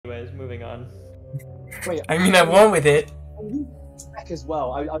Anyways, moving on. Wait, I mean, I won with it. I'm using deck as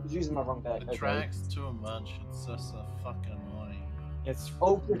well. I was using my wrong deck. It Okay. tracks too much. It's just a fucking annoying. It's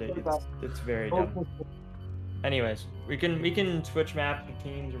Oh, ridiculous. It's very dumb. Anyways, we can switch maps or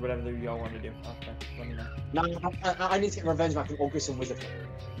teams or whatever y'all want to do. Okay, let me know. No, I need to get revenge back on August and Wizard.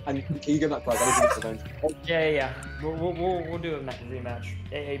 And can you go back, guys? I need to get revenge. Yeah. We'll do a rematch.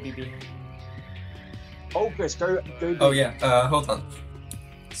 AABB. August, go. Oh yeah. Hold on.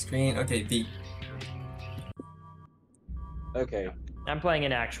 Screen. Okay. B. Okay. I'm playing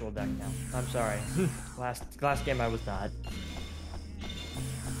an actual deck now. I'm sorry. last game I was not.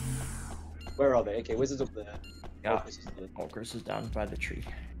 Where are they? Okay, Wizards up there. Yeah. August is there. Ulcris is down by the tree.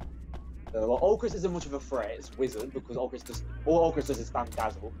 Well, August isn't much of a threat. It's Wizard because August does. All August does is spam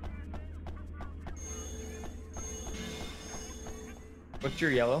Dazzle. What's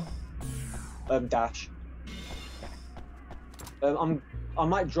your yellow? Dash. I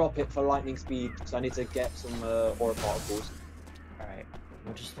might drop it for lightning speed because I need to get some aura particles. Alright.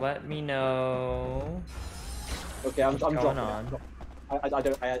 Well, just let me know. Okay, I'm What's going dropping on? it. I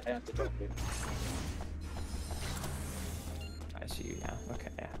don't. I have to drop it. I see you now. Okay,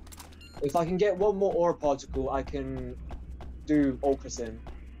 yeah. If I can get one more aura particle, I can do Ulcrasin,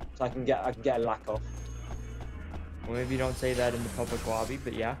 so I can get a lack off. Well, maybe you don't say that in the public lobby,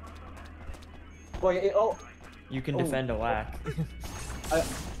 but yeah. Well, You can defend a lack.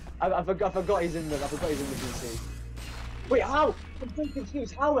 I forgot he's in the DC. Wait, how? I'm so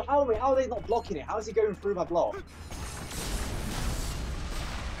confused. How are they not blocking it? How is he going through my block?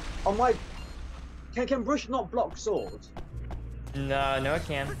 I'm like, can Brush not block swords? No, it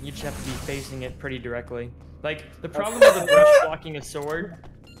can. You just have to be facing it pretty directly. Like, the problem with a brush blocking a sword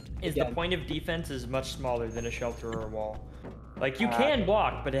is the point of defense is much smaller than a shelter or a wall. Like, you can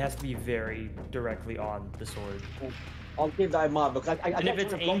block, but it has to be very directly on the sword. I'll keep that in mind because And if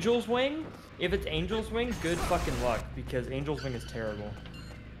it's Angel's Wing, good fucking luck, because Angel's Wing is terrible.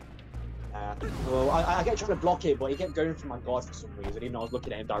 Well, I kept trying to block it, but he kept going for my guard for some reason, even though I was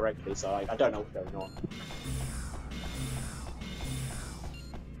looking at him directly, so I don't know what's going on.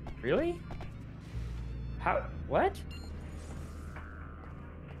 Really? How? What?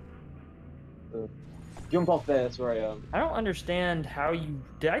 Jump off there, that's where I am. I don't understand how you...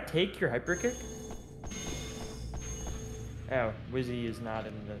 Did I take your hyper kick? Oh, Wizzy is not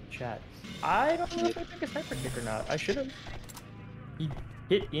in the chat. I don't know if I took his hyper kick or not. I should have. He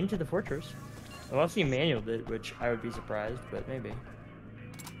hit into the fortress. Unless he manualed it, which I would be surprised, but maybe.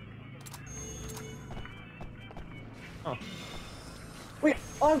 Oh. Wait,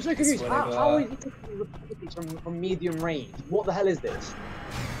 I'm so confused. How are you from medium range? What the hell is this?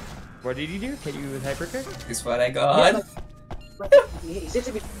 What did he do? Hit you with hyper kick? Is what I got. He's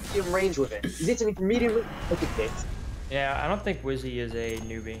hitting me from medium range with it. He's hitting me from medium range. Look at this. Yeah, I don't think Wizzy is a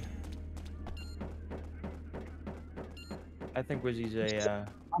newbie. I think Wizzy's a,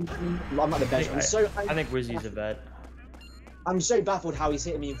 I'm not the best. I think Wizzy's a vet. I'm so baffled how he's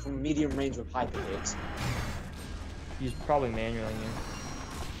hitting me from medium range with hyper hits. He's probably manualing you.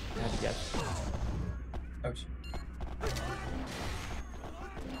 I have to guess. Ouch.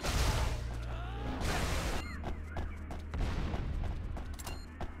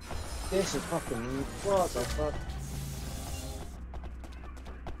 This is fucking... What the fuck?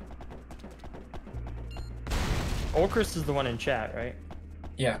 Ulcris is the one in chat, right?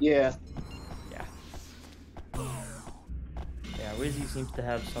 Yeah. Yeah. Yeah. Yeah, Wizzy seems to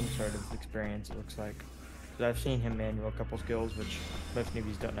have some sort of experience, it looks like. Because I've seen him manual a couple skills, which most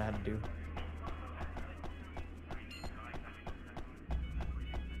newbies don't know how to do.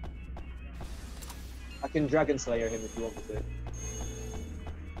 I can Dragon Slayer him if you want me to.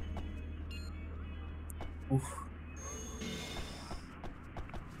 Oof.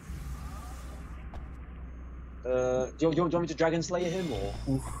 Do you want me to Dragon Slayer him or?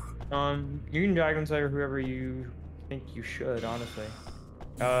 Oof. You can Dragon Slayer whoever you think you should, honestly.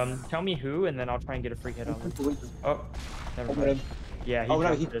 Tell me who, and then I'll try and get a free hit on him. Oh, never mind. Yeah, he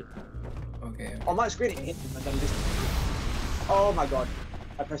dropped it. Okay. On my screen it hit him and then just... Oh my god.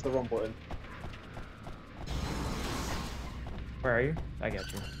 I pressed the wrong button. Where are you? I got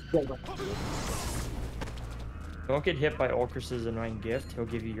you. Don't get hit by Ulcris's annoying gift. He'll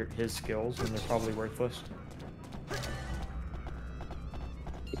give you his skills, and they're probably worthless.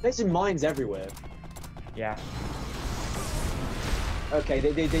 He's placing mines everywhere. Yeah. Okay,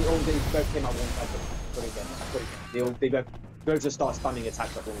 they both came out once. They both just start spamming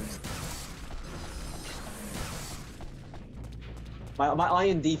attacks at once. My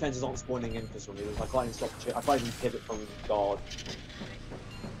iron defense is not spawning in for some reason. I can't even stop. I can't even pivot from guard.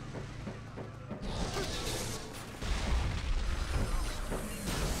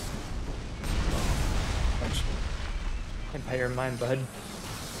 Empire in mind, bud.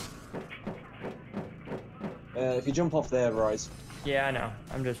 If you jump off there, Rise. Yeah, I know.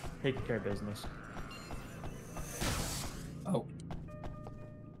 I'm just taking care of business. Oh.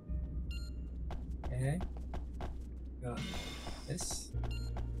 Okay. Got this.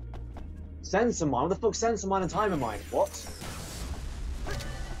 Sensor mine? What the fuck, sensor mine and timer mine? What?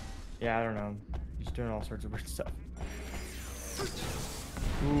 Yeah, I don't know. He's doing all sorts of weird stuff.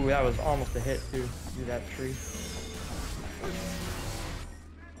 Ooh, that was almost a hit too. Do that tree.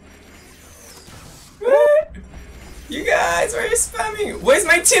 You guys, why are you spamming? Why is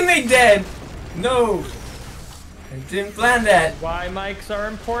my teammate dead? No. I didn't plan that. Why mics are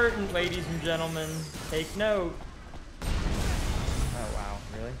important, ladies and gentlemen. Take note. Oh wow,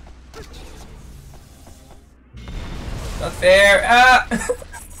 really? Not fair. Ah.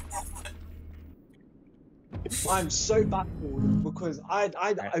 I'm so baffled because I'm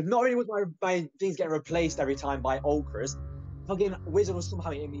not really with my things getting replaced every time by Ulcris. Fucking Wizard was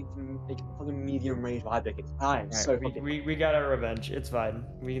somehow hitting me from like fucking medium range by big. I'm Right, so fucking. we got our revenge. It's fine.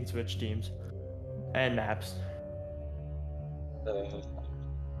 We can switch teams. And maps.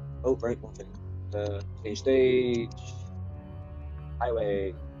 Oh, right, one thing. Change stage.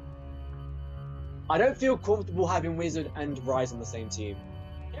 Highway. I don't feel comfortable having Wizard and Rise on the same team.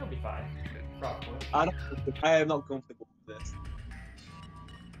 It'll be fine. Probably. I am not comfortable with this.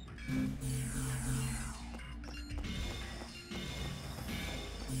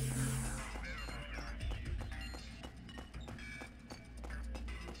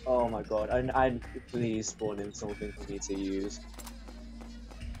 Oh my god, and please spawn in something for me to use.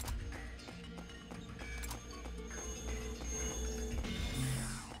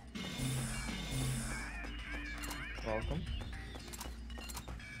 Welcome.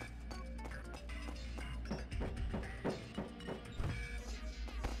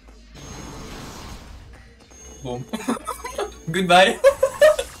 Boom. Goodbye.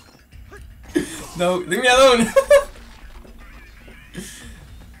 No, leave me alone.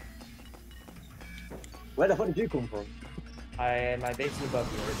 Where the fuck did you come from? My base is above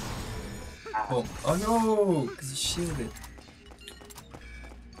yours. Boom. Oh no, because he shielded.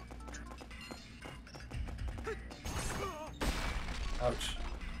 Ouch.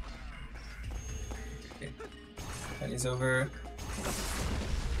 Okay. That is over.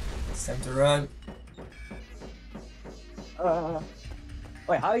 It's time to run.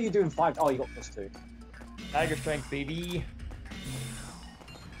 Wait, how are you doing 5? Oh, you got +2. Tiger strength, baby.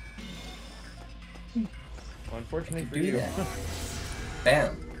 Well, unfortunately for Do you. that.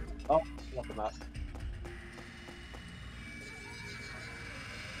 Bam. Oh, not the map.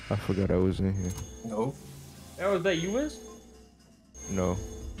 I forgot I was in here. No. Oh, is that you, Wiz? No,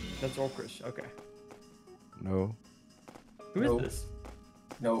 That's Ulcris. Okay. no. Who is No. this?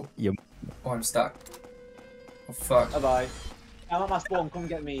 No. Yep. Oh, I'm stuck. Oh fuck. Bye bye. I'm at my spawn. Come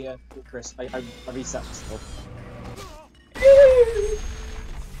get me, Chris. I reset myself.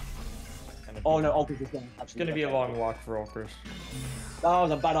 Oh no, Ulcris is gone. It's gonna be a long walk for Ulcris. That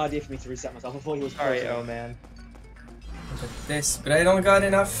was a bad idea for me to reset myself. I thought he was. Sorry, closer. oh man. Look at this, but I don't got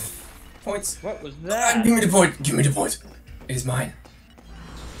enough points. What was that? Give me the point. Give me the point. It is mine.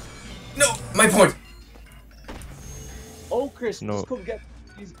 No, my point. Ulcris, No. just come get.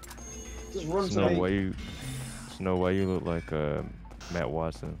 Just run to Snow, me. why you look like Matt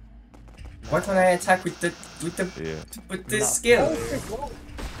Watson? What when I attack with the Yeah. with this Not skill? Ulcris, what?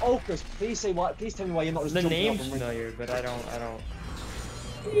 Ulcris, please say why. Please tell me why you're not just The jumping name's off and running. familiar, but I don't. Hold on,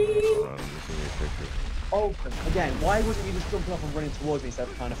 let me see your picture. Ulcris, again, why wasn't you just jumping off and running towards me instead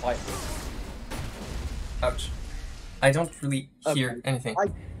of trying to fight me? Ouch. I don't really hear anything.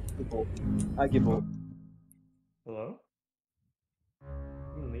 I give up. Hello?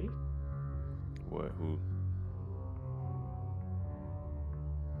 You leave? What? Who?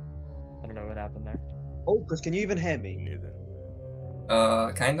 I don't know what happened there. Ulcris, can you even hear me? Neither.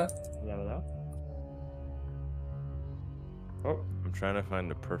 Kinda. Yeah, hello? Oh, I'm trying to find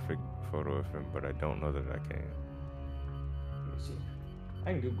the perfect photo of him, but I don't know that I can. let me see.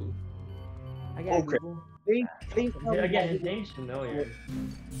 I can Google. I got Okay. Google. Please tell me Again, why his name's familiar.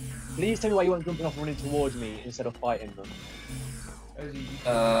 Please tell me why you weren't jumping off and running towards me instead of fighting them.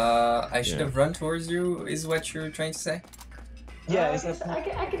 I should Yeah. have run towards you. Is what you're trying to say? Yeah, I, it's guess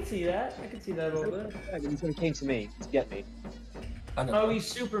I can see that. I can see that a little bit. He sort of came to me to get me. I don't Oh, know. he's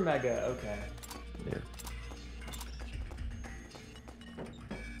super mega. Okay. Yeah.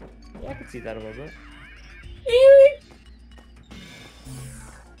 Yeah, I can see that a little bit.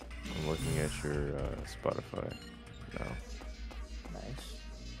 I'm looking at your Spotify now. Nice.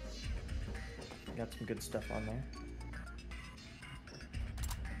 Got some good stuff on there.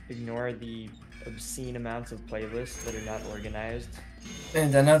 Ignore the obscene amounts of playlists that are not organized.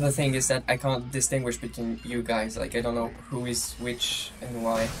 And another thing is that I can't distinguish between you guys. Like, I don't know who is which and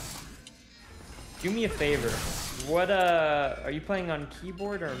why. Do me a favor. What are you playing on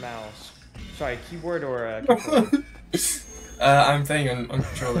keyboard or mouse? Sorry, keyboard or controller? I'm playing on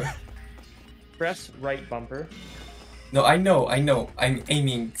controller. Press right bumper. No, I know. I'm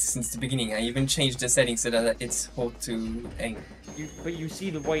aiming since the beginning. I even changed the settings so that it's hold to aim. But you see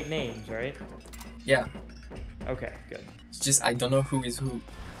the white names, right? Yeah. Okay, good. It's just I don't know who is who.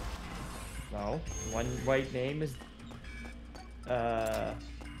 Well, one white name is me, and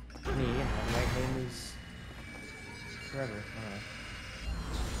one white name is forever.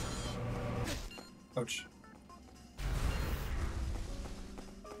 Ouch.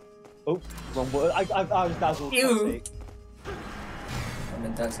 Oh, wrong button. I was dazzled. Ew. I'm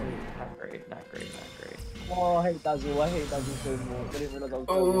in dazzle. Not great, not great, not great. Oh, I hate dazzle. I hate dazzle so much. I didn't realize I was.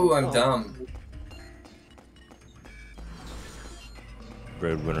 Oh, I'm dumb.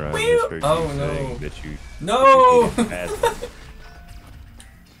 Breadwinner, I Whew. misheard Oh, you no. saying that you. No! that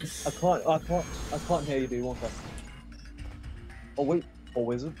you hated Basil. I can't hear you, dude. One second. Oh wait, oh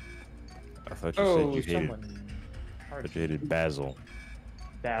wizard. I thought you said you hated. someone. But you hated Basil.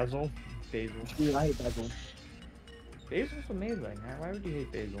 Basil? Basil. Dude, I hate dazzle. Basil's amazing. Why would you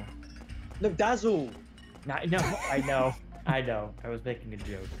hate basil? No, dazzle. No, I know. I was making a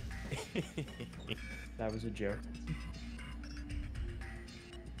joke. That was a joke.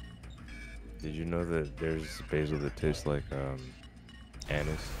 Did you know that there's basil that tastes like anise?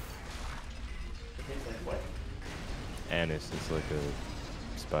 It tastes like what? Anise, it's like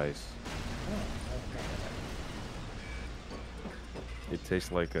a spice. It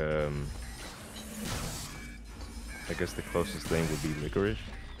tastes like I guess the closest thing would be licorice.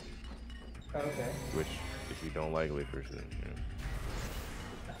 Okay. Which, if you don't like licorice, then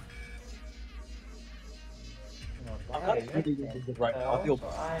I can't do this right now. I feel.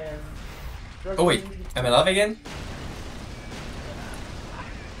 Oh wait, am I alive again?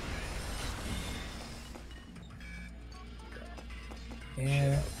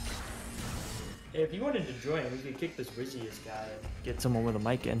 Yeah. If you wanted to join, we could kick this Wizziest guy and get someone with a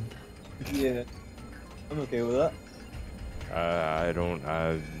mic in. Yeah, I'm okay with that. I don't.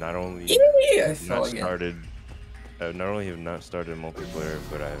 I've not only I fell not again. started. Not only have not started multiplayer,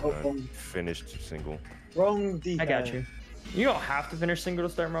 but I have Oh, not finished single. Wrong defense. I got you. You don't have to finish single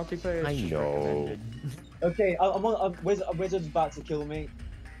to start multiplayer. It's I just know. recommended. Okay, Wizard's about to kill me.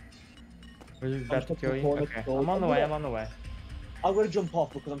 Wizard's about to kill you? corner, Okay. so- I'm on the way, I'm on the way. I'm gonna jump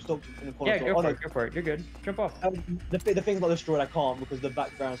off because I'm stuck in the corner. Yeah, so- go oh, for no, it, go for it. You're good. Jump off. The thing's not destroyed. I can't because the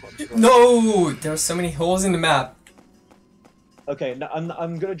background's not destroyed. No! There are so many holes in the map. Okay, no,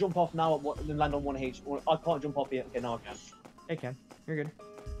 I'm gonna jump off now and land on 1H. I can't jump off yet. Okay, now I can. Hey, Cam. You're good.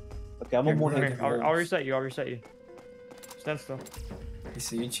 Okay, I'm on Here, 1H. come here. I'll reset you, I'll reset you. Stand still. Okay,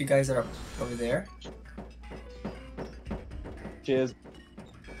 so you two guys are over there. Cheers.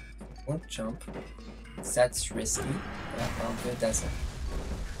 Won't jump. That's risky. Yeah, I'll do a dazzle.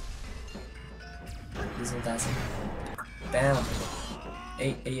 Diesel dazzle. Bam!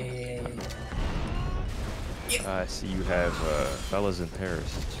 Hey. I see you have fellas in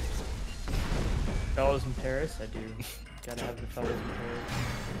Paris. Fellas in Paris? I do. Gotta have the fellas in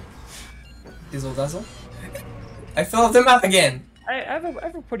Paris. Diesel dazzle. I fell off the map again! I have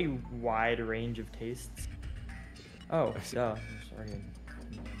a pretty wide range of tastes. Oh, duh. I'm sorry.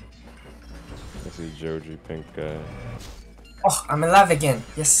 This is Joji Pink guy. Oh, I'm alive again!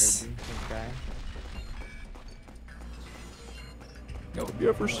 Yes! Crazy, pink guy. No. Have you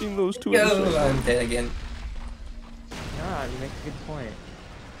ever seen those two? Yo, I'm dead again. Nah, you make a good point.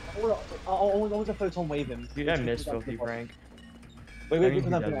 I want to photon wave him. Dude, I miss Filthy Frank. Wait, I mean, because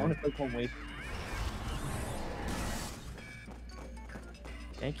he I doesn't. want to photon wave.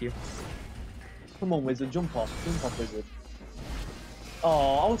 Thank you. Come on, Wizard, jump off, Wizard.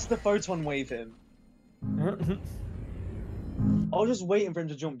 Oh, I wanted to photon wave him. I was just waiting for him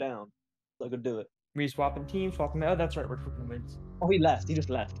to jump down so I could do it. We swapping teams, swapping. Oh, that's right, we're kicking Wiz. Oh, he left. He just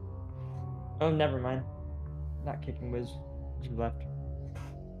left. Oh, never mind. Not kicking Wiz. He left.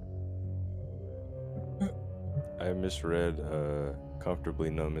 I misread Comfortably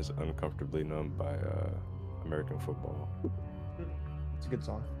Numb is Uncomfortably Numb by American Football. It's a good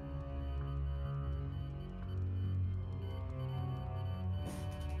song.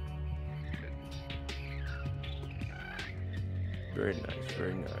 Very nice,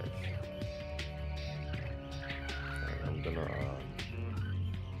 very nice. I'm gonna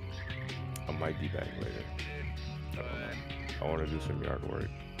I might be back later. I don't know. I want to do some yard work.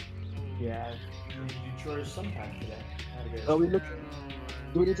 Yeah, you chores sometime today. Oh, we look.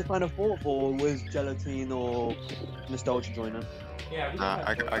 Do we need to find a fourth, or was Gelatine or Nostalgia joining? Yeah, we Nah,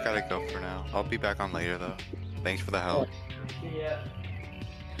 can I have gotta go for now. I'll be back on later though. Thanks for the help. Yeah.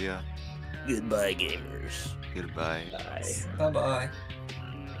 Yeah. Goodbye, gamers. Goodbye. Bye. Bye-bye.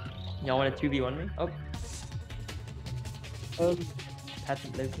 Y'all want to 2v1 me? Oh,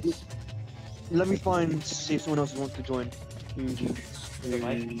 Patent Lotus. Let me see if someone else wants to join. The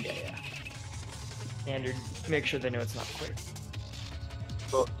mic? Yeah. Standard. Make sure they know it's not quick.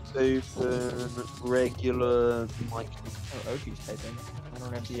 Got open, regular, mic. Oh, OG's typing. I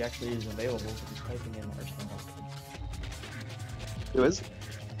don't know if he actually is available, but he's typing in our stuff. Who is?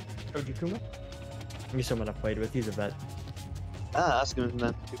 OG Kuma? He's someone I've played with. He's a vet. Ah, ask him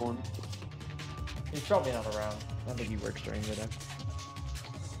then if you want. He's probably not around. I don't think he works during the day.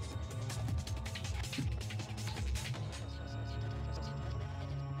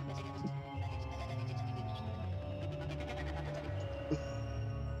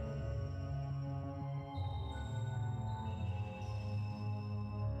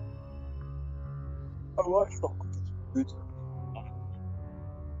 Oh, right, stop. Good.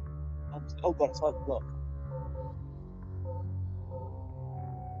 Oh god, it's 5 o'clock.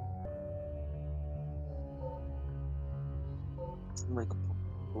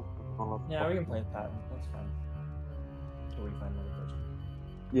 Yeah, we can play with Patent. That's fine. Until we find another person.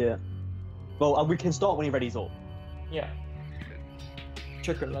 Yeah. Well, we can start when he ready's up. Yeah.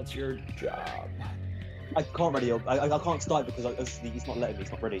 Chicken, that's your job. I can't ready up. I can't start because he's not letting me.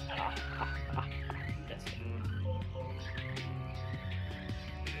 He's not ready. Yes.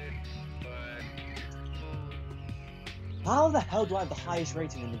 How the hell do I have the highest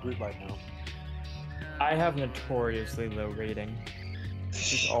rating in the group right now? I have notoriously low rating.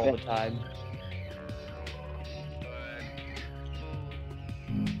 Just all the time.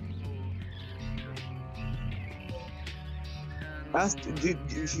 Ask,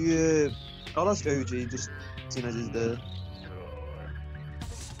 I'll ask OG just seeing as he's there.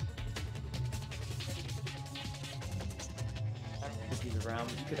 If he's around,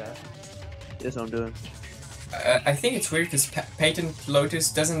 you could ask. Yes, I'm doing. I think it's weird because Patent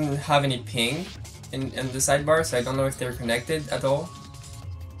Lotus doesn't have any ping in the sidebar, so I don't know if they're connected at all.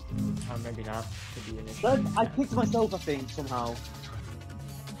 Or maybe not. Could be an issue. But I picked myself, I think, somehow.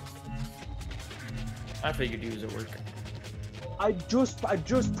 I figured you was at work. I just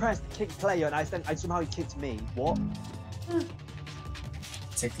pressed kick player and I somehow he kicked me. What?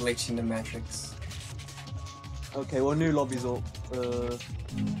 It's a glitch in the matrix. Okay, well, new lobby's up.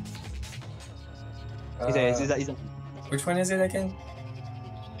 He's a Which one is it again?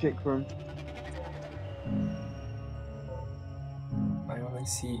 chick room. I only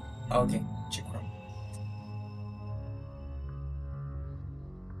see. Okay, chick room.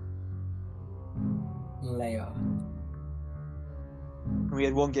 Leia. We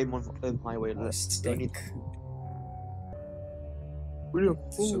had one game on highway left. Stink. William.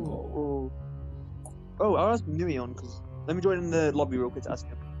 So Oh, I'll ask Nui on because let me join in the lobby real quick to ask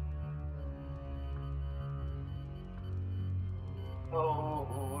him.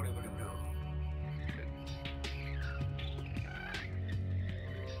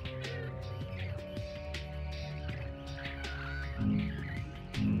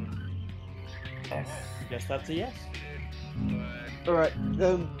 Guess that's a yes. All right,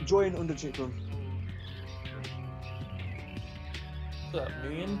 join under chick room. What's up,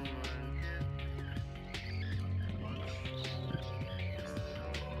 Nguyen?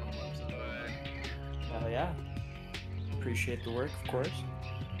 Hell yeah. Appreciate the work, of course.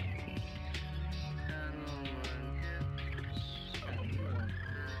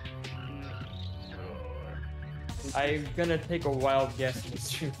 I'm gonna take a wild guess and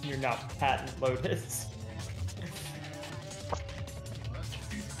assume you're not Patent Lotus.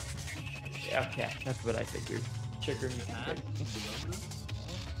 Yeah, okay, that's what I figured. Chicken, you can pick.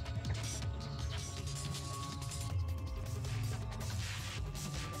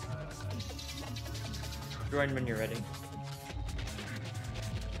 Join when you're ready.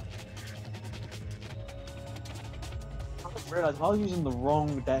 I just realised I was using the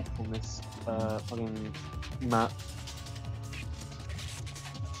wrong deck on this fucking map.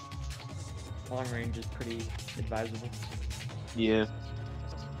 Long range is pretty advisable. Yeah.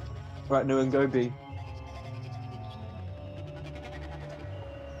 Right, no, and go B.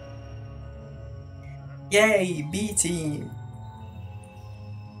 Yay, B team.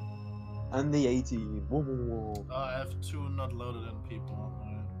 And the 18. Whoa, whoa, whoa. Oh, I have 2 not loaded in people.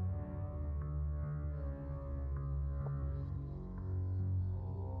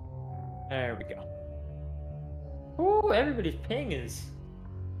 There we go. Ooh, everybody's ping is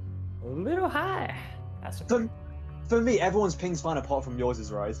a little high. That's okay. For me, everyone's ping's fine apart from yours is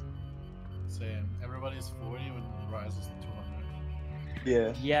Rise. Same. Everybody's 40 when Rise is 200.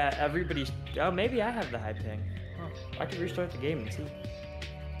 Yeah. Yeah, everybody's. Oh, maybe I have the high ping. Huh. I could restart the game and see.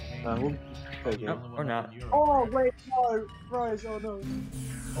 Okay. Nope, or not. Oh wait, no, Rise. Oh no. Boom,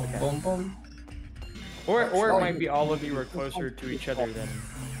 boom, boom. Or it might be all of you are closer to each other than.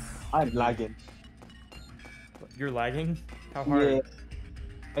 I'm lagging. You're lagging? How hard?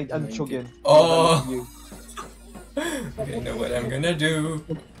 Yeah. I'm chugging. Oh. I know what I'm gonna do.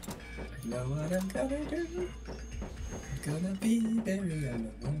 I know what I'm gonna do. I'm gonna be very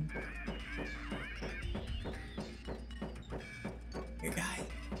alone. You guys.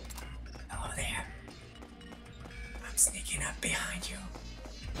 Hello there. I'm sneaking up behind you.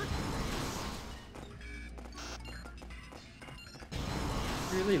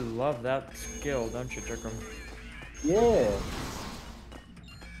 You really love that skill, don't you, Tukram? Yeah.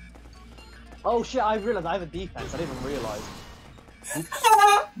 Oh shit! I realized I have a defense. I didn't even realize.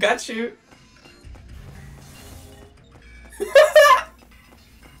 Got you.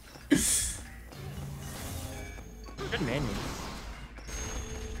 Good menu.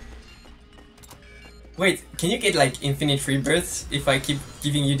 Wait, can you get like infinite rebirths if I keep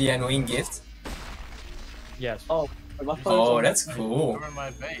giving you the annoying gift? Yes. Oh, my phone's Oh, on. that's cool. Cover my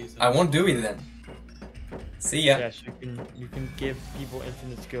base. I won't do it then. See ya. Yes, you can give people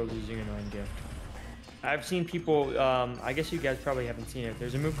infinite skills using annoying gift. I've seen people. I guess you guys probably haven't seen it.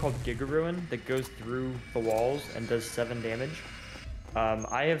 There's a move called Giga Ruin that goes through the walls and does 7 damage.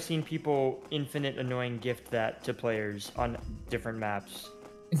 I have seen people infinite annoying gift that to players on different maps.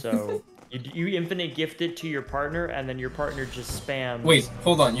 So you infinite gift it to your partner, and then your partner just spams. Wait,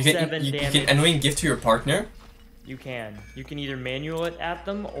 hold on. You can 7 you damage. can annoying gift to your partner? You can. You can either manual it at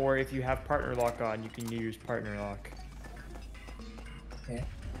them, or if you have partner lock on, you can use partner lock. Okay.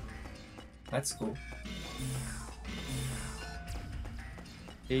 That's cool.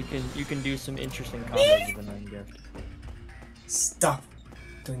 You can do some interesting combos with annoying gift. Stop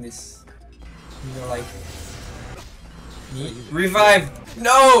doing this. You know, like me revive.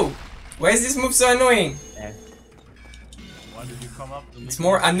 No. Why is this move so annoying? Eh. Why did you come up? It's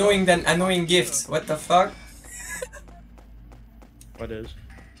more annoying than annoying gifts. What the fuck? What is?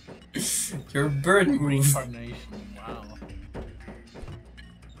 Your bird move. Reincarnation. Wow.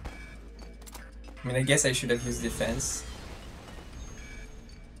 I mean, I guess I should have used defense.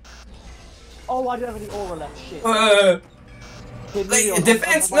 Oh, I don't have any aura left. Shit. Like,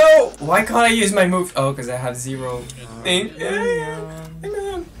 defense, no! Why can't I use my move? Oh, because I have 0 thing. Hang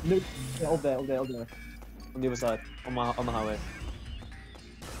on. No, yeah, up there. On the other side, on the highway.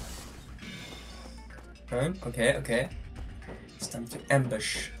 Okay. It's time to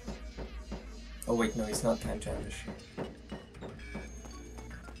ambush. Oh wait, no, it's not time to ambush.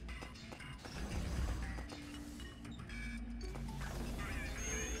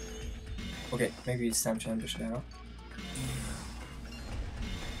 Okay, maybe it's time to ambush now.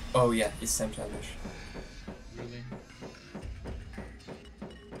 Oh yeah, it's time to ambush. Really?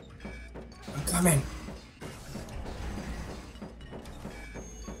 I'm coming!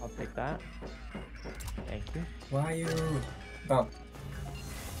 I'll take that. Thank you. Why you? Bump.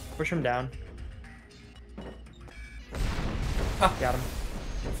 Push him down. Ha. Got him.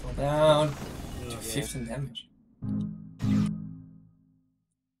 Fall down. Yeah. 15 damage.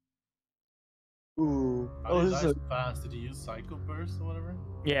 Ooh. Oh, Oh, he this died is fast. Did he use Psycho Burst or whatever?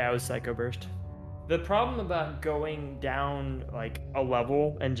 Yeah, it was Psycho Burst. The problem about going down like a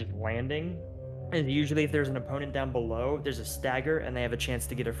level and just landing is usually if there's an opponent down below, there's a stagger and they have a chance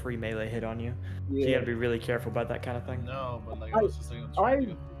to get a free melee hit on you. So you gotta be really careful about that kind of thing. No, but like I was just like trying to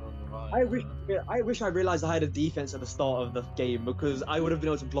get people to revive. I wish I realized I had a defense at the start of the game because I would have been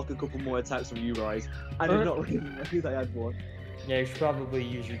able to block a couple more attacks from you guys. I did not realize I had one. Yeah, you should probably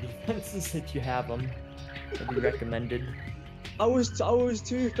use your defenses if you have them. That'd be recommended. I was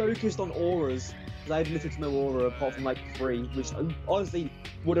too focused on auras because I had little to no aura apart from like 3, which honestly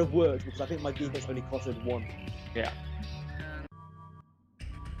would have worked because I think my defense only costed 1. Yeah.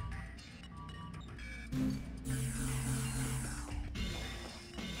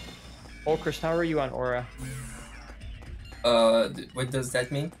 Oh, Chris, how are you on aura? What does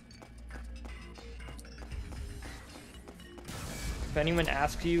that mean? If anyone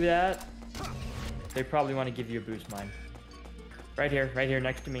asks you that, they probably want to give you a boost mine. Right here,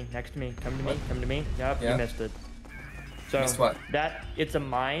 next to me, come to me. Yep, Yeah. you missed it. So Missed what? it's a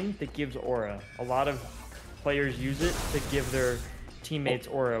mine that gives aura. A lot of players use it to give their teammates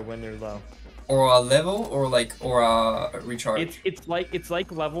aura when they're low. Or a level, or like, or a recharge? It's like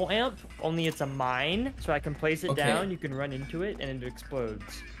level amp, only it's a mine, so I can place it Okay. down, you can run into it, and it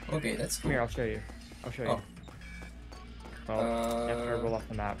explodes. Okay, that's Come cool. here, I'll show you. Oh. Well, you have to roll off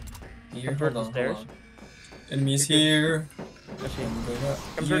the map. Here, Come hold towards the on, stairs. hold on. Enemies here. I see. I'm gonna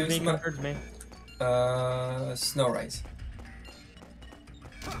Come towards me, use my come towards me. snow rise.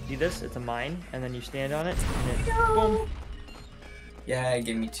 See this? It's a mine, and then you stand on it, and it boom. Yeah,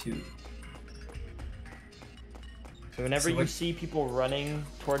 give me 2. So whenever So you what- see people running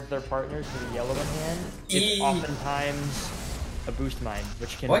towards their partners with a yellow in hand, it's Eee. oftentimes a boost mine,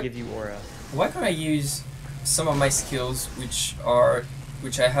 which can What? give you aura. Why can't I use some of my skills which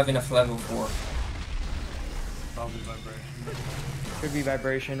I have enough level for? Probably vibration. Could be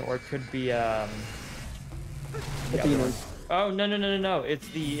vibration, or it could be the other Athena. one. Oh no! It's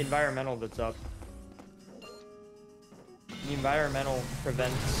the environmental that's up. The environmental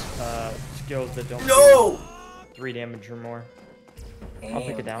prevents skills that don't do 3 damage or more. I'll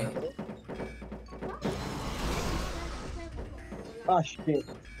pick it down. Ah, shit.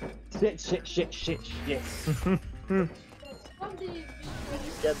 Shit.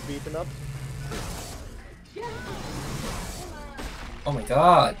 Get beaten up. Oh my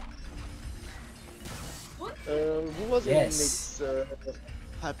god. Who was Yes. in Nick's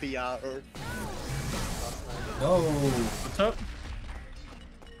happy hour last night? No. What's up?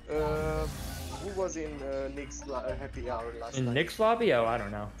 Who was in Nick's happy hour last In night? Nick's lobby? Oh, I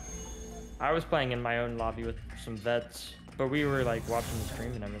don't know. I was playing in my own lobby with some vets, but we were like watching the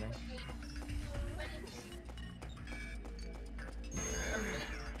stream and everything.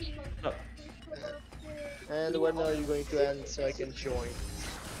 Oh, And when are you going to end so I can join?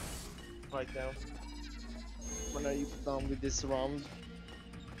 Right now. When are you done with this round?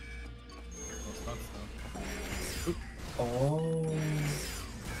 What's that stuff? Oh.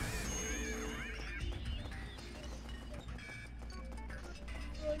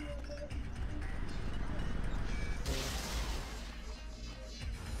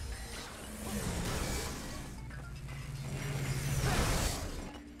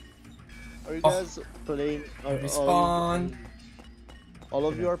 Are you Oh. guys playing? Respawn. All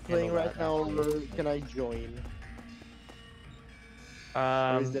of you are playing handle right that now, or can I join?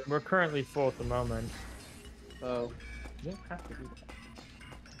 is there- we're currently full at the moment. Oh, You don't have to do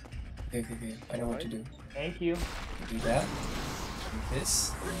that. Okay. I know what to do. Thank you. Do that. Do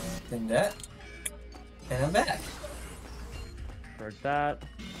this. Then that. And I'm back. For that.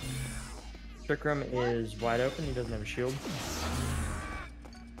 Trickram is wide open. He doesn't have a shield.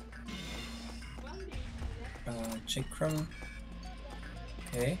 Chikram.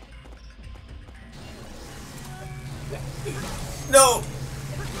 Okay. No!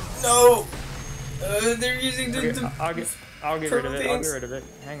 No! They're using Okay, the I'll get rid of purple it. I'll get things. rid of it.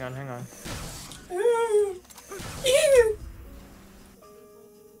 Hang on.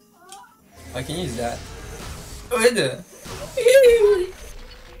 I can use that. Oh, it did.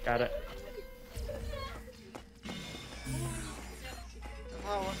 Got it.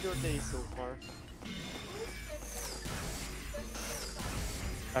 how was your day so far?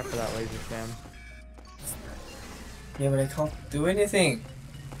 Back for that laser cam. Yeah, but I can't do anything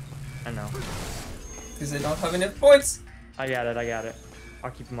I know. because I don't have enough points. I got it.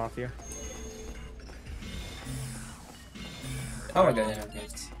 I'll keep him off you. Oh my god, I have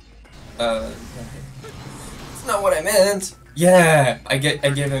gifts. Okay. It's not what I meant. Yeah, I gave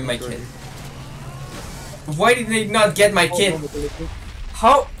him my kit. Why did they not get my kit?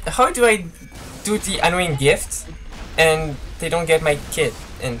 How do I do the annoying gift and they don't get my kit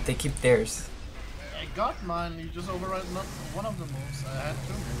and they keep theirs? I got mine, you just override not one of the moves. I had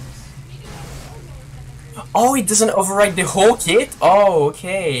 2 moves. Oh, it doesn't override the whole kit? Oh,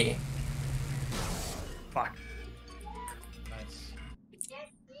 okay. Fuck. Nice.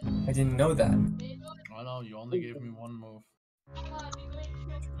 I didn't know that. I know, you only gave me 1 move.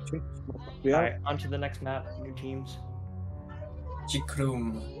 Yeah. Alright, on to the next map. New teams.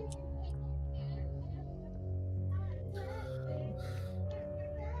 Chikrum.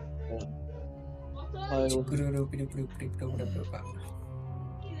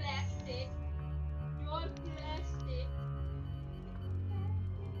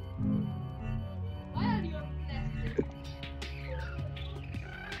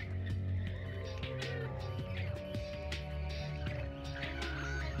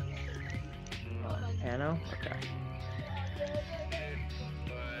 Pano? Okay.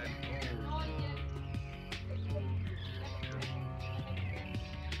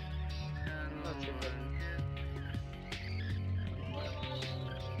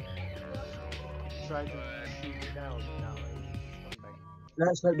 Try to shoot it down now. Come back.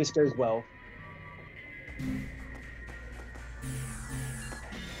 Let's hope this goes well.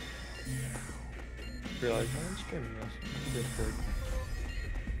 Realize I'm streaming this. Discord.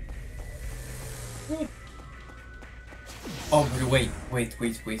 Oh, but wait.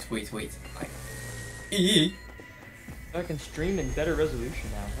 I can stream in better resolution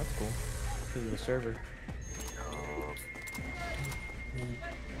now. That's cool. Because of the server.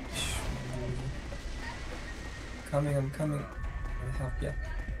 I'm coming. I'll help ya.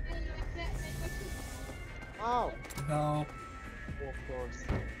 Ow! Help. Of course.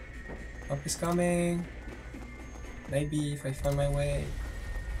 Help is coming. Maybe if I find my way.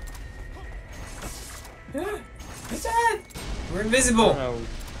 What's that? We're invisible. Oh, no.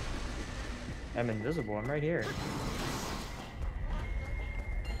 I'm invisible. I'm right here.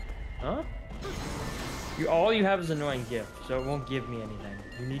 Huh? All you have is annoying gift, so it won't give me anything.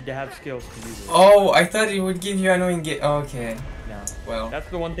 You need to have skills to use it. Oh, I thought it would give you annoying gift. Okay. No. Well. That's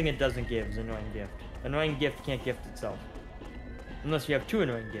the one thing it doesn't give is annoying gift. Annoying gift can't gift itself. Unless you have 2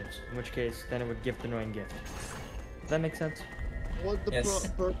 annoying gifts, in which case then it would gift annoying gift. Does that make sense? What's the Yes.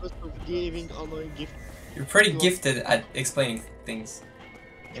 purpose of giving annoying gift? You're pretty gifted at explaining things.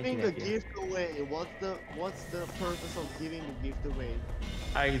 Giving Thank the you. gift away. What's the purpose of giving the gift away?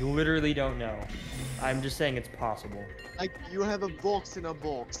 I literally don't know. I'm just saying it's possible. Like you have a box in a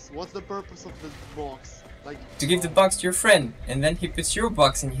box. What's the purpose of this box? Like To give the box to your friend, and then he puts your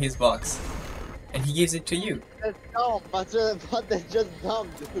box in his box. And he gives it to you. that's dumb, but that's just dumb,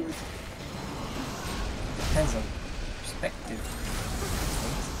 dude. Depends on perspective.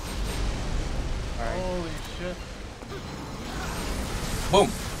 Alright. Holy shit. Boom!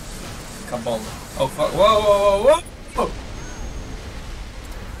 Kaboom. Oh fuck. Whoa!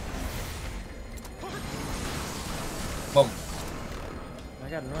 Boom. I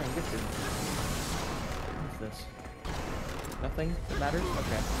got annoying gifted. What's this? Nothing that matters?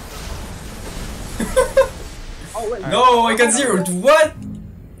 Okay. Oh wait. No, I got 0. What?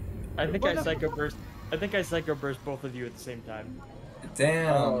 I think I psycho burst. I think I psycho burst both of you at the same time.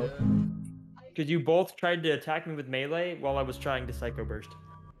 Damn. Because you both tried to attack me with melee while I was trying to psycho burst.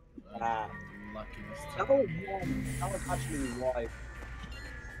 Ah, Lucky this that time. was wrong. That was actually why.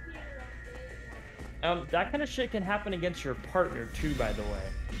 That kind of shit can happen against your partner too, by the way.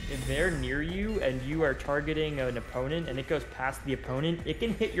 If they're near you and you are targeting an opponent and it goes past the opponent, it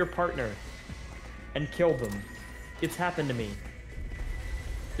can hit your partner and kill them. It's happened to me.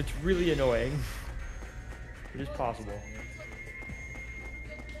 It's really annoying. It is possible.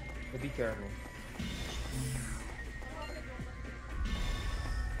 But be careful.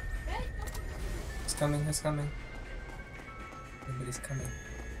 He's coming, he's coming. Nobody's coming.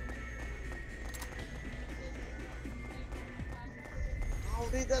 How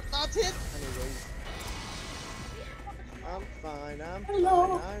did that not hit? Anyways. I'm fine, I'm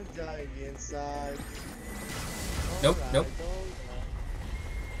Hello. fine, I'm dying inside. Nope, Alright, nope.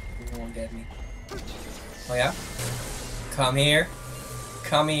 alright. You won't get me. Oh yeah? Come here.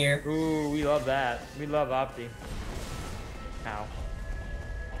 Come here. Ooh, we love that. We love Opti. Ow.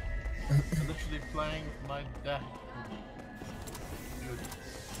 I'm literally playing my deck. Dude.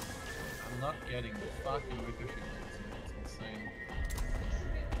 I'm not getting the fucking ricochet. It's insane.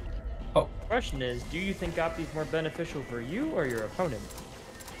 Question is, do you think Opti is more beneficial for you or your opponent?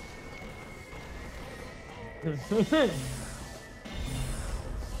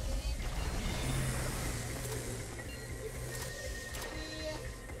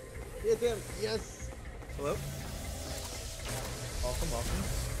 Hit him, yes! Hello? Welcome, welcome.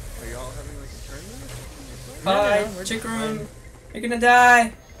 Are y'all having like a tournament? Hi, we're chick just room. fine. You're gonna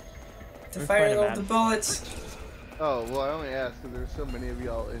die. The We're firing fine, of the man. bullets. Oh, well, I only asked because there's so many of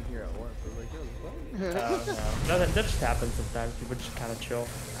y'all in here at once. I was like, yo, Oh, no. Nothing, that just happens sometimes. People just kind of chill.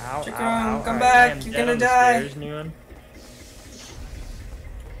 Ow, Chick ow, room, ow. come Alright, back, I am you're dead gonna on the die. stairs, new one.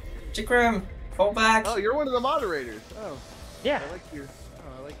 Chick room, fall back. Oh, you're one of the moderators. Oh, Yeah, I like your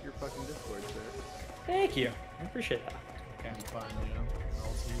fucking Discord, sir. thank you. I appreciate that. I'm fine, yeah.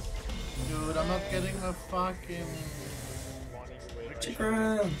 I'll see. Dude, I'm not getting the fucking. Chick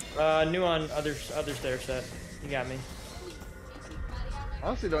room. New on other stair set. You got me.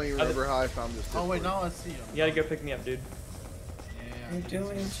 Honestly, don't even remember how I found this. Oh wait, Discord. now I see him. You gotta go pick me up, dude. What are you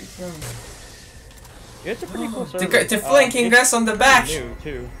doing, chick room? Yeah, it's a pretty cool server. They're flanking it's us on the back. New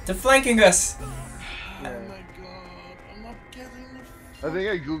too. They're flanking us. Oh my god, I'm not getting the. I think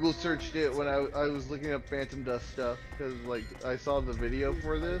I Google searched it when I was looking up Phantom Dust stuff because like I saw the video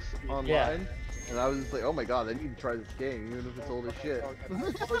for this online and I was just like, oh my god, I need to try this game even if it's old as shit.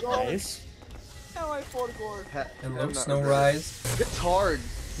 Nice. Now I forgot. Hello, not Snow regret. Rise. It's hard.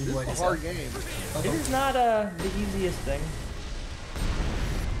 This What is is a hard that? game. It is not the easiest thing.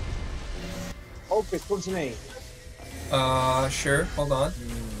 Oh, Chris, come to me. Sure. Hold on.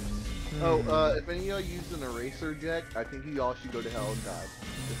 Oh, if any of y'all use an eraser deck, I think y'all should go to hell and die.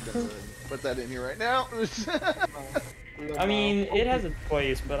 Just gonna put that in here right now. I mean, it has its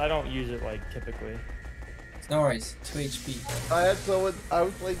place, but I don't use it like typically. No worries, 2 HP. I had someone. I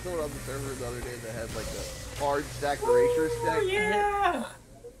was playing someone on the server the other day that had like a hard stack erasure stack. Yeah.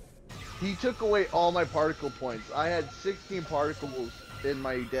 He took away all my particle points. I had 16 particles in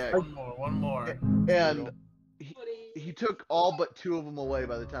my deck, One more. and he took all but 2 of them away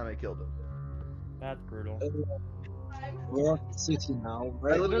by the time I killed him. That's brutal. We're at City now.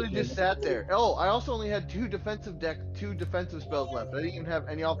 I literally just sat there. Oh, I also only had 2 defensive spells left. I didn't even have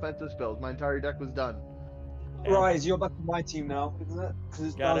any offensive spells. My entire deck was done. Rise, you're back on my team now, isn't it? Because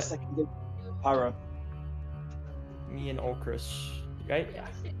it's now Got it. second game. Para. Me and Ulcris, right? Yeah.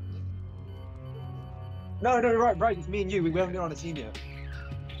 No, right, it's me and you. We haven't been on a team yet.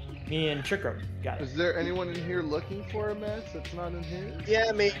 Me and Chikram, got it. Is there anyone in here looking for a match that's not in here?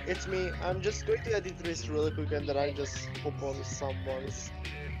 Yeah, me. It's me. I'm just going to edit this really quick and then I just hop on someone's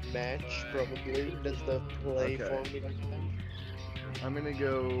match, probably. That's the play Okay. for me. I'm gonna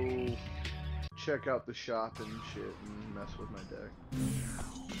go check out the shop and shit and mess with my deck.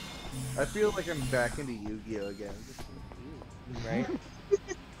 I feel like I'm back into Yu-Gi-Oh again. Right?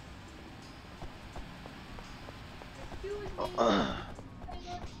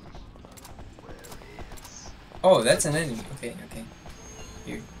 Oh, that's an enemy. Okay.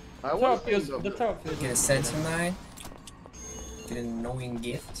 I That's how was it feels. thinking of That's how it feels. Get a Sentinel. Get an annoying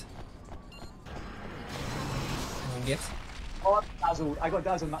gift. Annoying gift. Oh, I'm dazzled. I got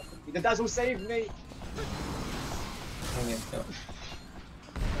dazzled. The dazzle saved me. Annoying gift. No.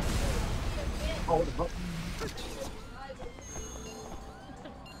 Oh, what the fuck?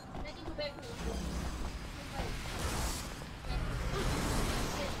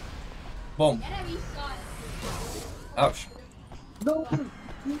 Boom. Ouch. No.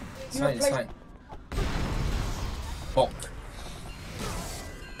 It's fine. Bonk.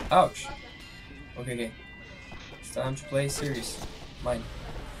 Ouch. Okay. It's time to play serious. Mine.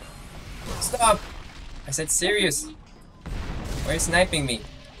 Stop! I said serious. Why are you sniping me?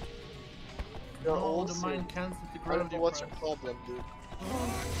 You're Oh, all the sick. mind cancels the I don't gravity. know what's your problem, dude.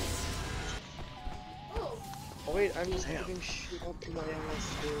 Oh wait, I'm just putting shit up to my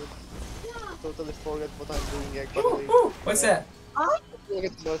ass, dude. Totally forget what I'm doing actually. Ooh, what's that?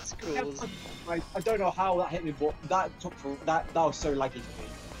 Forget about schools. I don't know how that hit me, but that took for that was so laggy for me.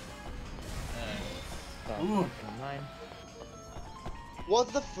 Ooh. Mine.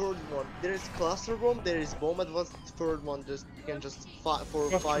 What's the third one? There is cluster bomb, there is bomb, and what's the third one? Just you can just fight for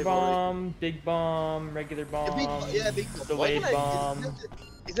Cluster 5 bomb, big bomb, regular bomb, big bomb. delayed Why can bomb.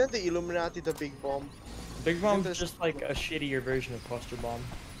 Isn't the Illuminati the big bomb? Big bomb's this- just like a shittier version of cluster bomb.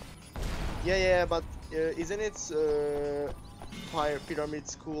 Yeah, but isn't it Fire Pyramid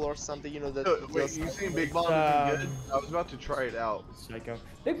School or something? You know that. Wait, just- you saying Big Bomb isn't good? I was about to try it out. Psycho.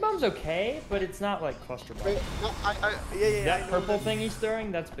 Big bomb's okay, but it's not like cluster bomb. No, yeah. That I know purple that. thing he's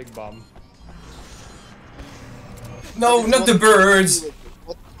throwing, that's big bomb. No, not the birds!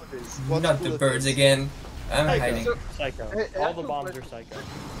 What bullet is? What Not the bullet birds is? again. I'm Hey, hiding. so- Psycho. Hey, All that's the a bombs are question. psycho.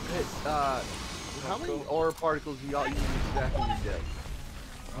 Hey, how many aura particles do y'all use exactly in your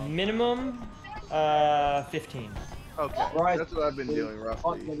deck? Minimum, 15. Okay, Right. that's what I've been doing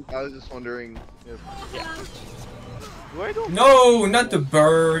roughly. I was just wondering if. No, not the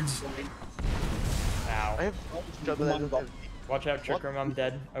birds. Ow. I have job that I don't have. Watch out, Chikram, I'm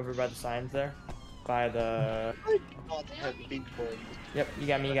dead. Over by the signs there. By the... I do not have big bomb. Yep, you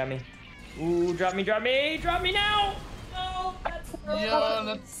got me. Ooh, drop me now! No, that's... Yeah,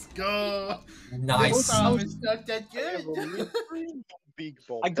 let's go. Nice. It's not that I have good. a really big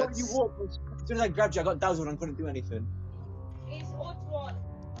bomb. I got That's- you up. As soon as I grabbed you, I got dazzled and couldn't do anything.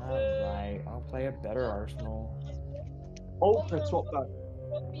 Alright, I'll play a better Arsenal. Ultra swap back.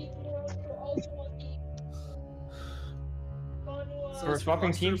 So We're is swapping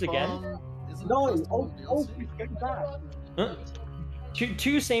Cluster teams again? Bomb- isn't No, Cluster Bomb Ultra DLC? getting back. Huh?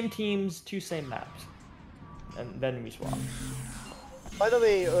 Two same teams, 2 same maps. And then we swap. By the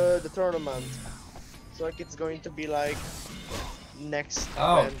way, the tournament. So like it's going to be like next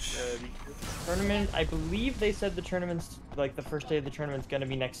event. Ouch. Tournament, I believe they said the tournament's, like the first day of the tournament's gonna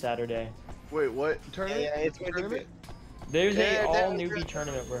be next Saturday. Wait, what tournament? Yeah, it's going to be. Tournament? There's Yeah, a all that- newbie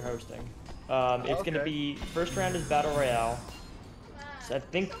tournament we're hosting. It's gonna Okay. be, first round is Battle Royale. So I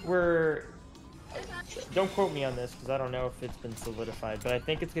think we're, don't quote me on this because I don't know if it's been solidified, but I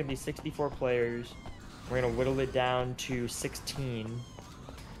think it's gonna be 64 players. We're gonna whittle it down to 16.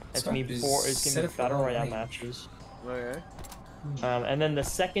 It's gonna be Set it for Battle long Royale range. matches. Okay. And then the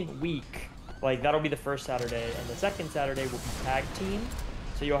second week, like that'll be the first Saturday, and the second Saturday will be tag team.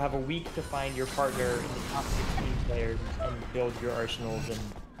 So you'll have a week to find your partner in the top 16 players and build your arsenals and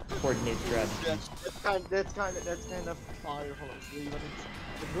coordinate strategies. That's kind of fire. Hold on, see, when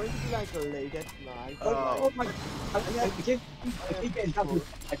it's going to be like late at night. Oh my! I keep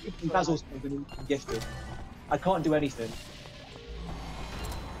getting Basil's gifted. I can't do anything.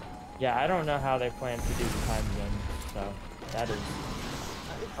 Yeah, I don't know how they plan to do the time zone, so that is.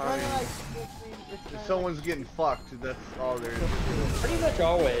 It's kind of like If someone's getting fucked, that's all there is to it. Pretty much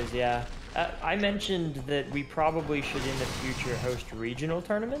always, yeah. I mentioned that we probably should in the future host regional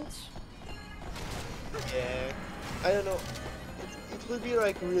tournaments. Yeah, I don't know. It would be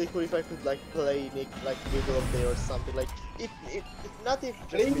like really cool if I could like play Nick like middle of day or something. Like if not if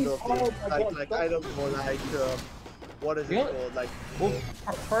just middle of day, like I don't know, like what is it called? Like well,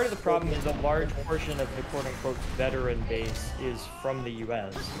 part of the problem is a large portion of the quote-unquote veteran base is from the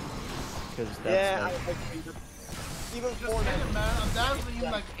U.S. Because that's yeah, like, I agree. Even Just hit him, man. I'm dazzling you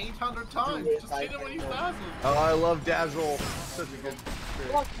like 800 times. Just hit him when he's dazzled. Oh, I love Dazzle. Such a good.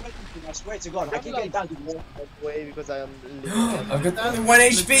 I swear to God, I keep getting down to one. way because I am. I've got only 1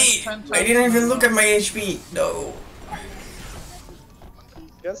 HP! I didn't even look at my HP! No!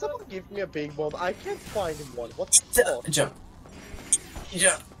 Can someone give me a big bomb? I can't find one. What's the fuck? Jump.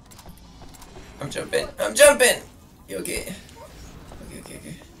 Jump. I'm jumping. I'm jumping! You okay?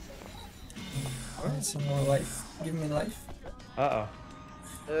 Okay. Alright, some more life. Give me life. uh-oh.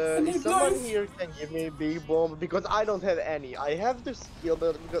 If someone here can give me a big bomb because I don't have any. I have the skill,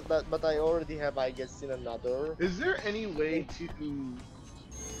 but I already have, I guess, in another. Is there any way to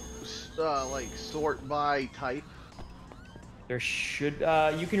like sort by type? There should,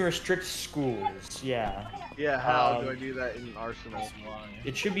 you can restrict schools, yeah. Yeah, how do I do that in Arsenal?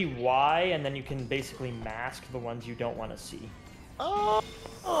 It should be Y, and then you can basically mask the ones you don't want to see. Oh!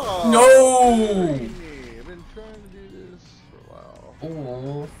 No! Hey, I've been trying to do this for a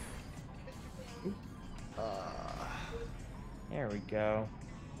while. Oh. There we go.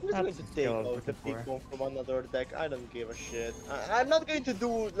 I'm just going That's to the take skill I was out the looking big for. bomb from another deck. I don't give a shit. I'm not going to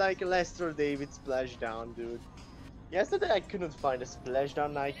do like Lester David splashdown, dude. Yesterday I couldn't find a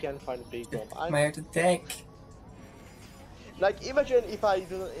splashdown. I can't find a big bomb. My attack. Like imagine if I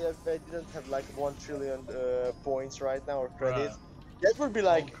didn't have like 1 trillion points right now or credits. That would be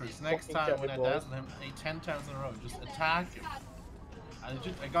like. Chris, next fucking time when I terrible. dazzle him 10 times in a row, just attack him.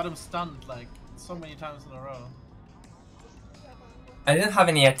 I got him stunned like so many times in a row. I didn't have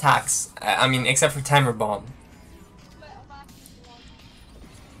any attacks. I mean, except for timer bomb. Wait,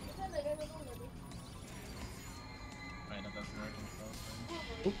 that doesn't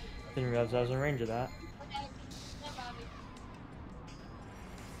work. Didn't realize I was in range of that.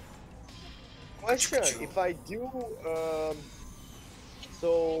 Question: if I do,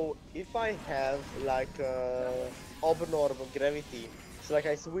 so if I have like abnormal gravity, so like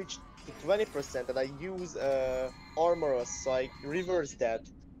I switch to 20% and I use Armorous, so I reverse that.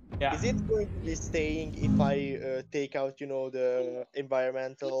 Yeah. Is it going to be staying if I take out, you know, the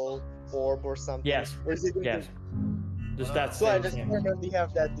environmental orb or something? Yes. Or is it going Yes. Just that So I same just thing. permanently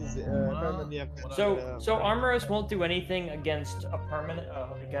have that. Permanently have that. So Armorous won't do anything against a permanent,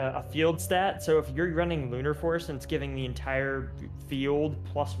 like a field stat. So if you're running Lunar Force and it's giving the entire field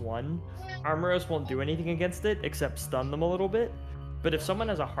 +1, Armorous won't do anything against it except stun them a little bit. But if someone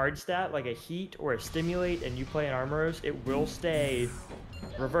has a hard stat like a Heat or a Stimulate and you play an Armorous, it will stay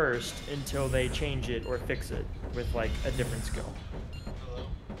reversed until they change it or fix it with like a different skill.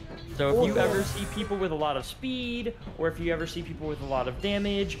 So if you ever see people with a lot of speed, or if you ever see people with a lot of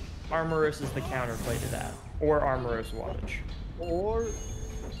damage, Armorous is the counterplay to that, or Armorous Wattage.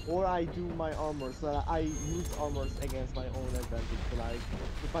 Or I do my armor, so I use armors against my own advantage. So like,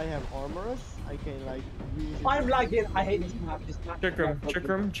 if I have armors, I can like use. I'm lagging. I hate this map. This map.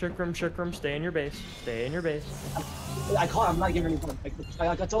 Chikram, stay in your base. Stay in your base. I can't. I'm lagging really bad.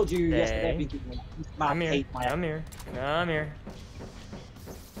 Like I told you yesterday. This map Come here, hate my. come here, come here.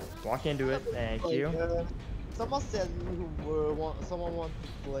 Walk into it, thank you. Someone said someone wants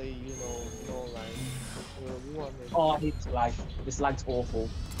to play, you know, online. Oh, I hate this lag. This lag's awful.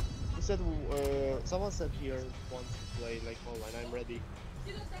 He said, someone said here wants to play like online. I'm ready.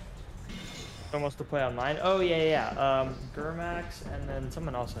 Someone wants to play online? Oh yeah. Gurmax and then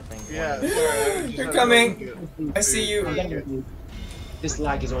someone else I think. Yeah, wanted- You're coming! I see you! This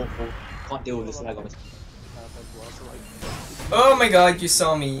lag is awful. Can't deal with this lag. Honestly. Oh my god, you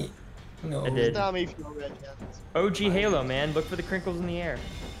saw me! No. I did. Tell me if you're ready. OG Halo, man. Look for the crinkles in the air.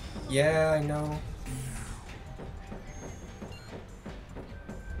 Yeah, I know.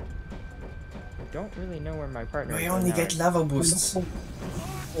 I don't really know where my partner is. I only now. get level boosts.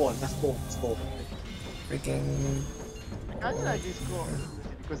 That's four. Freaking... I kinda like this score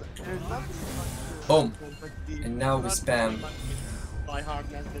because there's nothing much. Boom. And now we spam. try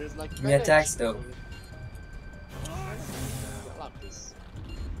hardness. There's like. Give me attacks though.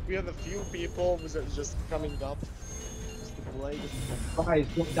 We have a few people who's just coming up. Just to play. Guys,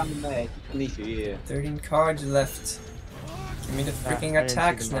 drop down there. Beneath you, yeah. 13 cards left. Give me the freaking I didn't see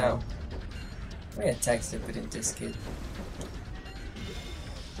attacks them now. all. How many attacks did I put in this kid?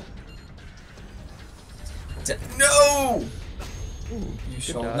 No! You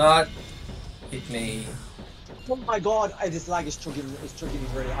shall dodge. not hit me. Oh my god, this lag is chugging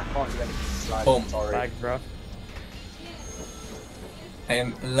really. I can't do anything. This lag. Boom. Sorry. Lag, bro. I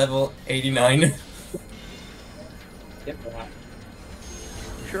am level 89. Yep, right.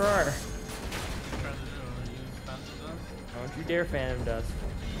 Sure are. What are you trying to do? Use Phantom Dust? Don't you dare Phantom Dust.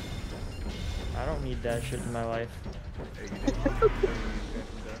 I don't need that shit in my life.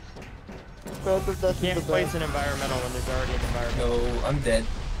 Phantom Dust is Can't the place best. an environmental when there's already an environmental. No, I'm dead.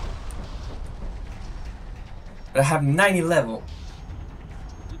 But I have 90 level.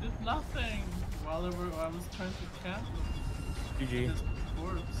 You did nothing while I was trying to catch them. GG. His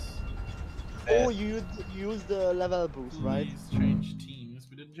corpse. Oh, you used the level boost, right? Please change teams.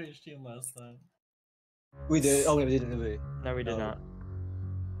 We didn't change team last time. We did. Oh, we didn't, did we? No, we did No. not.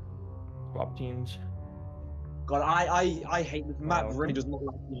 Swap teams. God, I hate this map. Wow. Really does not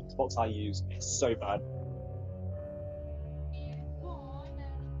like the Xbox I use. It's so bad.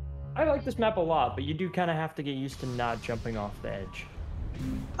 I like this map a lot, but you do kind of have to get used to not jumping off the edge.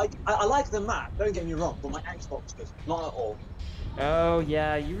 I like the map. Don't get me wrong, but my Xbox does not at all. Oh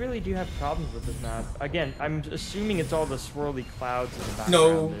yeah, you really do have problems with this map. Again, I'm assuming it's all the swirly clouds in the background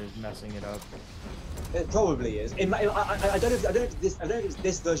No. that is messing it up. It probably is. I don't know. I don't know if it's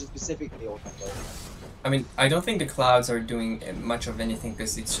this version specifically or not. Though. I mean, I don't think the clouds are doing much of anything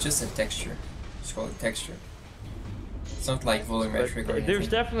because it's just a texture. It's called a texture. It's not like volumetric or But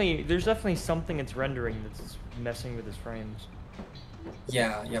anything. there's definitely something it's rendering that's messing with his frames.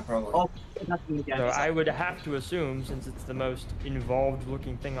 Yeah, probably. Oh, that's the game. So I would have to assume, since it's the most involved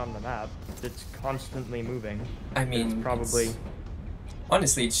looking thing on the map, that's constantly moving. I mean, it's probably. it's-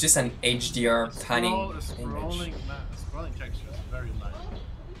 honestly, it's just an HDR panning A image. scrolling texture is very light.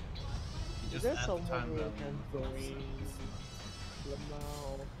 You Is just there add someone the time who down. can join?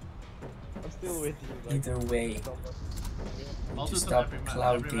 Lamau. I'm still with you. Like, Either way. Also, Just it's on stop every map.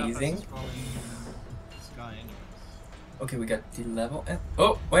 cloud Every map has a gazing. scrolling sky anyways. Okay, we got the level.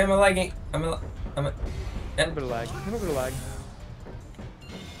 Oh, why am I lagging? I'm a. A little bit of lag. A little bit of lag.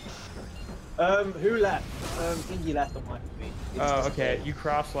 Who left? Ingy left on my feet. Oh, okay. You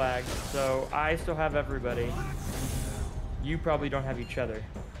cross lag. So I still have everybody. You probably don't have each other.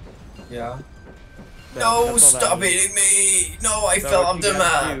 Yeah. So No, that's all that stop means. hitting me! No, I So fell what off you the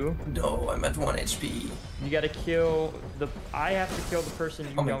gotta map. do- No, I'm at 1 HP. You gotta kill the. I have to kill the person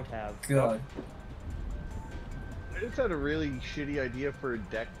you Oh my don't have. God. I just had a really shitty idea for a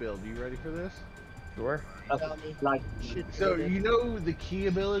deck build. You ready for this? Sure. tell me. Like, Shit. So you know the key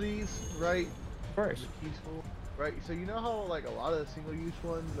abilities, right? Of course. Useful, right? So you know how like a lot of the single-use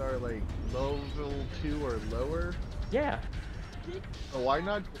ones are like level 2 or lower. Yeah. So why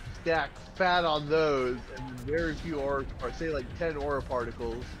not stack fat on those and very few or say like 10 aura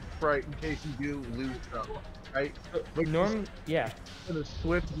particles, right? In case you do lose some, right? But Yeah. the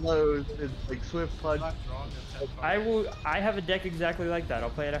swift blows and like swift punch. Not drawing a 10 I will. I have a deck exactly like that. I'll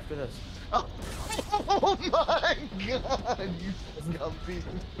play it after this. Oh my god, you scummy.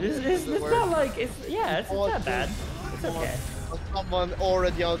 It's not like it's. Yeah, it's not bad. It's okay. Someone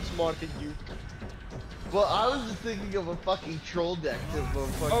already outsmarted you. Well, I was just thinking of a fucking troll deck.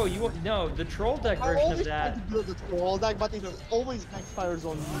 Oh, you want no the troll deck I version always of try that. to build a troll deck, but it always backfires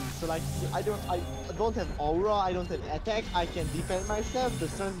on me. So like, I don't have aura, I don't have attack, I can defend myself. The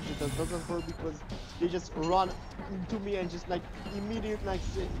strategy just doesn't work because they just run into me and just like immediately like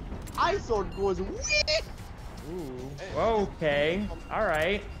ice sword goes whee! Ooh. Okay. All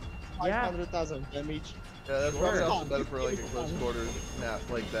right. Yeah. 500,000 damage. Yeah, that's Sure. probably also better for like a close quarters map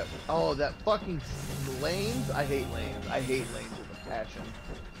like that. Oh, that fucking lanes! I hate lanes. I hate lanes with a passion.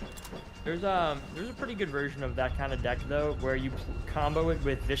 There's a pretty good version of that kind of deck though, where you combo it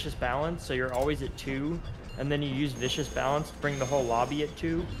with Vicious Balance, so you're always at 2, and then you use Vicious Balance to bring the whole lobby at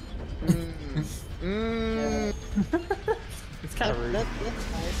 2. It's kind of rude.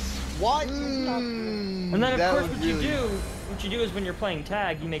 That's nice. Why? And then of That course was what you really- do is when you're playing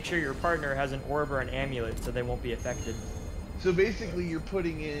tag, you make sure your partner has an orb or an amulet so they won't be affected. So basically, you're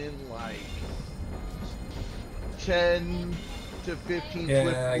putting in like 10 to 15 Yeah,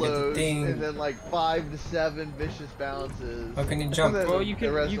 swift I get the blows, thing. and then like 5 to 7 vicious balances. How can you And jump? then Well, you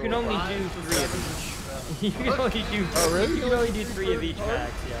the rest can will- only do 3 of each. You can only do Oh, really? You can only do 3 of each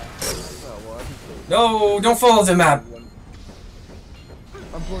max, yeah. Oh, well, I think No, don't follow the map.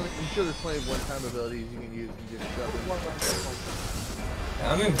 I'm sure there's plenty of one-time abilities you can use and just shove it.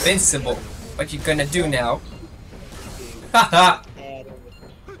 I'm invincible. What you gonna do now? Haha!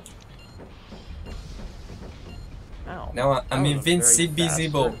 Ow. Now I'm That was a very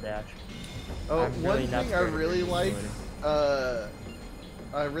invincible. fast sword dash. Oh, I'm one really not thing I scared of really like, invincibility.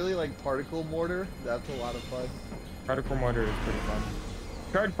 I really like particle mortar. That's a lot of fun. Particle mortar is pretty fun.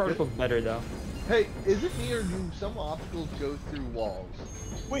 Charge particle's better though. Hey, is it me or do some obstacles go through walls?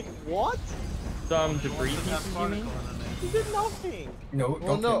 Wait, what? Some debris That pieces, you particle mean? You did nothing. No,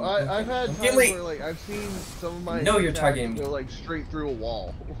 Well, don't no, kill me, don't I've kill me. had Don't times kill me. where like I've seen some of my No, you're attacks targeting me. go like straight through a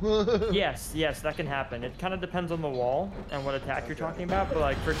wall. Yes, that can happen. It kind of depends on the wall and what attack you're talking about. But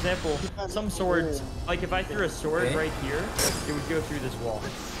like, for example, some swords, like if I threw a sword Okay. right here, it would go through this wall.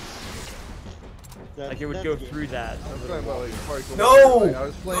 Like it would go through that. I'm talking about like particle No! mortar. Like, I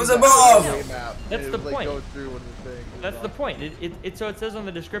was playing It was that above! highway map, and That's it the was, like, point. going through one of the things. That's the point. So it says on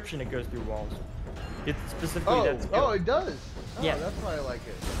the description it goes through walls. It's specifically Oh, that skill. oh, it does. Oh, Yeah. that's why I like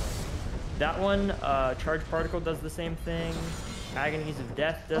it. That one, Charge Particle does the same thing. Agonies of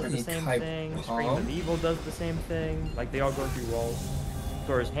Death does the Any same type thing. of Scream of Evil does the same thing. Like, they all go through walls.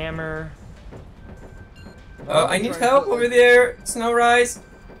 Thor's Hammer. I need help over there. Snow Rise.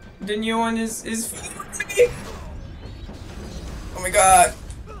 The new one is me. Oh my god.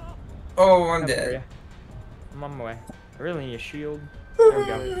 Oh, I'm Up for dead. ya. I'm on my way. I really need a shield. There we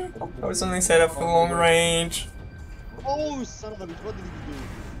go. I was only set up for long range. Oh, son of a bitch! What did you do?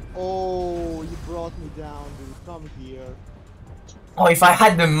 Oh, you brought me down, dude. Come here. Oh, if I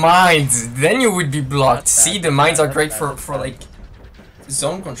had the mines, then you would be blocked. That's bad, See, the mines are that's great bad, for that's bad. like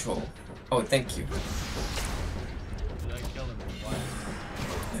zone control. Oh, thank you. Did I kill him? Why?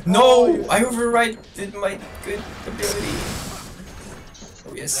 No, I overrided my good ability.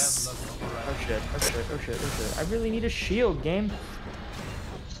 Oh yes. Oh shit, oh shit, oh shit, oh shit. I really need a shield, game.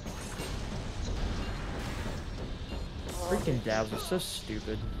 Freaking Dazzle's so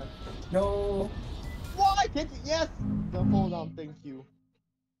stupid. No. Why can't you? Yes. The hold on. Thank you.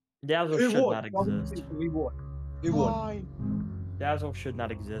 Dazzle should not exist. We won. We won. Why? Dazzle should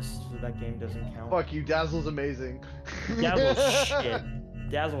not exist, so that game doesn't count. Fuck you, Dazzle's amazing. Dazzle's shit.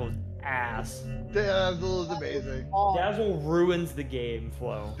 Dazzle is ass. Dazzle is amazing. Dazzle ruins the game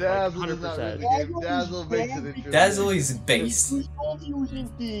flow. Dazzle like, does not 100%. really the game. Dazzle makes it interesting. Dazzle is base. He's confusing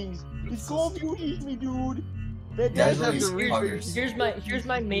things. He's confusing me, dude. Dazzle have is to read- poggers. Here's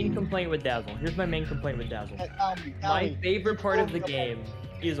my main complaint with Dazzle. Here's my main complaint with Dazzle. Tell me. My favorite part of the game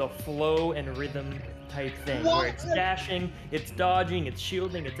is a flow and rhythm type thing where it's dashing, it's dodging, it's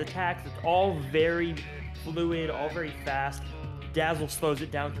shielding, it's attacks, it's all very fluid, all very fast. Dazzle slows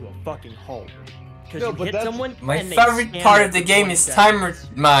it down to a fucking halt. Because No, you but hit that's- someone My and they favorite scan part it of the for game 20 is seconds.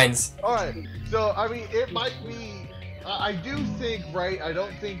 timer mines. Alright, so I mean, it might be. I do think, right? I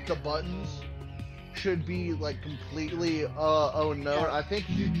don't think the buttons should be like completely unknown. I think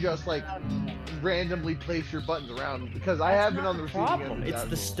you just like randomly place your buttons around because I have been on the receiving end problem. of It's the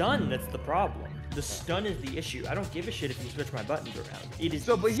Dazzle. stun that's the problem. The stun is the issue. I don't give a shit if you switch my buttons around. It is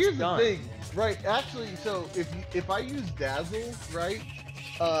So, but here's stun. the thing, right? Actually, so if I use Dazzle, right?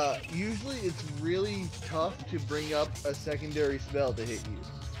 Usually it's really tough to bring up a secondary spell to hit you,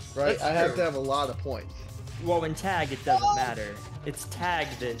 right? That's I have true. to have a lot of points. Well, in tag, it doesn't matter. It's tag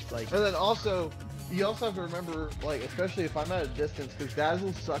that, like... And then also, you also have to remember, like, especially if I'm at a distance, because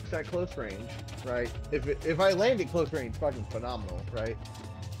Dazzle sucks at close range, right? If I land at close range, fucking phenomenal, right?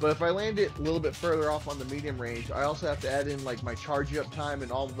 But if I land it a little bit further off on the medium range, I also have to add in like my charge up time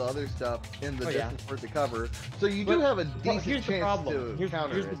and all the other stuff in the distance for it to cover. So you do have a decent here's the chance problem. to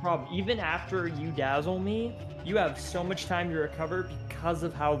counter Here's it. the problem. Even after you dazzle me, you have so much time to recover because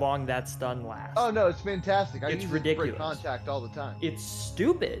of how long that stun lasts. Oh no, it's fantastic. I It's use ridiculous. it to break contact all the time. It's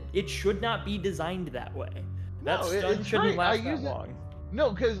stupid. It should not be designed that way. That No, stun it's shouldn't great. I last that use it- long.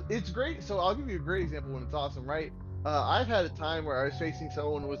 No, because it's great. So I'll give you a great example when it's awesome, right? I've had a time where I was facing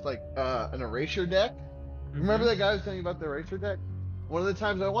someone with like an erasure deck. Remember that guy I was telling you about the eraser deck? One of the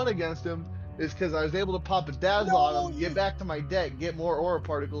times I won against him is because I was able to pop a dazzle on him, get back to my deck, get more aura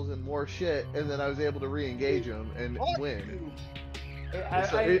particles and more shit, and then I was able to re-engage him and win. I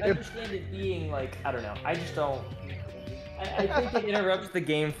So it- understand it being like, I don't know. I just don't. I think it interrupts the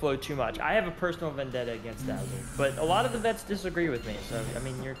game flow too much. I have a personal vendetta against Dazzle, but a lot of the vets disagree with me. So I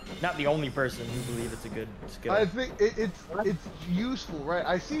mean, you're not the only person who believe it's a good skill. I think it's useful, right?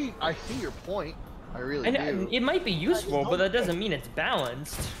 I see your point. I really do. It might be useful, but that doesn't mean it's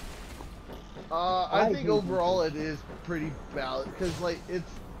balanced. I think overall it is pretty balanced because like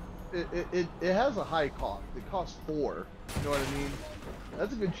it has a high cost. It costs 4. You know what I mean?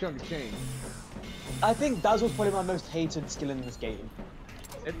 That's a good chunk of change. I think Dazzle's probably my most hated skill in this game.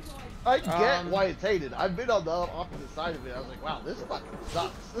 It's I get why it's hated. I've been on the opposite side of it. I was like, wow, this fucking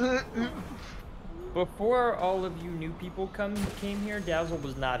sucks. before all of you new people came here, Dazzle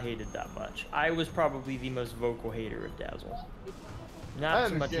was not hated that much. I was probably the most vocal hater of Dazzle. Not I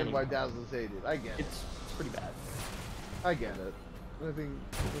so much understand why anymore. Dazzle's hated. I get it. It's pretty bad. I get it. I think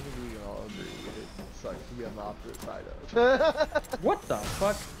we can all agree it sucks to be on the opposite side of. What the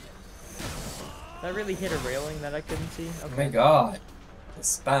fuck? That really hit a railing that I couldn't see. Oh Okay. my god. The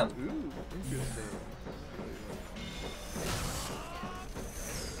spam. Ooh, interesting.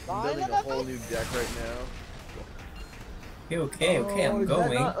 I'm Fine, building a whole new deck right now. Okay, Oh, I'm is that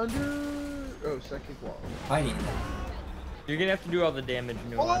going. not under... Oh, second wall. Hiding. You're gonna have to do all the damage,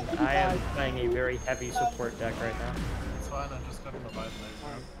 Nuan. I am playing a very heavy support deck right now. It's fine, I just got him a vibe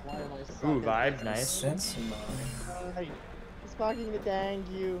laser. Why am I sucking? Ooh, vibe, nice. Sense Right. He's fucking me, thank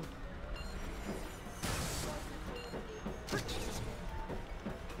you.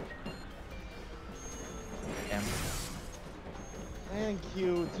 Damn. Thank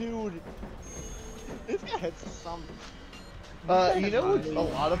you, dude. This guy had some. You know what's a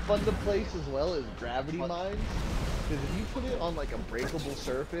lot of fun to place as well is gravity mines? Because if you put it on like a breakable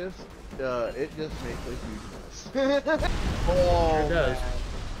surface, it just makes a huge mess. Sure does.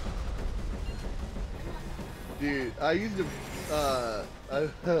 Dude, I used to, Nope.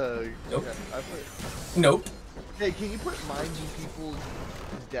 yeah, I put, Nope. hey, can you put mines in people's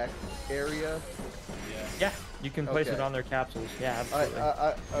deck area? Yeah, you can place Okay. it on their capsules. Yeah, I, absolutely.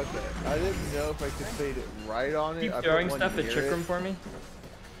 okay. I didn't know if I could fade it right on it. Keep I put throwing one stuff at near Chikram it. for me.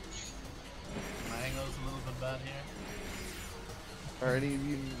 My angle's a little bit bad here. Are any of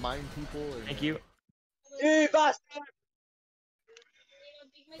you mine people? Or Thank no? you. You bastard!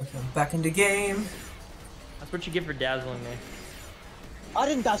 Okay, I'm back in the game. That's what you get for dazzling me. I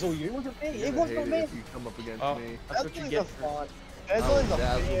didn't dazzle you. It wasn't me. You're It gonna hate wasn't it me. if you come up against Oh, me. that's what you get for. fun. I Dazzle will is a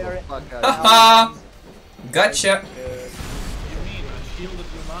dazzle the fair. fuck out of Haha! Gotcha! What do you mean? I shielded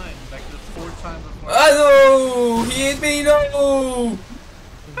your mind like the 4 times before. Oh no! He hit me! No!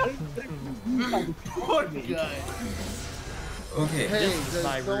 Poor guy. Okay. Hey, This is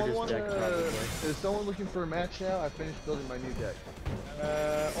my rudest wanna, deck, probably. is someone looking for a match now? I finished building my new deck.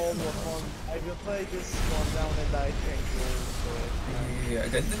 Almost one. I will play this one down and I can go. Yeah, I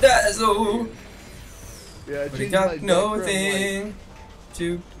got the dazzle! Yeah, I But he changed my got deck no from, thing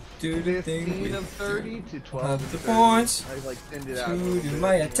to do like, the thing 15 with of 30 to 12 have of the 30. points I like thinned it out a to little do bit.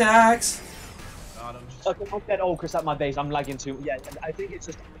 my attacks. Got him. Okay, I'll get Ulcris at my base. I'm lagging too. Yeah, I think it's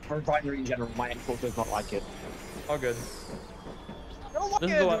just for binary in general. My Xbox does not like it. All good.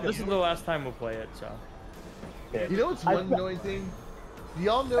 This is the last time we'll play it, so. You know what's one annoying thing? Do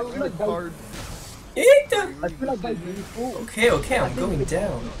y'all know the card? Eita! I feel like by default, Okay, I'm going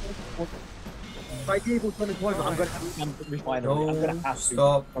down. by default, when it's I'm gonna have to refine it. I'm gonna No, have to.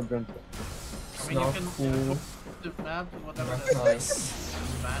 stop. I'm going to. It's I mean, you not can cool. the map and whatever. Not nice.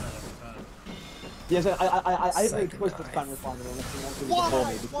 Just ban it every time. Yeah, so I didn't really twist the Psycho fan refinement unless you want to before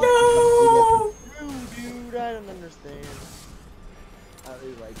me. because- No! Dude, I don't understand. I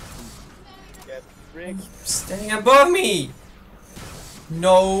really like get Rick. Staying above me!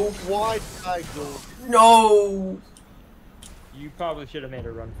 No! Why did I go? No! You probably should have made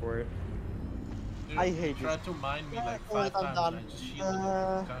a run for it. Dude, I hate you tried to mine me like Oh, 5 I'm times done. and I just shielded you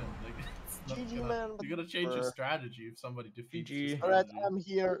every time. Like, it's not GG, gonna, man. you gotta change your strategy if somebody defeats GG. your Alright, strategy. I'm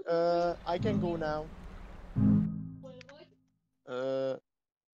here. I can go now.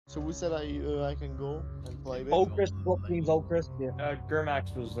 So who said I can go and play with? Ulcris, what means Ulcris? Yeah.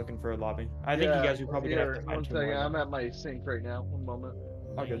 Gurmax was looking for a lobby. I think you guys are probably gonna have to Here, find one two more. second. I'm then. at my sink right now. One moment.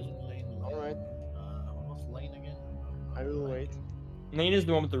 All good. Lane. Alright, What was lane again? I will wait. Lane is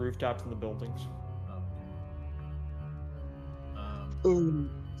the one with the rooftops and the buildings.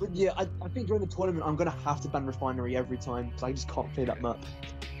 But yeah, I think during the tournament I'm gonna have to ban Refinery every time because I just can't play that map.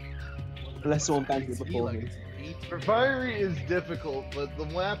 Unless someone bans it before me. Refinery is difficult, but the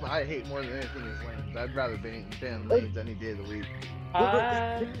map I hate more than anything is lanes. I'd rather ban lanes any day of the week.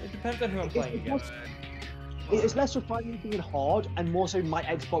 It depends on who I'm playing against. It's less Refinery being hard and more so my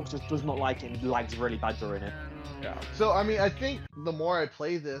Xbox just does not like it and lags really bad during it. Yeah. So, I mean, I think the more I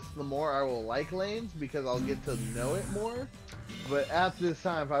play this, the more I will like lanes because I'll get to know it more. But at this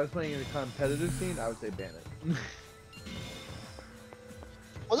time, if I was playing in a competitive scene, I would say ban it.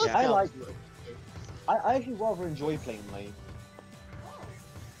 Well, Yeah, I like it. I actually rather enjoy playing lane.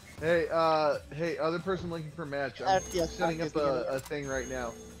 Hey, hey, other person looking for a match. I'm Yes, setting up yes, a thing right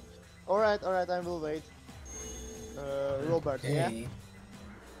now. Alright, I will wait. Robert, yeah? Hey.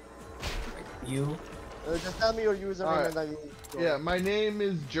 You? Just tell me your username Alright. and I will. Yeah, my name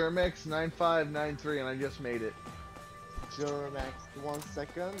is Germex9593 and I just made it. Germax. 1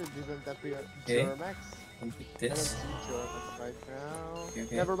 second, it didn't appear. Okay. Germax. Can you I don't this? see Germax right now.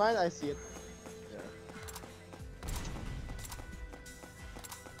 Okay. Never mind, I see it.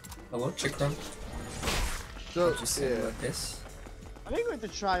 Hello, Chikram. So Just say like this. I'm going to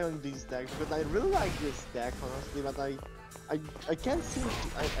try on these decks because I really like this deck, honestly, but I can't seem to,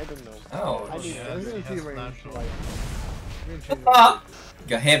 I don't know. Oh. I need Yeah, I'm he gonna see has range. natural. Like, I'm gonna change Ah!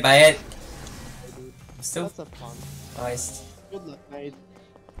 Got hit by it. dude. Still That's a fun. nice. Good luck, mate.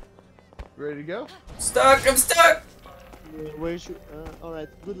 Ready to go? Stuck. I'm stuck. Where should? Alright.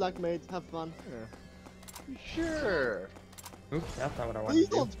 Good luck, mate. Have fun. Sure. Oops, that's not what I wanted Please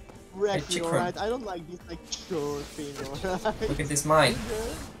to do. don't wreck Hey, me, Chikram. alright? I don't like this like sure thing, alright? Look at this mine. Is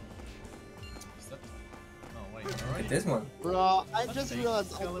that... Oh wait, Look alright. at this one. Bro, I That's just fake.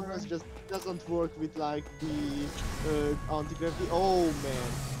 realized Excalibur. Optimus just doesn't work with like the anti-gravity. Oh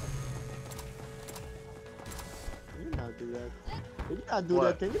man. Can you not do that? Can you not do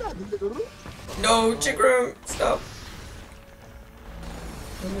What? that? Can you not do that? No, Chikram. Stop.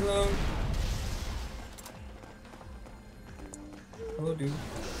 Leave me alone. Hello, dude.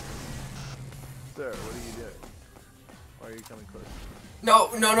 Sir, what are you doing? Why are you coming close? No,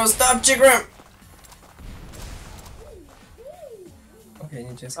 stop, Chikram. Okay,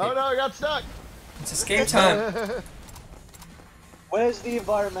 you just Oh no, I got stuck! It's escape time. Where's the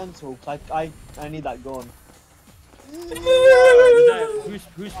environmental? Like, I need that gone. Is that,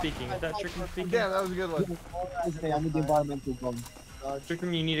 who's speaking? Is that Trickman speaking? Damn, that was a good one. I need the environmental gone.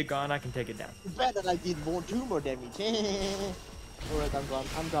 Trickman, you need it gone. I can take it down. Too bad that I did two more damage. Alright, I'm gone.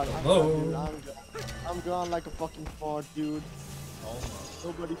 I'm gone. I'm Hello. gone, dude. I'm gone. I'm gone like a fucking fart, dude. Almost.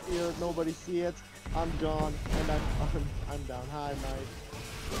 Nobody feel it. Nobody see it. I'm gone, and I'm down. Hi, mate.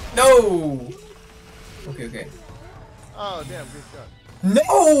 No. Okay. Oh damn, good shot. No,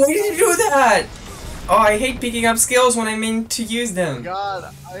 why did you do that? Oh, I hate picking up skills when I mean to use them.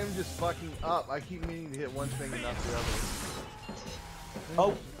 God, I am just fucking up. I keep meaning to hit one thing and not the other.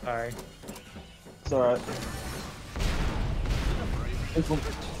 Oh, Sorry. it's alright.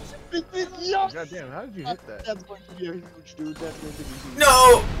 Yes! God damn, how did you hit that? That's going to be a huge, dude. That's going to be huge.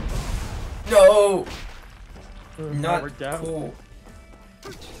 No. That Not worked out. cool.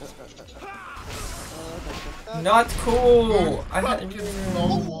 Not cool. I had. Fucking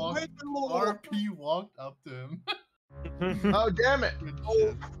slow walk. Wait, Lord. RP walked up to him. Oh damn it! Good Oh,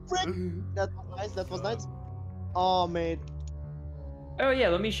 shit. frick! That was nice. That was nice. Oh, mate. Oh yeah,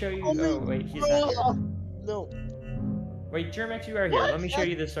 let me show you. Oh wait, he's not here. No. Wait, Germax, you are here. Let me show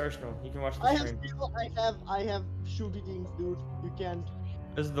you this arsenal. You can watch the I have stream. still, I have shooty things, dude. You can't.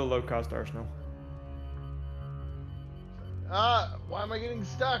 This is the low-cost arsenal. Ah, why am I getting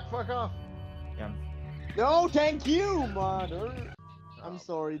stuck? Fuck off. Yeah. No, thank you, mother. I'm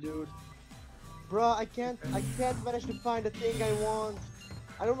sorry, dude. Bro, I can't manage to find the thing I want.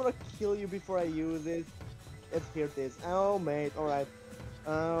 I don't want to kill you before I use it. Here it is. Oh, mate. All right.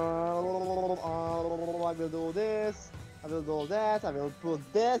 I will do this. I will do that. I will put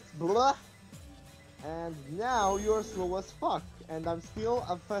this. Blah. And now you're slow as fuck, and I'm still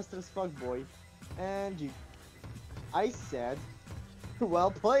a fast as fuck, boy. And I said,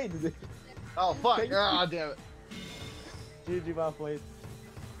 well played. Oh fuck! Thank Ah, damn it. GG, well played.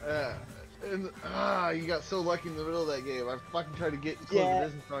 You got so lucky in the middle of that game. I fucking tried to get close Yeah.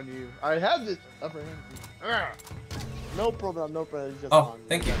 business on you. I had this upper hand. Ah. No problem, no problem. It's just Oh, fun.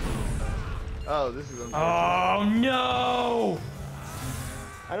 thank you. Oh, this is unfortunate. Oh no!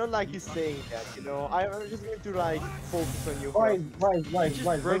 I don't like you saying that, you know. I'm just going to like focus on you. Rise, You rise, just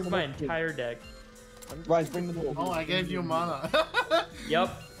rise. broke my entire deck. Rise, bring the ball. Oh, I gave you mana. Yep.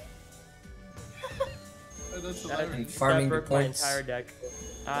 That's That, hilarious. And farming that the broke my points. entire deck.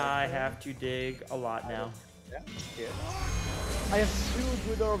 I have to dig a lot now. I have 2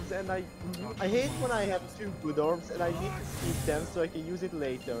 good orbs and I hate when I have 2 good orbs and I need to keep them so I can use it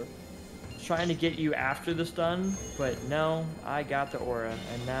later. Trying to get you after the stun, but no, I got the aura,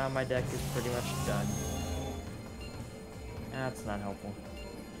 and now my deck is pretty much done. That's not helpful.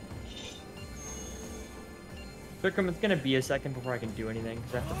 Thurcom, it's gonna be a second before I can do anything,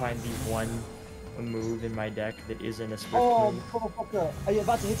 because I have to find the one move in my deck that isn't a swift Oh, move. motherfucker. Are you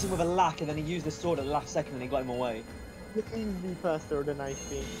about to hit him with a lack and then he used the sword at the last second and he got him away? Please be faster than I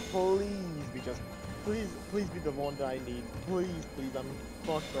think. Please be just. Please be the one that I need. Please, I'm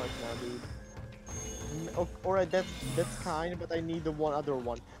fucked right now, dude. Alright, that's kind, but I need the one other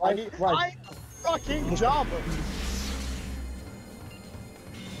one. I need. Right. I fucking jump!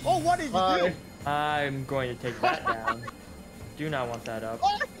 Oh, what did you do? I'm going to take that down. Do not want that up.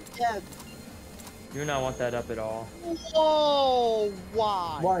 Oh, yes. Do not want that up at all. Oh,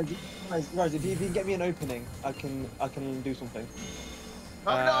 why? Rise, if you can get me an opening, I can do something.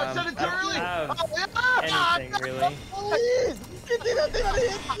 Oh no, I said it too I don't early! have Oh, yeah! anything really. Please! It didn't even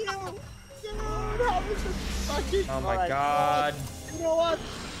hit you! Dude, how is this fucking... Oh my Alright, god. You know what?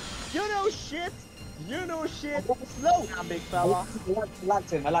 You know shit! You know shit! Slow down, big fella! I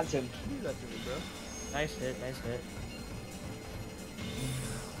lacked him. Do that to me, bro. Nice hit, nice hit.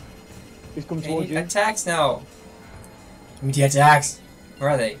 He's coming I towards need you. attacks now. Give me the attacks. Where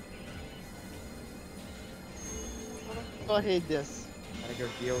are they? I hate this. Gotta go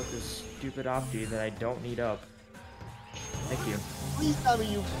deal with this stupid Opti that I don't need up. Thank you. Please tell me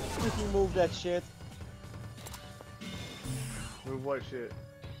you freaking move that shit. Move what shit?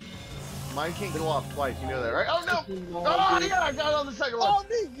 Mine can't go off twice, you know that, right? Oh no! Freaking Oh lord, dude. yeah, I got it on the second one! Oh,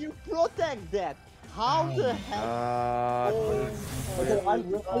 Nick, you protect that! How the hell? God.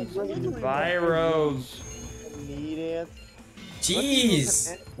 Viros. Viros. Need it.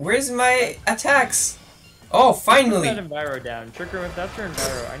 Jeez. Where's my attacks? Oh, finally. Put that Enviro down. Trigger with that's your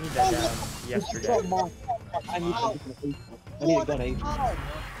Enviro. I need that down yesterday. I need it done, Ow!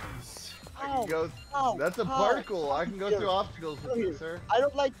 I can go. Ow! That's a Ow! particle. I can go through obstacles with you, sir. I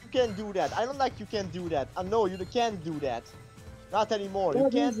don't like you can do that. I don't like you can do that. No, you can't do that. Not anymore. You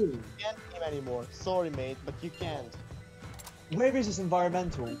can't game anymore. Sorry, mate, but you can't. Where is this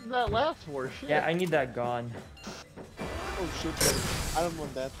environmental? What does that last for? Shit. Yeah, I need that gone. Oh shit, I don't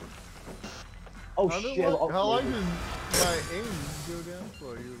want that. Oh How shit! long does my aim go down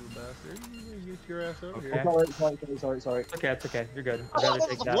for, you little bastard? You get your ass over Okay. here. Sorry. Okay, it's okay. You're good. I'd rather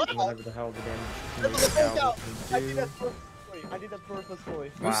take that than whatever the hell the damage I did can that purposefully. I did that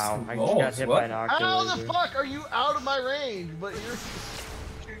purposefully. Wow, I just Oh, got hit by an How the octolaser. fuck are you out of my range? But you're.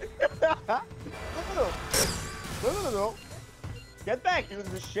 No. Get back, you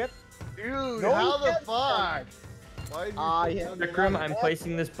little shit. Dude, No, how you the can't. fuck? Why did you I shit have- down Vikram, there? I'm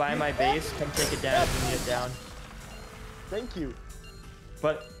placing this by my base. Come take it down if you need it down. Thank you.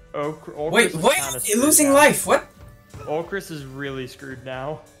 But Ulcris Wait, is what? kinda You're screwed losing now. life. What? Ulcris is really screwed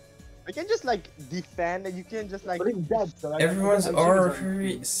now. I can just like defend and you can just like. But he's dead, so Everyone's I'm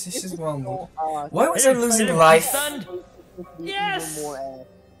already. This is one. So, Why was I losing life? Stunned. Yes! even more ass.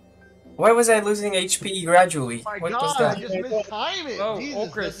 Why was I losing HP gradually? My What god, was I that? just mistime it. Oh, Jesus,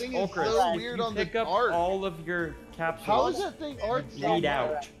 that Ulcris, thing is Ulcris, so if weird you on the pick up art. all of your capsules, How is that thing art? bleed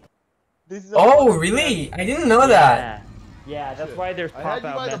out. This is Oh, really? I didn't know that. Yeah, that's why there's I pop had you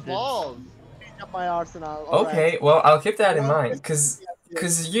out by the methods. balls. up my arsenal. Okay, well, I'll keep that in mind, cause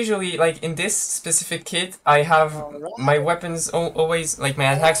usually, like, in this specific kit, I have my weapons always, like,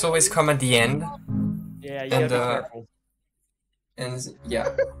 my attacks always come at the end, Yeah, you And, gotta be careful. and yeah.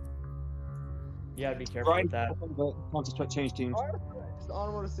 You gotta be careful Right. with that. Time to change teams. This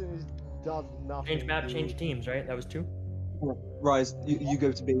armor series does nothing. Change map, dude. change teams, right? That was 2? Rise, you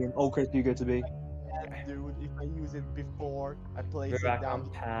go to B, and Chris, you go to B. And dude, if I use it before I place We're it back down. on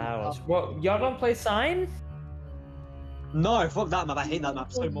pals. Well, y'all don't play Sign? No, fuck that map. I hate that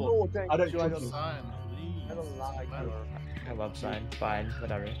map so much. No, thank I don't you. I think don't, so. Sign, please. I don't like it. I love Sign. Fine,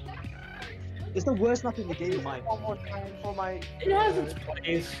 whatever. It's the worst map in the game, Mike. One more time for my. It has its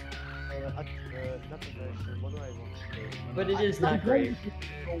place, not the version. What do I want to say? but it is not great.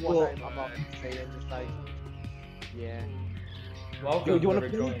 I know what I'm about to say and just like. Yeah. Welcome, Do you want to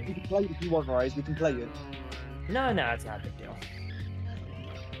whoever play? joined. We can play it if you want, Rise. We can play it. No, it's not a big deal.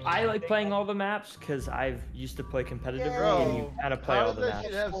 I like playing all the maps because I've used to play competitively and you kind of play How all does the that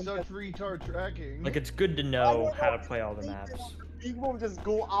shit maps. have such retard tracking? Like, it's good to know how to play all the maps. Big Mom just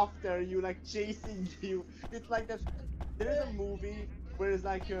go after you, like chasing you. It's like that. There is a movie where it's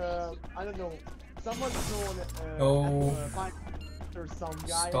like I don't know, someone's thrown No. or some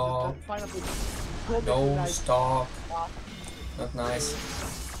guy. Stop. Pineapple. No, stop. Not nice.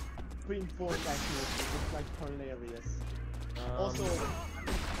 Spring force accuracy. It's like hilarious. Um, Also.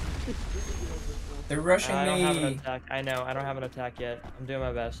 They're rushing I don't have an me. attack. I know, I don't have an attack yet. I'm doing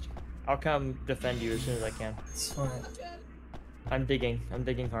my best. I'll come defend you as soon as I can. It's fine. I'm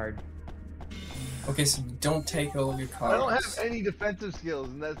digging hard. Okay, so don't take all of your I don't have cards. any defensive skills,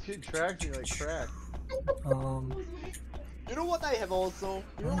 and that shit tracks me like crack. You know what I have also?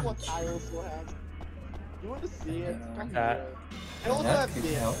 You know what I also have? You want to see it? That. I also That have could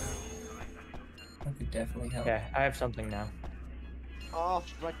this. help. That could definitely help. Okay, I have something now. Oh,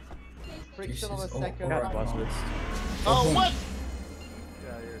 friction of a Jesus, second. God bless it. Oh, what?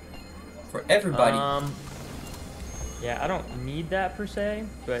 For everybody. Yeah, I don't need that per se,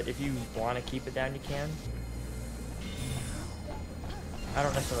 but if you want to keep it down, you can. I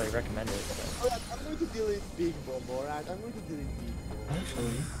don't necessarily recommend it. But... Alright, I'm going to delete Big Bomb, alright? I'm going to delete Big Bomb.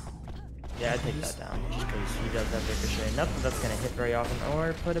 Actually, Yeah, I take that down just because he does have ricochet. Nothing that's gonna hit very often,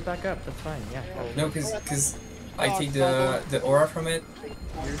 or put it back up. That's fine. Yeah. No, cause I take the aura from it.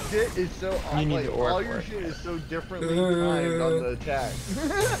 Your shit is so You need like, the aura all for your it. shit is so differently timed on the attack.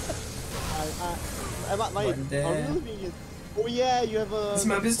 My One dead. only thing is, oh yeah, you have a. This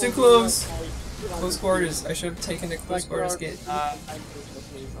map is too close. Close quarters. I should have taken the close quarters gate. Oh, that's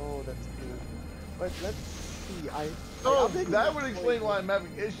cool. But let's see. Oh, think that we would can explain play- why I'm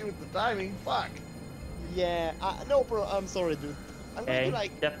having issue with the timing. Fuck. Yeah. No, bro. I'm sorry, dude. I'm going Hey, to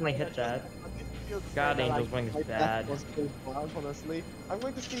like definitely hit that. God, kinda, Angel's Wing is my bad. back was so far, honestly. I'm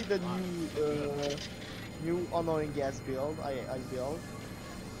going to see the new annoying gas build I built.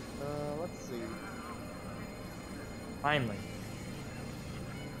 Let's see. Finally.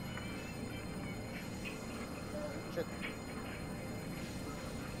 Shit.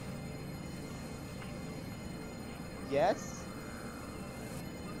 Yes.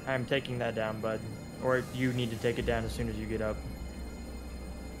 I'm taking that down, bud. Or you need to take it down as soon as you get up.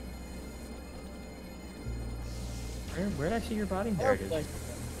 Where'd I see your body? There it is. Okay.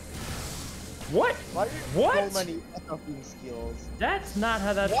 What? Why are What? so many attacking skills? That's not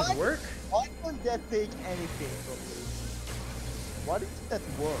how that What? should work. Why would that take anything from me? Why does that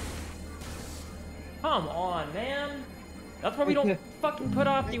work? Come on, man. That's why we don't fucking put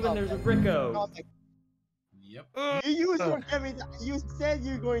off you when there's a Rico. Not like- Yep. You use your gravity. You said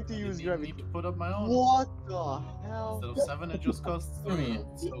you're going to I use didn't even gravity. need to put up my own. What the hell? Instead of 7, it just costs 3.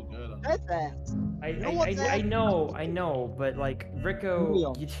 It's so good. That's ass. know what's I that? know, but like Rico.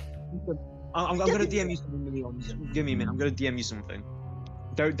 Leon. you- I'm gonna DM you something, Leon. Give me a minute. I'm gonna DM you something.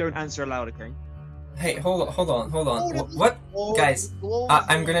 Don't answer aloud, okay? Hey, hold on. Oh, What? Guys,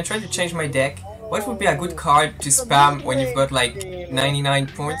 I'm gonna try to change my deck. What would be a good card to spam when you've got like 99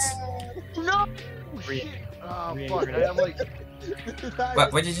 points? No. Shit. Oh, Re- fuck. I have like.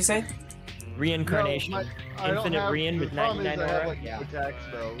 What did you say? Reincarnation. No, I don't Infinite have, Rien the with problem is 99 I have aura? like Yeah. no attack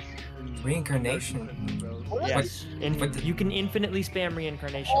spells. Reincarnation. Spells. Yes. What- You can infinitely spam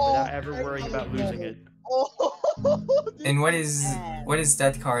reincarnation Oh, without ever worrying about losing it. Oh, And what is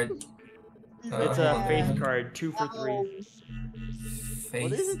that card? It's hold a on. faith card, 2 for 3. What is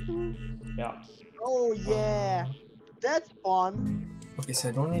Faith. it? Yeah. Oh yeah, that's fun. Okay, so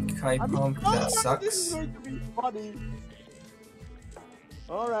I don't need Kai I mean, Pump. oh, That This is sucks. going to be funny.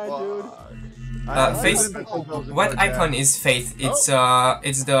 All right, dude. Faith. What icon is Faith? It's the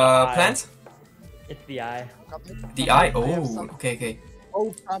Eye. plant. It's the eye. The eye. Oh, okay.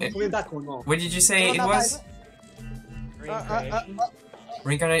 Oh, I'm coming back or not? What did you say it was? Reincarnation.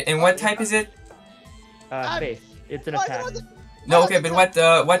 Reincarnate. And what type is it? Faith. It's an Why attack. was it- No, okay, but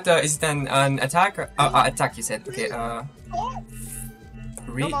what is it an attack? Or, attack you said. Okay.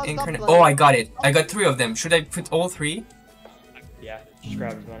 Reincarnate. Oh, I got it. I got 3 of them. Should I put all 3? Yeah, just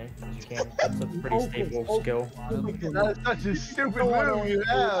grab as many as you can. That's a pretty stable skill. That is such a stupid No, move you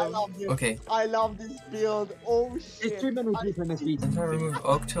I have. love this. Okay. I love this build. Oh It's shit. too many people in this beat. I'm gonna remove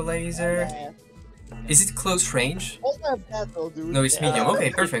Octolaser. Yeah. Is it close range? Also have battle, dude. No, it's medium. Okay,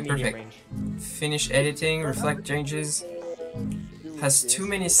 It's perfect. medium range. Finish editing. Reflect changes. Dude, Has this- too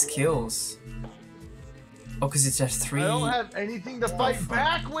many skills. Oh, cause it has 3. I don't have anything to fight fuck.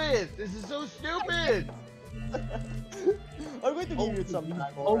 back with. This is so stupid. I'm going to give you some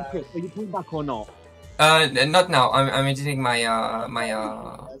time. Okay, are you coming back or not? Not now. I'm editing my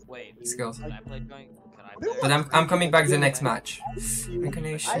Wait, skills. can I play joint? Can I play? But I'm coming back the next match. I see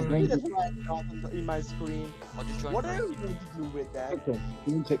Reincarnation. the flag in my screen. I'll just join What are first. you going to do with that? Tikram.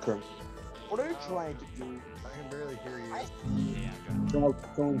 You can Tikram. What are you trying to do? I can barely hear you. I Yeah, I'm joining.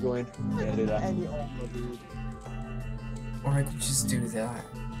 Someone join. Yeah, do that. any offer, dude. Or I could just do that.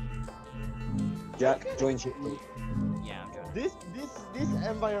 Jack, join Tikram. Yeah, I'm joining. This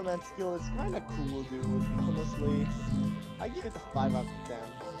environment skill is kind of cool, dude. Honestly, I give it a 5 out of 10.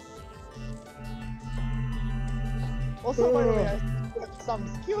 Also, by the way, I got some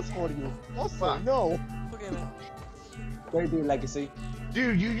skills for you. Also, Fuck. no. Okay, man. Go do Legacy.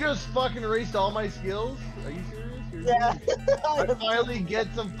 Dude, you just fucking erased all my skills? Are you serious? You're Yeah. I finally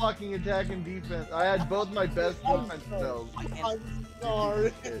get some fucking attack and defense. I had both my best I'm defense sorry. spells. I'm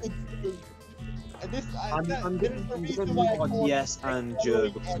sorry. And this, I'm giving you RDS and Jer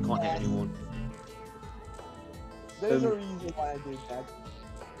because I can't hit anyone. There's a reason why I did that.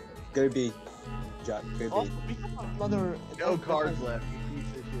 Go B. Jack, go B. Also, we have another. No cards left, you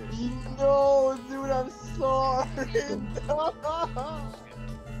piece of shit. No, dude, I'm sorry.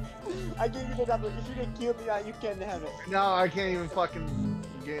 I gave you the number. If you can kill me, you can have it. No, I can't even fucking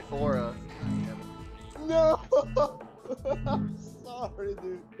get aura. No. I'm sorry,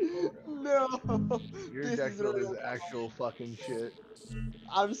 dude. No. Your This deck is build really is actual fucking shit.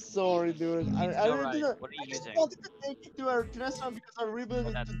 I'm sorry, dude. I You're really right. didn't. What are you I just using? wanted to take it to a restaurant because I rebuilt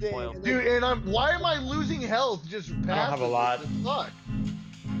it That's today. spoiled. And Dude, and why am I losing health just I don't passively? have a lot. Fuck.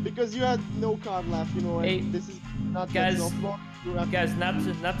 because you had no card left, you know, and Hey, this is not guys, that softball. You have Guys,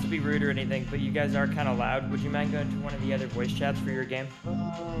 not to be rude or anything, but you guys are kind of loud. Would you mind going to one of the other voice chats for your game?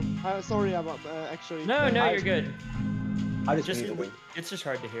 I'm sorry about actually. No, no, you're good. I just Just, need to win. it's just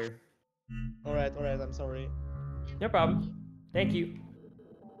hard to hear. Alright, I'm sorry. No problem. Thank you.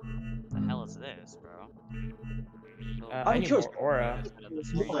 The hell is this, bro? I I'm need curious. more aura.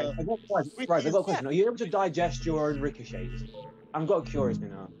 Right, I've got a question. Are you able to digest your own ricochets? I'm got curious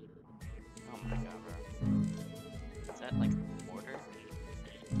now. Oh my god, bro. Is that like mortar?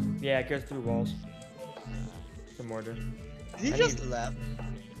 Yeah, it goes through walls. It's a mortar. He I just need- left.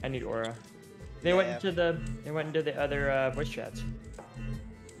 I need aura. They went into the other voice chats.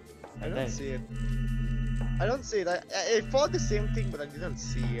 I don't think. see it. I don't see it. I thought the same thing, but I didn't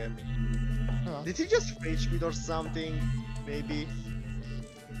see him. Did he just rage quit or something? Maybe.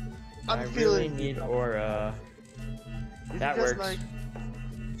 I I'm really feeling. need aura. Is it That just works. like-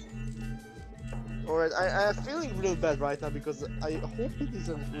 Alright, I'm feeling real bad right now because I hope it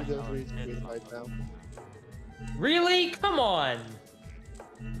isn't wouldn't rage quit right now. Really? Come on.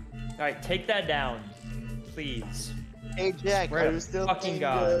 All right, take that down, please. Hey Jack, Swear are to you still fucking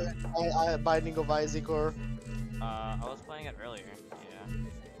playing Binding of Isaac or I was playing it earlier. Yeah.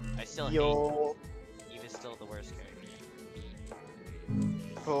 I still yo? hate Eve is still the worst character.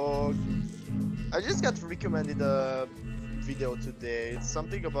 Fuck. I just got recommended a video today. It's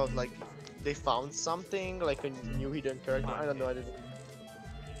something about like they found something like a new hidden character. I don't know. I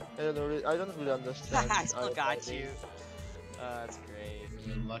don't really understand. I still got you. That's great.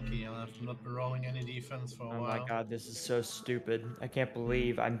 You're lucky. I'll have to not be rolling any defense for a Oh while. my god, this is so stupid. I can't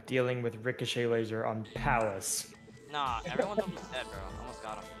believe I'm dealing with Ricochet Laser on Palace. Nah, everyone's almost dead, bro. Almost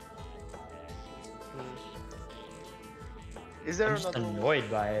got him. Is there I'm just another?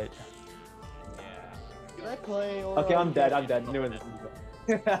 annoyed by it. Yeah. Can I play? Or Okay, I'm dead. I'm dead. No one.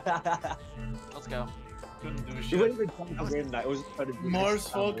 Let's go. Couldn't do You shit. wouldn't even trying to win that. It was trying to do Mars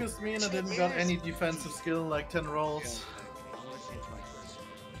this. focused me and I didn't got any defensive skill in like 10 rolls.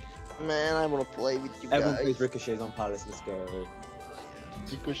 Man, I wanna play with you Everyone guys. plays ricochets on Palace. Let's go.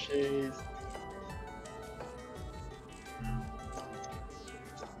 Ricochets.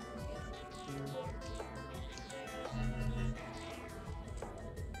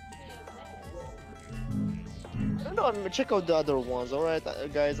 I don't know, I'm gonna check out the other ones, alright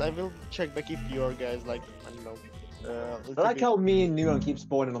guys, I will check back if your guys like, I don't know. I like how me and Neon keep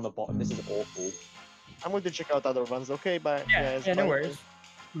spawning on the bottom. This is awful. I'm going to check out other ones, okay? Bye Yeah, guys. yeah, no bye. worries.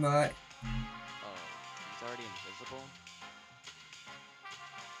 But Oh, he's already invisible.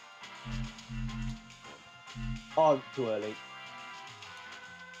 Oh, too early.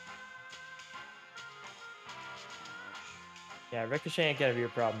 Yeah, Ricochet ain't gonna be a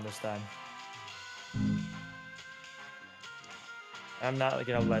problem this time. I'm not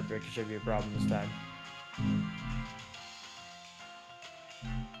gonna let Ricochet be a problem this time.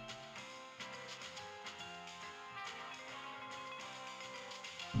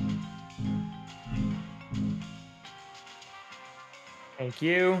 Thank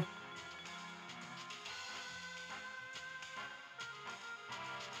you.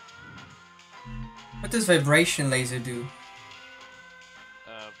 what does vibration laser do?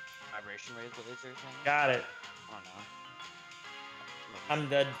 Vibration laser thing? Got it. I don't know. I'm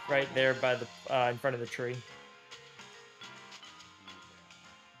dead right there by the in front of the tree.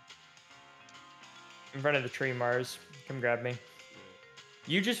 In front of the tree, Mars. Come grab me.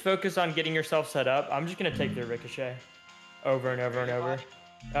 You just focus on getting yourself set up. I'm just gonna take the Ricochet. Over and over and over.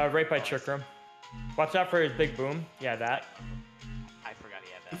 Right by Trick Room. Watch out for his big boom. Yeah, that. I forgot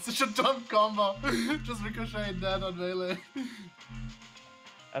he had that. It's such a dumb combo. Just ricochet dead on melee.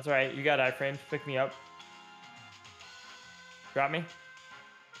 That's alright. You got iframes. Pick me up. Drop me.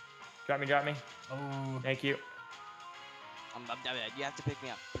 Drop me, drop me. Oh. Thank you. You have to pick me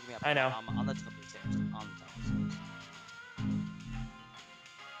up. Pick me up. I know. On the top of the stairs. On the top of the stairs.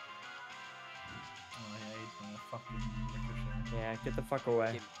 Oh, I hate fucking ricochet. Yeah, get the fuck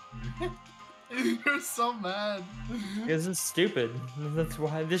away. You're so mad. This is stupid. That's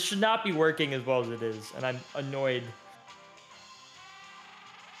why this should not be working as well as it is, and I'm annoyed.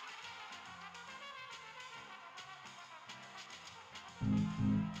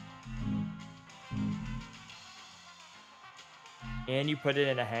 And you put it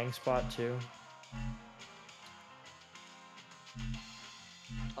in a hang spot too.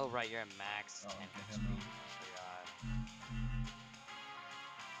 Oh right, you're at max. Oh, 10 okay, HP. no.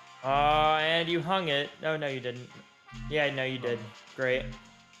 Forgot. And you hung it. Oh, no, you didn't. Yeah, no, you did. Great.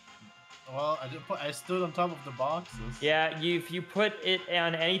 Well, I stood on top of the boxes. Yeah, if you put it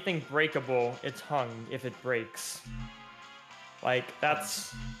on anything breakable, it's hung if it breaks. Like,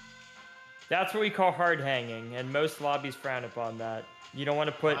 that's what we call hard hanging, and most lobbies frown upon that. You don't want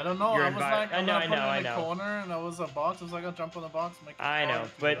to put I don't know. your I was like, I know. corner, and I was a box. I was like, I'll jump on the box. And make it I know, hard to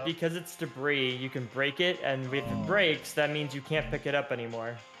pick but it up. because it's debris, you can break it, and if it breaks, that means you can't pick it up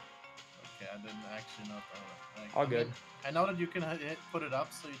anymore. Okay, I didn't actually know that. Like, All good. I know that you can put it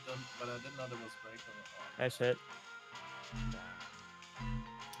up, so you don't. But I didn't know there was breakable. Nice hit.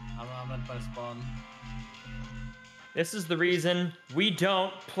 I'm at my spawn. This is the reason we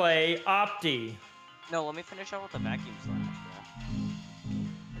don't play Opti. No, let me finish out with the vacuum slash. Yeah.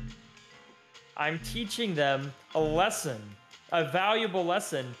 I'm teaching them a lesson, a valuable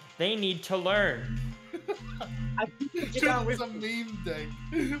lesson they need to learn. I think took you down with It's a meme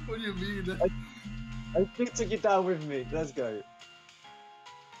thing. What do you mean? I think took you down with me. Let's go.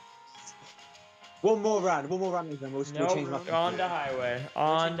 One more round, and then we'll change my On to highway.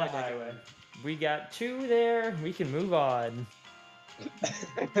 On to highway. We got 2 there. We can move on.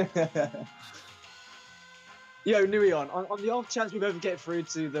 Yo, Nuion, on the off chance we ever get through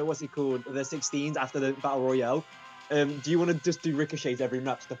to the, what's it called, the 16s after the Battle Royale, do you want to just do ricochets every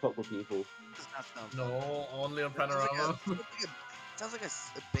map to fuck with people? No, only on Panorama. Sounds like a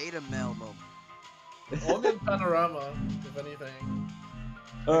beta male moment. Only in Panorama, if anything.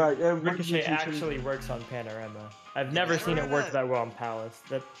 Alright, Ricochet actually works on Panorama. I've never seen it work that well on Palace.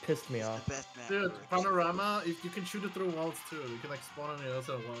 That pissed me off. Dude, Panorama, if you can shoot it through walls too. You can like spawn on the other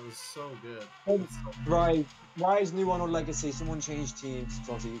side of walls. It's so good. Rise, new one on Legacy. Someone changed teams.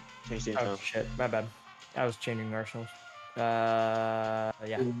 Obviously, changed teams. Oh shit, my bad. I was changing arsenals. Yeah,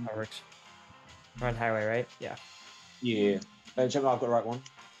 that works. We're on highway, right? Yeah. Yeah. Check out, I've got the right one.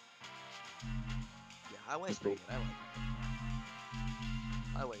 Yeah, highway's pretty good. I like it.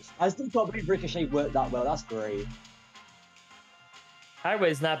 Highways. I still can't believe Ricochet worked that well. That's great.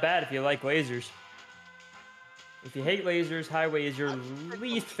 Highway's not bad if you like lasers. If you hate lasers, highway is your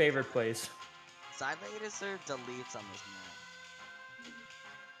least favorite place. Side laser deletes on this map.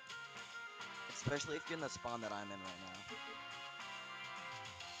 Especially if you're in the spawn that I'm in right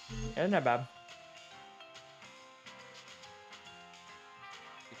now. Yeah, not bad.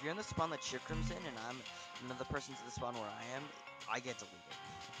 If you're in the spawn that Chikram's in and another person's in the spawn where I am, I get deleted.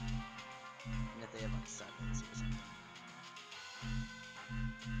 And if they have like 7 or something.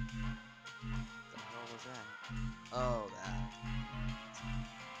 What the hell was that? Oh, that.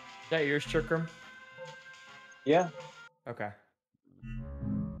 Is that yours, Chikram? Yeah. Okay.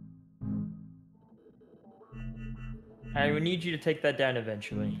 I would need you to take that down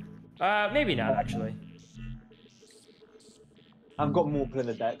eventually. Maybe not, actually. I've got more in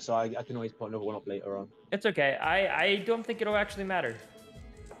the deck, so I can always put another one up later on. It's okay. I don't think it'll actually matter.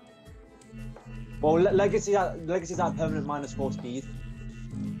 Well, Legacy's at permanent -4 speed.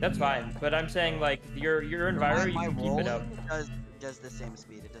 That's fine, but I'm saying like your Enviro, you can keep it up. Does the same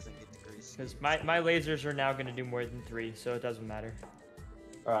speed. It doesn't get decreased. Because my lasers are now going to do more than 3, so it doesn't matter.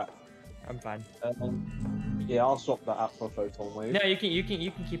 Alright. I'm fine. Yeah, I'll swap that out for a photon wave. No, you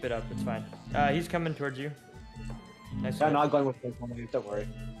can keep it up. It's fine. He's coming towards you. Nice. Yeah, no, I'm going with photon wave. Don't worry.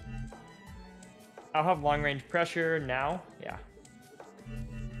 I'll have long range pressure now. Yeah.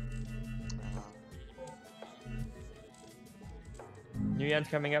 Nguyen's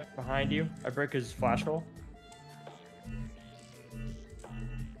coming up behind you. I break his flash hole.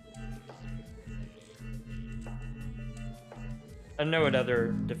 I don't know what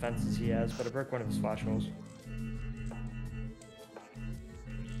other defenses he has, but I broke one of his flash holes.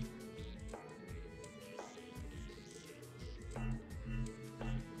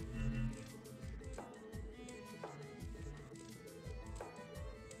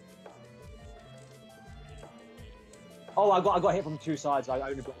 Oh, I got hit from 2 sides. I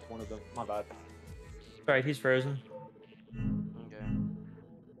only blocked one of them. My bad. Alright, he's frozen. Okay.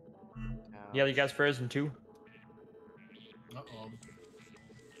 Yeah, you guys frozen too? Uh-oh.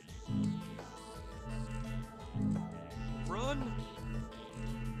 Run!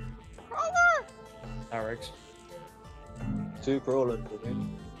 Crawler! That works. 2 crawlers. You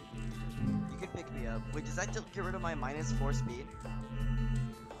can pick me up. Wait, does that get rid of my -4 speed?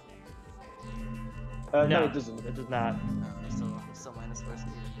 No, it doesn't. It does not. No, still -4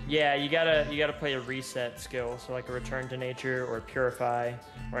 speed. Yeah, you gotta play a reset skill, so like a return to nature or purify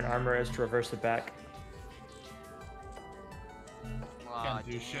or an armor is to reverse it back. Can't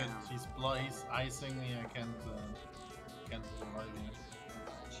do shit. He's icing me. I can't survive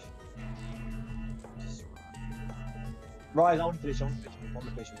Right, I want to finish. I want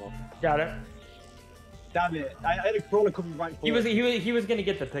to finish him off. Got it. Damn it! I had a crawler coming right He forward. was gonna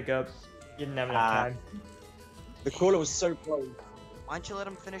get the pickup. He didn't have enough time. The crawler was so close. Why don't you let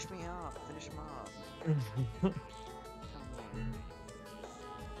him finish me off? Finish him off. Come here.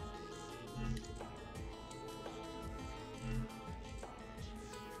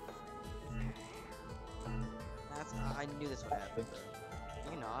 I knew this would happen.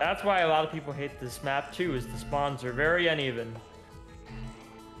 You know. That's why a lot of people hate this map too, is the spawns are very uneven.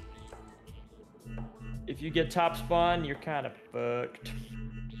 If you get top spawn, you're kind of fucked.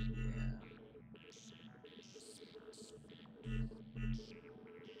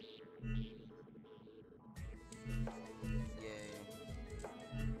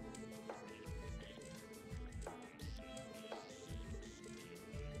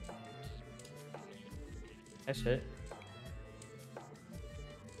 That's it.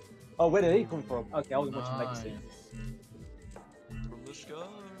 Oh, where did he come from? Okay, I was watching Legacy. From the sky.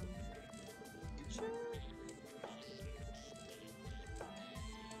 Good shit.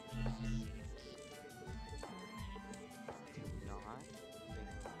 Do not.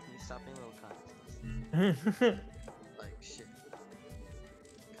 Can you stop being little cunts? Like shit.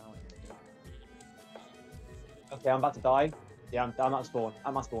 Kinda what you're doing. Okay, I'm about to die. Yeah, I'm at spawn.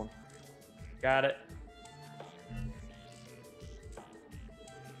 I'm at spawn. Got it.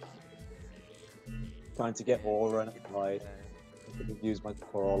 Trying to get aura and applied. I could have used my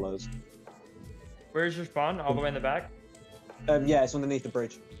crawlers. Where's your spawn? All the way in the back? Yeah, it's underneath the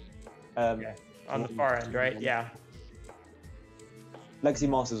bridge. Okay. On the far end, right? Yeah. Legacy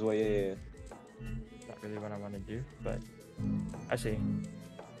Masters way, yeah. Not really what I want to do, but I see.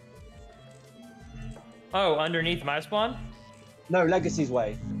 Oh, underneath my spawn? No, Legacy's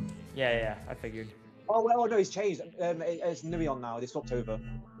way. Yeah, I figured. Oh, well, no, he's changed. It's Nuion now. They swapped over.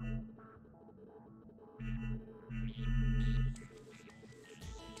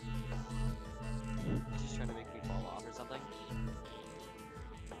 Just trying to make me fall off or something.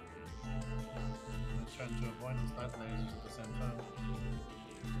 I'm trying to avoid the sniper lasers at the same time.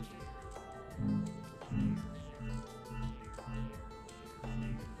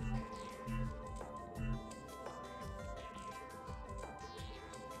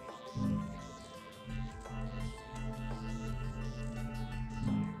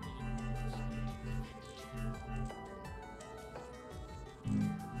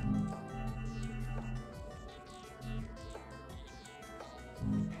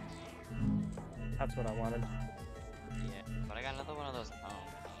 That's what I wanted. Yeah, but I got another one of those. Oh,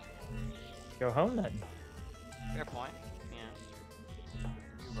 Go home then. fair point. Yeah,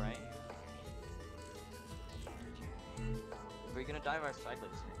 you're right. We're gonna dive our side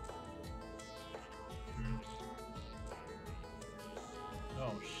laser.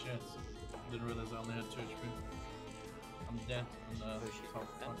 Oh shit. Didn't realize I only had 2 HP. I'm dead on the top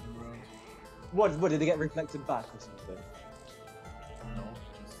fucking road. What, did they get reflected back or something? No,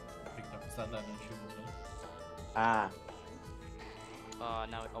 just picked up that and shoot it. Ah.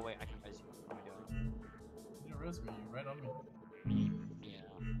 Now, oh wait, I can res you. What am I doing? You res me, you're right on me. Yeah.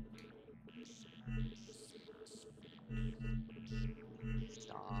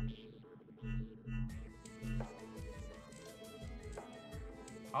 Stop.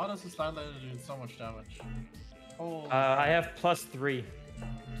 How does the slide laser do so much damage? Oh. I have +3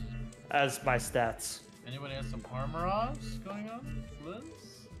 as my stats. Anybody has some armor offs going on? Liz?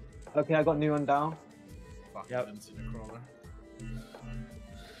 Okay, I got Nuion down. Fuck, Yep. I didn't see the crawler.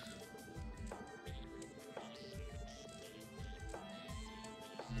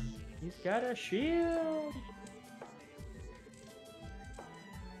 He's got a shield.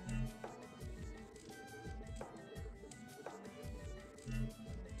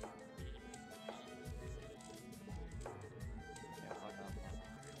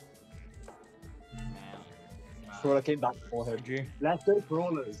 Crawler came back for him. Let's go,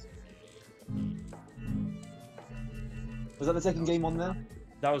 Crawlers. Was that the second game on there?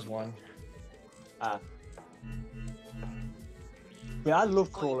 That was one. Ah. But I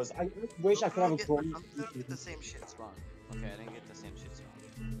love Crawlers. I wish I could have a Crawler. I'm gonna get the same shit spawn. Okay, I didn't get the same shit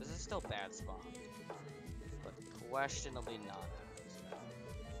spawn. This is still bad spawn. But questionably not.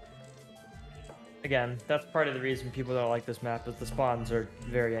 Again, that's part of the reason people don't like this map, is the spawns are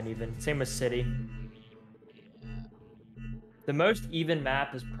very uneven. Same with City. The most even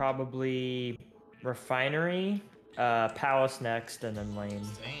map is probably Refinery, Palace next, and then Lane.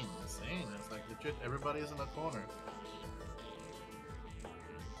 Insane. It's like legit, everybody's in the corner.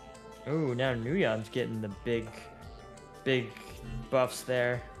 Ooh, now Nuion's getting the big buffs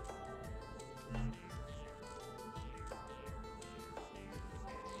there.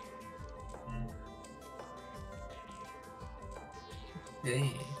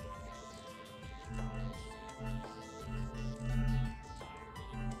 Dang.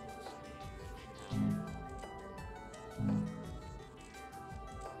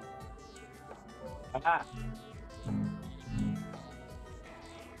 Ah.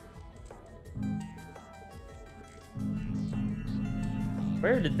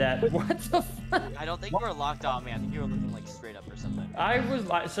 Where did that? What the fuck? I don't think you were locked on, man. I think you were looking like straight up or something. I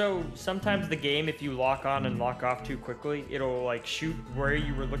was so sometimes the game, if you lock on and lock off too quickly, it'll like shoot where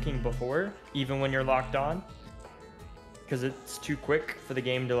you were looking before, even when you're locked on, because it's too quick for the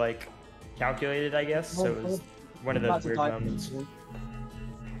game to like calculate it, I guess. So it was one of those weird moments.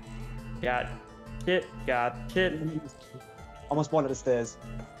 Got hit. Almost spawned at the stairs.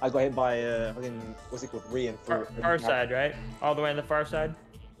 I got hit by what's it called? Rian. Far side, right? All the way on the far side.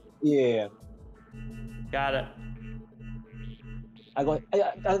 Yeah. Got it.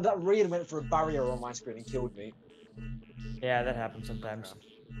 That Rian went for a barrier on my screen and killed me. Yeah, that happens sometimes.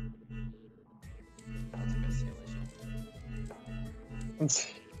 That's a good simulation.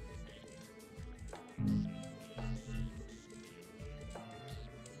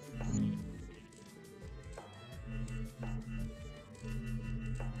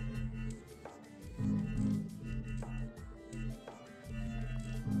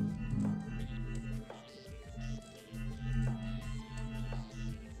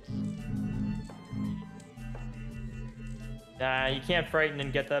 Nah, you can't frighten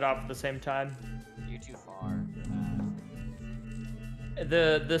and get that off at the same time. You're too far.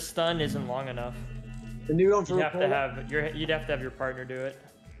 The stun isn't long enough. The new one for you'd have to have your partner do it.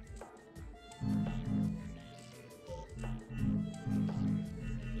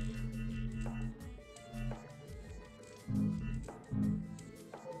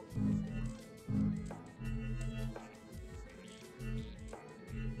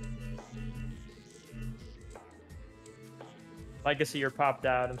 Legacy, you're popped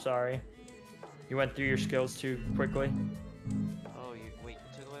out. I'm sorry. You went through your skills too quickly. Oh, wait,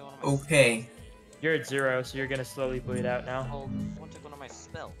 you took away one of my Okay. You're at 0, so you're gonna slowly bleed out now. Oh, one took one of my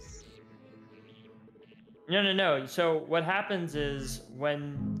spells. No. So what happens is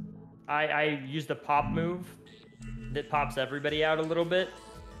when I use the pop move, that pops everybody out a little bit.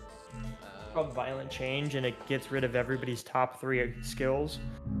 It's called Violent Change, and it gets rid of everybody's top 3 skills.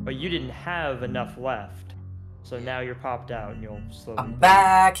 But you didn't have enough left. So now you're popped out and you'll slowly. I'm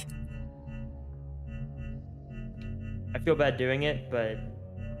back. I feel bad doing it, but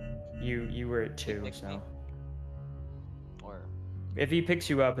you were at 2, so. Or if he picks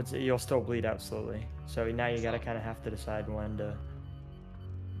you up, you'll still bleed out slowly. So now you gotta kind of have to decide when to.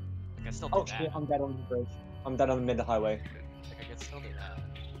 I can still do Oh that. shit! I'm dead on the bridge. I'm dead on the mid highway. I can still do that.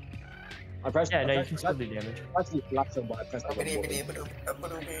 I pressed. Yeah, no, you can still do damage. Actually, flash on, but I pressed the wrong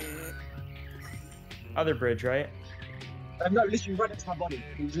button. Other bridge, right? No, literally right next to my body.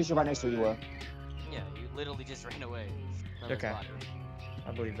 Literally right next to where you were. Yeah, you literally just ran away from his Okay. body.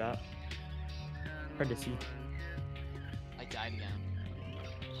 I believe that. Hard to see. I died again.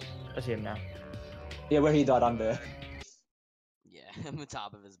 I see him now. Yeah, where he died, I'm there. Yeah, I'm on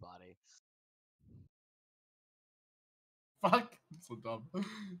top of his body. Fuck! I'm so dumb.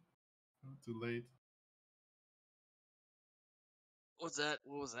 Too late. What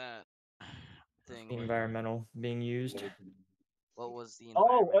was that? Thing. The environmental being used. What was the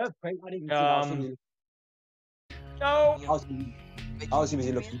Oh, environment? earthquake! I didn't see that. No. You I was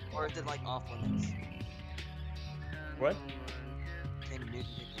busy looking. Or is it like off limits? What? Can Newton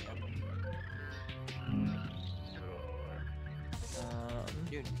pick me up?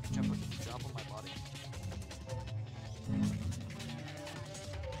 Dude, jump on my body.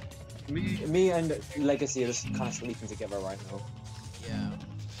 Me and Legacy are just kind of sleeping together right now. Yeah.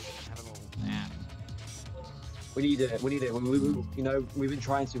 Have a little nap. We need it. We, you know, we've been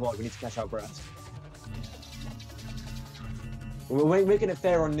trying too hard. We need to catch our breath. We're making it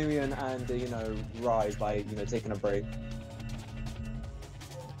fair on Nuyen and you know, Rise by taking a break.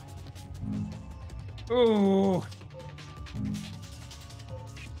 Ooh.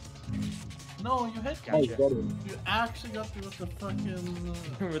 No, you hit Oh, me. you got him. You actually got me with the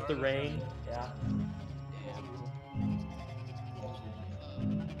fucking. With the rain. Yeah.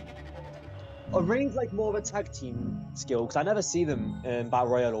 Rain's like more of a tag team skill because I never see them in Battle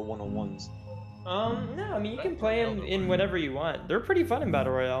Royale or one-on-ones. No, I mean you can play them in whatever you want. They're pretty fun in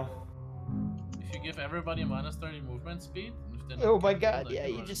Battle Royale. If you give everybody minus 30 movement speed. If they're Oh not my careful, god, then yeah,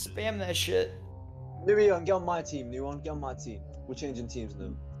 you run just into- spam that shit. Nuyen, get on my team. Nuyen, get on my team. We're changing teams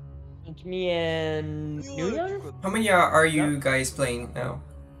now. It's me and Nuyen? How many are you guys playing now?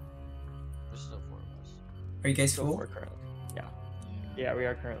 There's still 4 of us. Are you guys Still full? 4 currently. Yeah. Yeah, we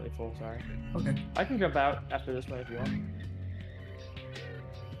are currently full, sorry. Okay. I can jump out after this one if you want.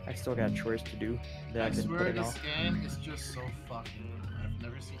 I still got chores to do that I I've been swear putting this off. game is just so fucking good. I've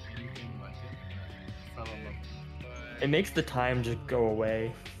never seen anything like it. I fell in love with it. It makes the time just go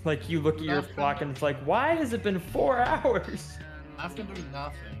away. Like you look at your Nothing. clock and it's like, why has it been 4 hours? I've been doing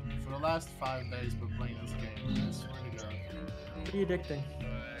nothing for the last 5 days but playing this game. I swear to God. Pretty addicting.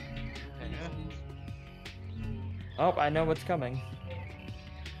 Yeah. Oh, I know what's coming.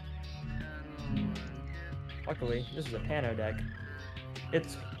 Luckily, this is a Pano deck.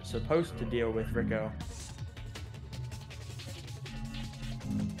 It's supposed to deal with Rico.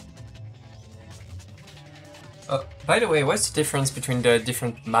 By the way, what's the difference between the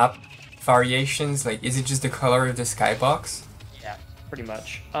different map variations? Like, is it just the color of the skybox? Yeah, pretty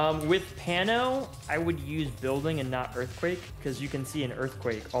much. With Pano, I would use Building and not Earthquake, because you can see in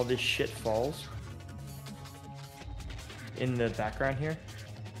Earthquake, all this shit falls in the background here,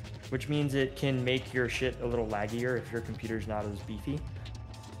 which means it can make your shit a little laggier if your computer's not as beefy.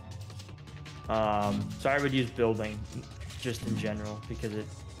 So I would use Building just in general, because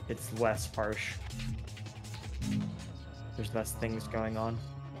it's less harsh. There's less things going on.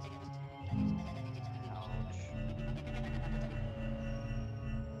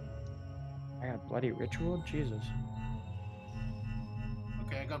 I got Bloody Ritual? Jesus.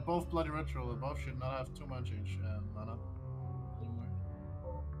 Okay, I got both Bloody Ritual. Both should not have too much mana. Anymore.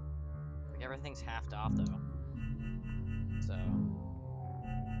 Like, everything's halved off though. So I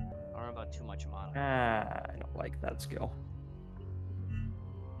don't know about too much mana. Ah, I don't like that skill.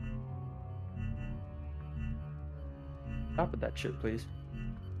 Stop with that shit, please.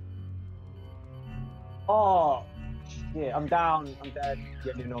 Oh, shit, I'm down. I'm dead.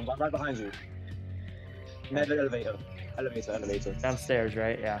 Yeah, no, I'm right behind you. Never elevator. Elevator. Downstairs,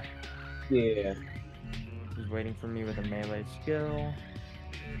 right? Yeah. Yeah. He's waiting for me with a melee skill.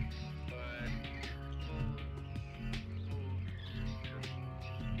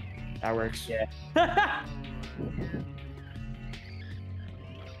 That works. Yeah.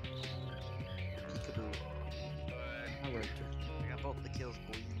 Peekaboo. That worked. I got both the kills,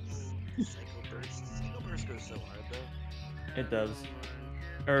 boys. Psycho Burst. Psycho Burst goes so hard though. It does.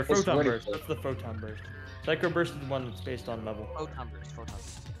 Or It's Photon really Burst. cool. That's the Photon Burst. Psycho Burst is the one that's based on level. Photon Burst.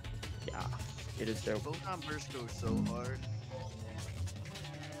 Yeah, it is dope. Photon Burst goes so hard.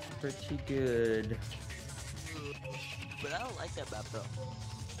 Pretty good. But I don't like that map though.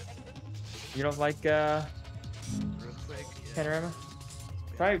 You don't like Real quick. Yeah. Panorama?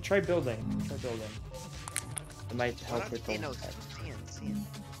 Try building. Try building. It might help with the no, sign.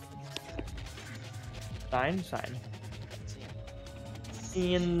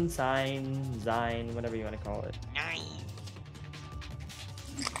 Sign, whatever you want to call it.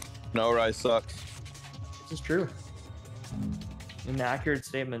 No, Rise sucks. This is true. An accurate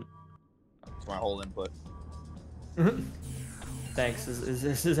statement. That's my whole input. Thanks.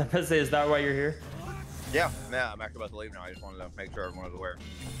 Is that why you're here? Yeah, I'm actually about to leave now. I just wanted to make sure everyone was aware.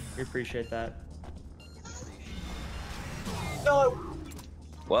 We appreciate that. No.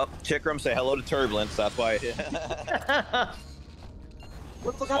 Well, Chikram, say hello to Turbulence. That's why.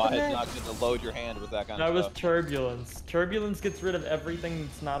 What the fuck Why happened it's there? not good to load your hand with that kind That of was stuff. Turbulence. Turbulence gets rid of everything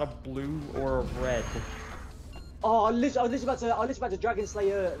that's not a blue or a red. Oh, I was literally about to Dragon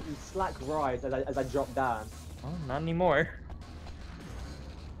Slayer Slack Ride as I dropped down. Oh, not anymore.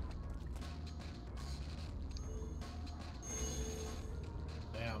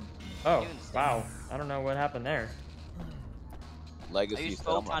 Damn. Oh, wow. I don't know what happened there. Legacy used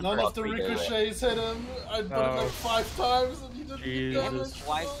stuff. Photon None of the 3 days. ricochets hit him. I put him like 5 times and he didn't do Jesus. damage.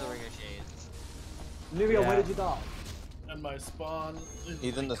 Twice the ricochets. Nubia, Yeah. where did you die? And my spawn is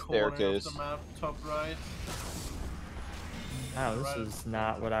He's in the corner of staircase. the map, top right. Wow, this Right. is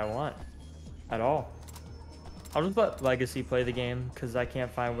not what I want. At all. I'll just let Legacy play the game, because I can't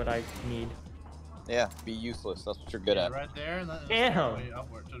find what I need. Yeah, be useless. That's what you're good Yeah, at. right there, and then Damn. way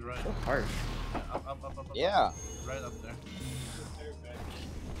upward to the right. So harsh. Up. Yeah. Right up there.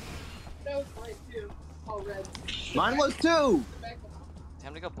 Mine was too.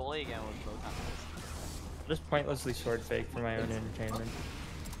 Time to go bully again with Photon Burst. Just pointlessly sword fake for my own entertainment.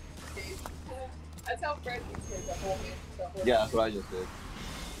 That's how Fred gets his the whole game. Yeah, that's what I just did.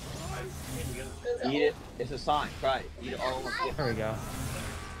 Eat it. It's a sign. Try it. Eat it all at once. There we go.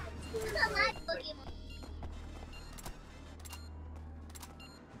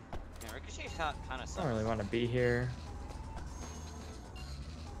 Yeah, Ricochet's kind of I don't sucks. really want to be here.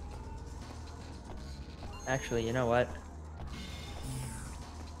 Actually, you know what?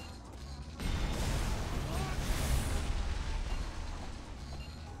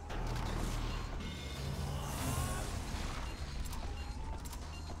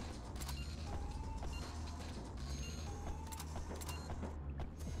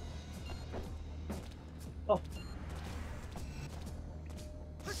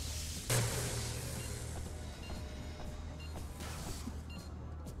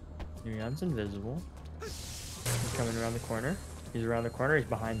 Leon's invisible. He's coming around the corner. He's around the corner. He's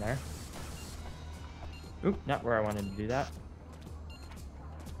behind there. Oop, not where I wanted to do that.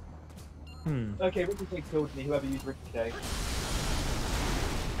 Okay, Ricochet killed me. Whoever used Ricochet.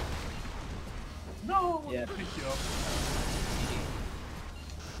 No! Yeah. Pick you up.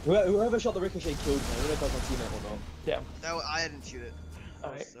 Whoever shot the Ricochet killed me. I don't know if that was my teammate or not. Yeah. No, I didn't shoot it.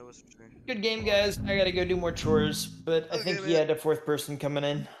 Alright. That was true. Good game, guys. I gotta go do more chores, but I Okay, think he man. had a fourth person coming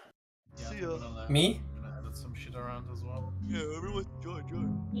in. Yeah, See ya. Me? I'm gonna edit some shit around as well. Yeah, everyone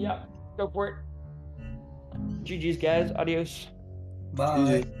join. Yeah, go for it. GG's, guys. Adios.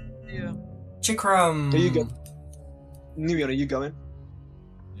 Bye. Yeah. Chikram. Are you go? Newion, are you going?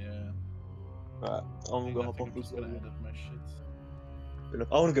 Yeah. Alright, I'm gonna hop I think off I'm this just gonna one. edit my shit.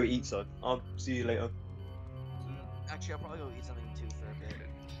 I wanna go eat, so I'll see you later. Actually, I'll probably go eat something too for a bit.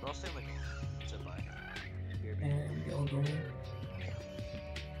 But I'll stay like to buy. Here, And we'll go here.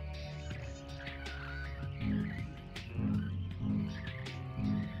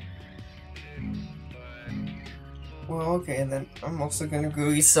 Well, okay, then I'm also gonna go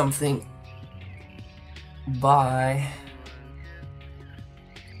eat something. Bye.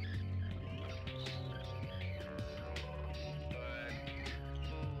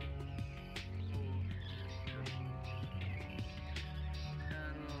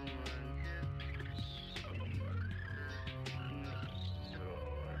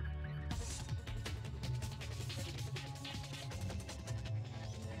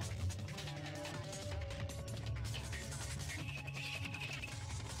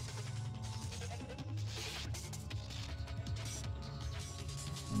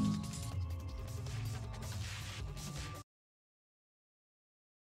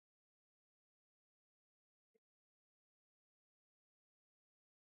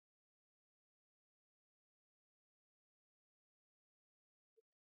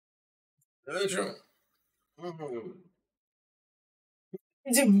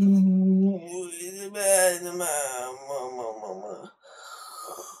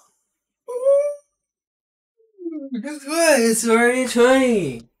 Guess what? It's already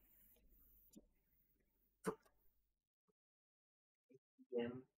 20.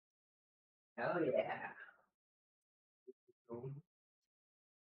 Hell yeah.